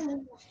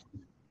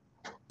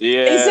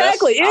 Yeah,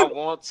 exactly. I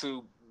want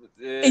to.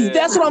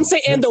 That's what I'm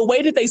saying. And the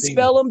way that they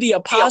spell them, the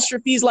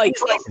apostrophes, like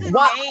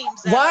why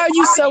are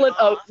you selling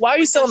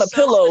a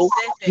pillow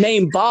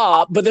named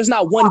Bob, but there's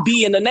not one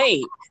B in the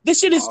name? This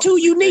shit is too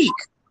unique.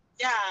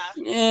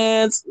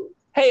 Yeah.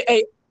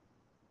 Hey.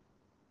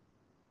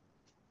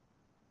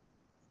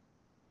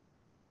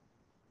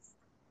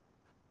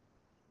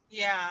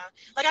 Yeah,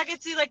 like I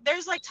could see like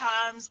there's like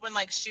times when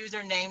like shoes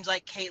are named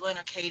like Caitlin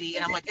or Katie,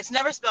 and I'm like, it's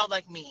never spelled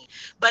like me.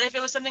 But if it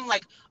was something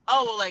like,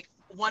 oh, like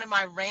one of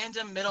my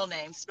random middle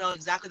names spelled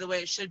exactly the way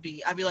it should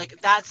be, I'd be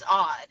like, that's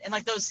odd. And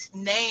like those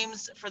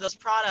names for those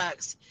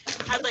products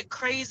had like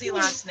crazy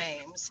last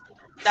names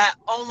that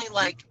only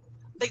like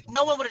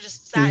no one would have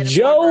just sat.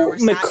 Joe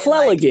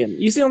McClelligan.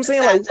 You see what I'm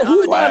saying? Like,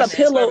 who's buying a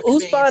pillow?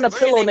 Who's buying a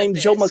pillow named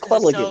Joe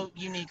McClelligan?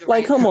 So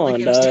like, come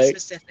on, dog.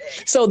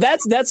 So that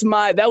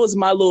was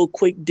my little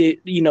quick,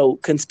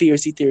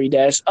 conspiracy theory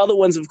dash. Other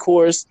ones, of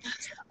course,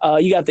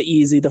 you got the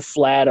easy, the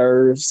flat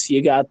earths.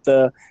 You got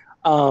the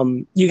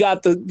You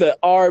got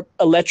our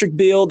electric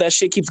bill. That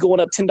shit keeps going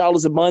up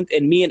 $10 a month,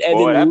 and me and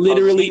Evan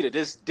literally to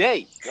this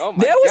day. Oh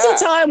my there was God. a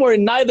time where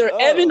neither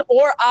Evan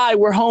or I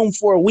were home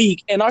for a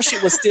week, and our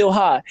shit was still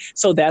high.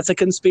 So that's a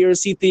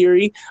conspiracy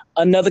theory.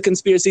 Another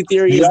conspiracy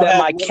theory is that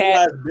my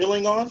cat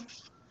billing on.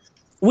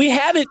 We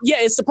have it. Yeah,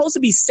 it's supposed to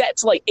be set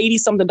to like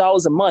 $80-something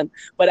a month,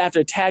 but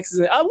after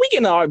taxes, we get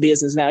in our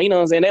business now. You know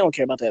what I'm saying? They don't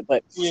care about that.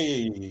 But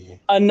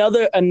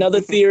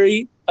another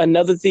theory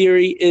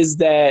is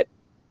that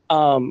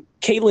Caitlyn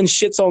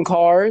shits on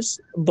cars,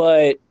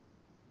 but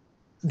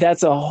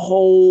that's a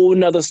whole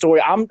nother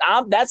story.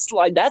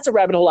 That's a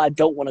rabbit hole I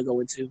don't want to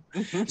go into.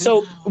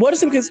 So what are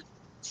some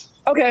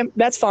okay,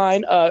 that's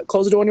fine.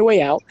 Close the door on your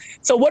way out.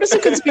 So what are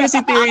some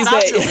conspiracy theories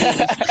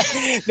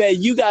that that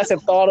you guys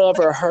have thought of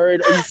or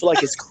heard or you feel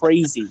like it's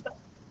crazy?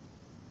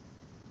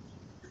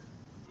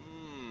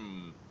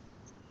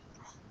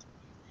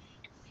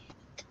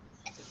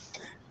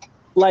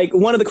 Like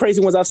one of the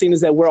crazy ones I've seen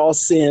is that we're all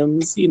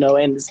Sims, and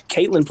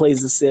Caitlyn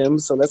plays the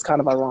Sims, so that's kind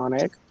of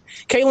ironic.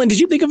 Caitlyn, did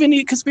you think of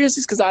any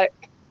conspiracies? Because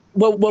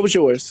what was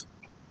yours?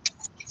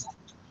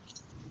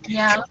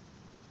 Yeah.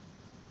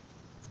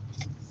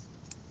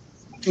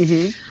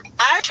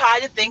 I tried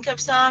to think of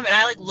some, and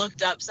I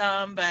looked up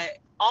some, but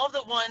all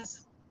the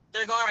ones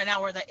that are going right now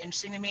weren't that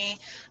interesting to me.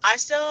 I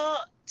still,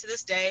 to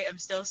this day, am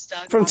still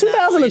stuck from on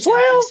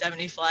 2012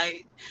 70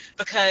 flight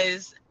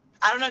because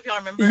I don't know if y'all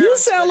remember. You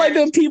sound like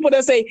the people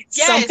that say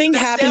something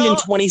happened in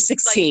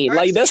 2016.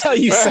 Like that's how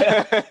you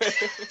sound.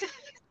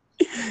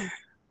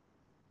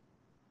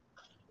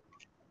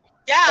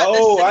 Yeah.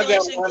 I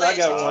got one. I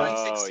got one.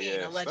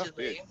 2016,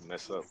 allegedly.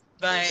 Mess up.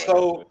 But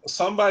so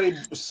somebody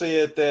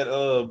said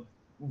that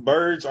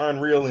birds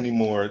aren't real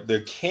anymore.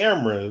 They're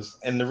cameras,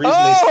 and the reason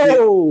they sit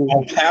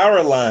on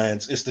power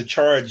lines is to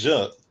charge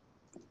up.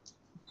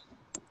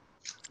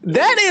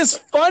 That is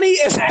funny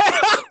as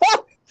hell.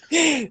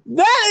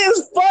 That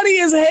is funny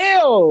as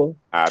hell.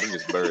 Them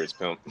just birds,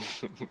 pimp.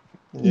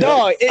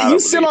 Dog, you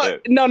sit on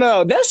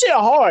no, that shit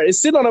hard.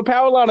 It's sit on a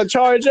power line to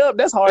charge up.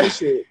 That's hard as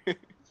shit.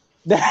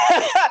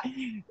 I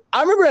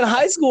remember in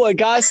high school, a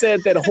guy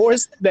said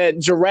that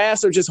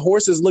giraffes are just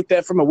horses looked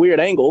at from a weird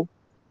angle.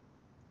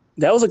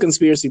 That was a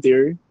conspiracy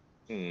theory,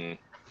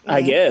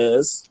 I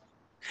guess.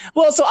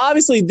 Well, so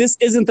obviously this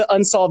isn't the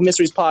Unsolved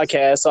Mysteries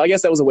podcast, so I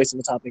guess that was a waste of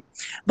the topic.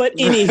 But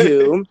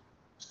anywho,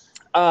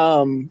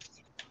 one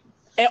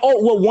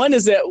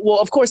is that,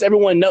 of course,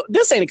 everyone knows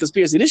this ain't a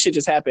conspiracy. This shit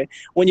just happened.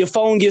 When your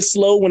phone gets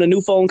slow, when a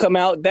new phone come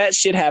out, that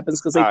shit happens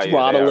because they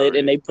throttle it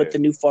and they put the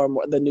new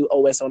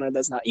OS on it.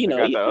 That's not,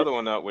 got the other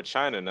one out with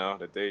China now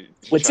that they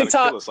with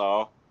TikTok. To kill us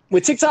all.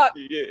 With TikTok,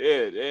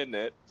 and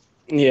that.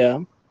 Yeah.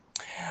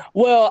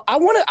 Well, I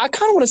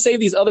kind of want to save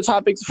these other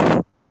topics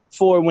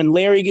for when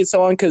Larry gets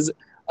on, because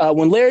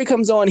when Larry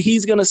comes on,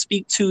 he's gonna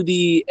speak to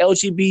the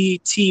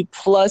LGBT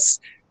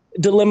plus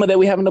dilemma that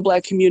we have in the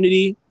Black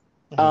community.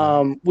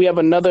 We have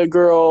another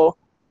girl,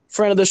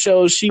 friend of the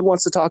show. She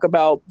wants to talk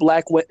about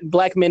black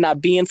men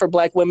not being for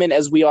Black women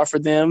as we are for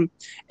them,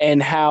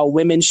 and how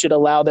women should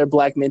allow their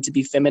Black men to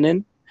be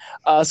feminine.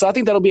 So I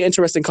think that'll be an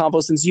interesting combo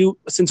since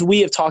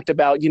we have talked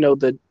about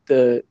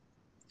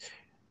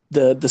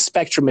the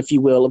spectrum, if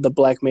you will, of the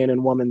Black man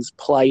and woman's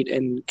plight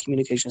and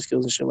communication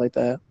skills and shit like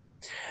that.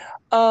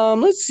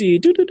 Let's see.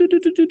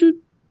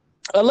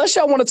 Unless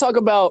y'all want to talk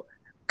about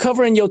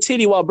covering your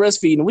titty while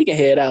breastfeeding, we can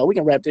head out. We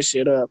can wrap this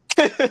shit up.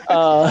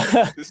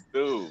 This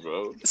dude,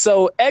 bro.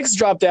 So X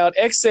dropped out.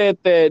 X said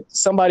that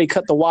somebody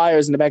cut the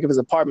wires in the back of his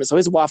apartment, so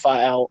his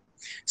Wi-Fi out.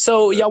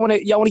 So y'all want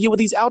to get with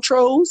these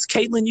outros?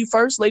 Caitlyn, you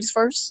first. Ladies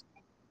first.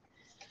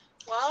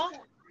 Well,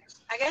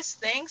 I guess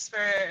thanks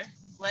for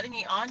letting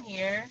me on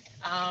here.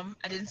 I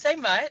didn't say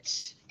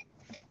much,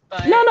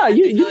 but no,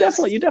 you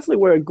definitely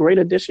were a great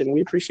addition.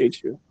 We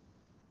appreciate you.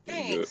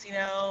 Thanks.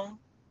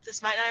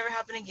 This might not ever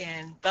happen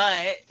again,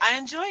 but I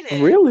enjoyed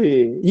it.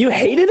 Really? You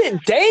hated it?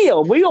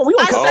 Damn. We gonna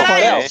cut that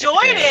part out. I enjoyed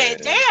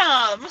it.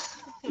 Damn.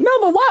 No,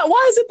 but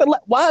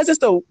why is this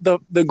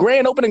the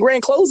grand opening,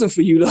 grand closing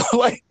for you though?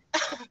 Like,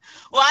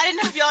 well, I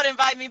didn't know if y'all would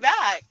invite me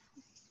back.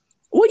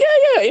 Well,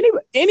 yeah.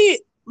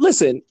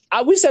 Listen,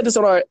 we said this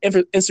on our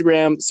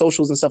Instagram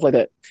socials and stuff like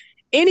that.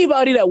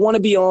 Anybody that want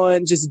to be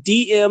on, just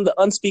DM the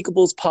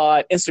Unspeakables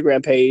Pod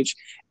Instagram page,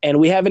 and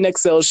we have an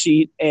Excel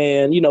sheet.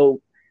 And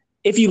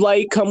if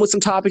you come with some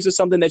topics or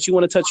something that you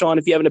want to touch on,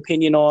 if you have an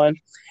opinion on,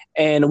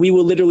 and we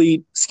will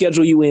literally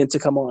schedule you in to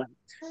come on.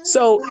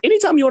 So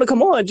anytime you want to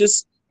come on,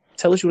 just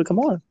tell us you want to come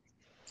on.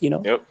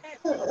 Yep.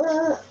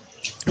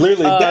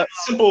 Literally that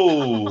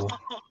simple.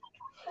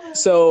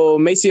 So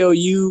Maceo,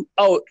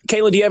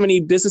 Kayla, do you have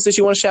any businesses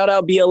you want to shout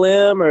out?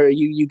 BLM, or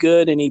you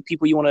good? Any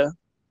people you want to?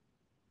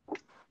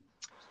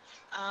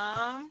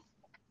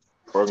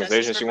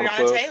 Organizations you want to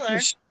plug?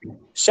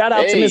 Shout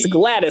out to Miss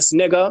Gladys,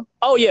 nigga.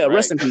 Oh yeah, right.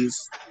 Rest in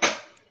peace.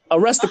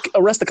 Arrest the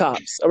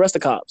cops. Arrest the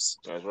cops.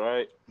 That's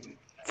right.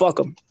 Fuck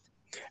them.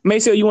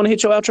 Maceo, you want to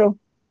hit your outro?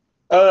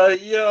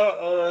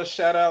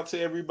 Shout out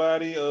to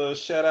everybody.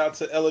 Shout out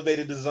to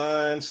Elevated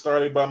Design,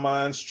 started by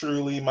mine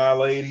truly, my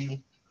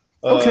lady.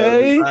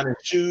 Okay. Designing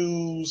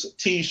shoes,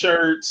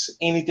 t-shirts,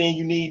 anything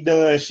you need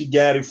done, she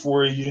got it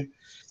for you.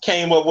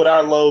 Came up with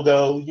our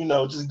logo,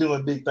 just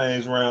doing big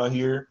things around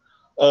here.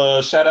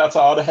 Shout out to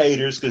all the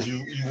haters because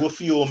you will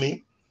fuel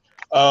me.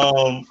 Shout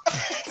out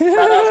to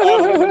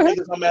all the other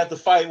niggas I'm at the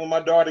fight when my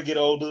daughter get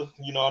older.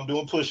 I'm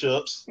doing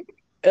push-ups.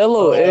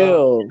 LOL.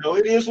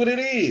 It is what it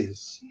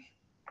is.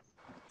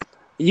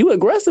 You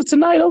aggressive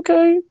tonight,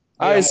 okay? Yeah,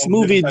 all right,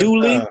 Smoothie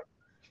Dooley.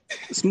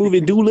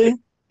 Smoothie Dooley.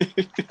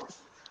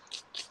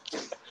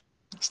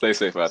 Stay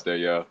safe out there,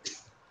 y'all.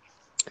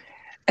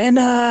 And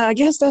I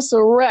guess that's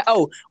a wrap.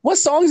 Oh, what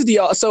songs do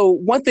y'all? So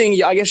one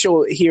thing, I guess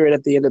you'll hear it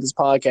at the end of this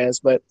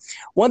podcast, but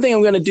one thing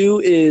I'm going to do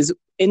is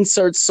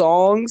insert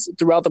songs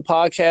throughout the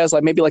podcast,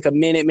 like maybe like a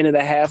minute and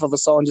a half of a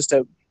song just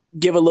to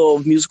give a little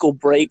musical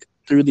break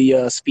through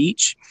the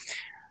speech.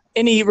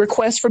 Any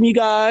requests from you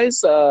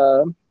guys?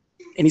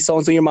 Any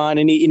songs on your mind?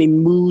 Any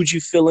moods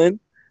you feeling?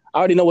 I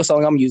already know what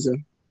song I'm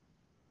using.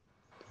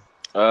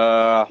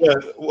 One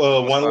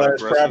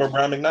Last Cry by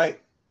Brown McKnight.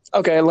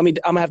 Okay, I'm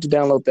gonna have to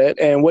download that.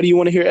 And what do you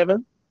want to hear,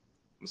 Evan?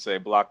 I'm say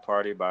Block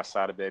Party by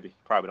Sada Baby.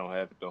 Probably don't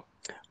have it though.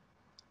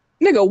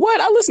 Nigga,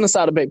 what? I listen to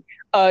Sada Baby.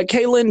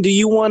 Kaylin, do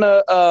you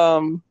wanna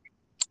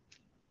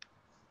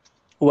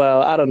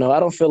well, I don't know. I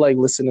don't feel like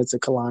listening to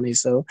Kalani,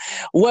 so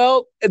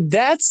well,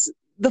 that's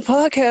the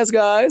podcast,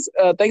 guys.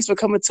 Thanks for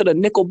coming to the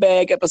Nickel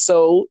Bag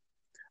episode.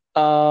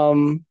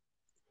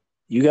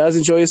 You guys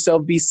enjoy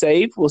yourself. Be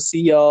safe. We'll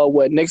see y'all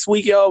next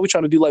week, y'all. We're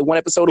trying to do like one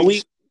episode a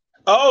week.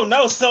 Oh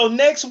no, so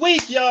next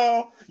week,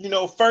 y'all,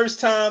 first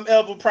time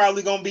ever,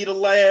 probably gonna be the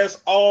last.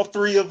 All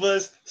three of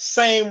us,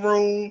 same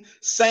room,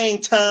 same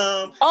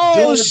time. Oh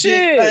doing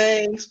shit! Big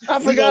things. I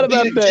forgot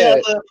about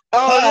that.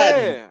 Oh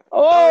yeah!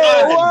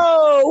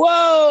 Oh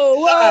whoa!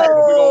 We're gonna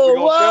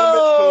film it, put it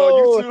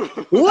on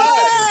YouTube.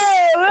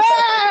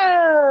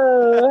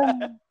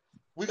 Whoa!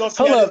 We're gonna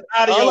see how this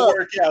audio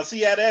work out.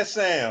 See how that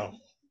sound.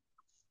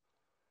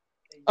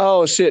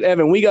 Oh shit,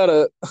 Evan, we got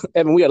a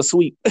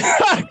sweep.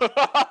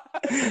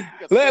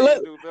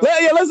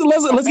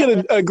 Let's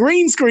get a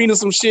green screen or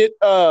some shit.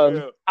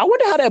 I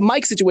wonder how that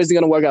mic situation is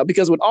gonna work out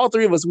because with all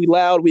three of us, we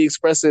loud, we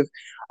expressive.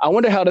 I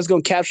wonder how that's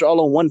gonna capture all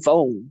on one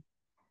phone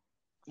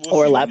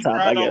or a laptop.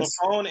 I guess.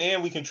 On the phone,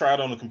 and we can try it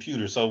on the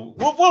computer. So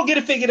we'll get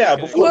it figured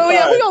out before. Well,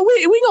 yeah, we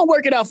gonna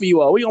work it out for you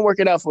all. We gonna work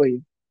it out for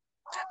you.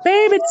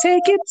 Baby,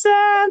 take your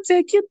time,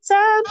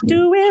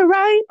 do it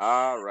right.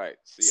 All right.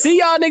 See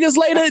y'all niggas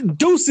later.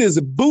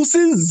 Deuces,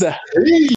 booses.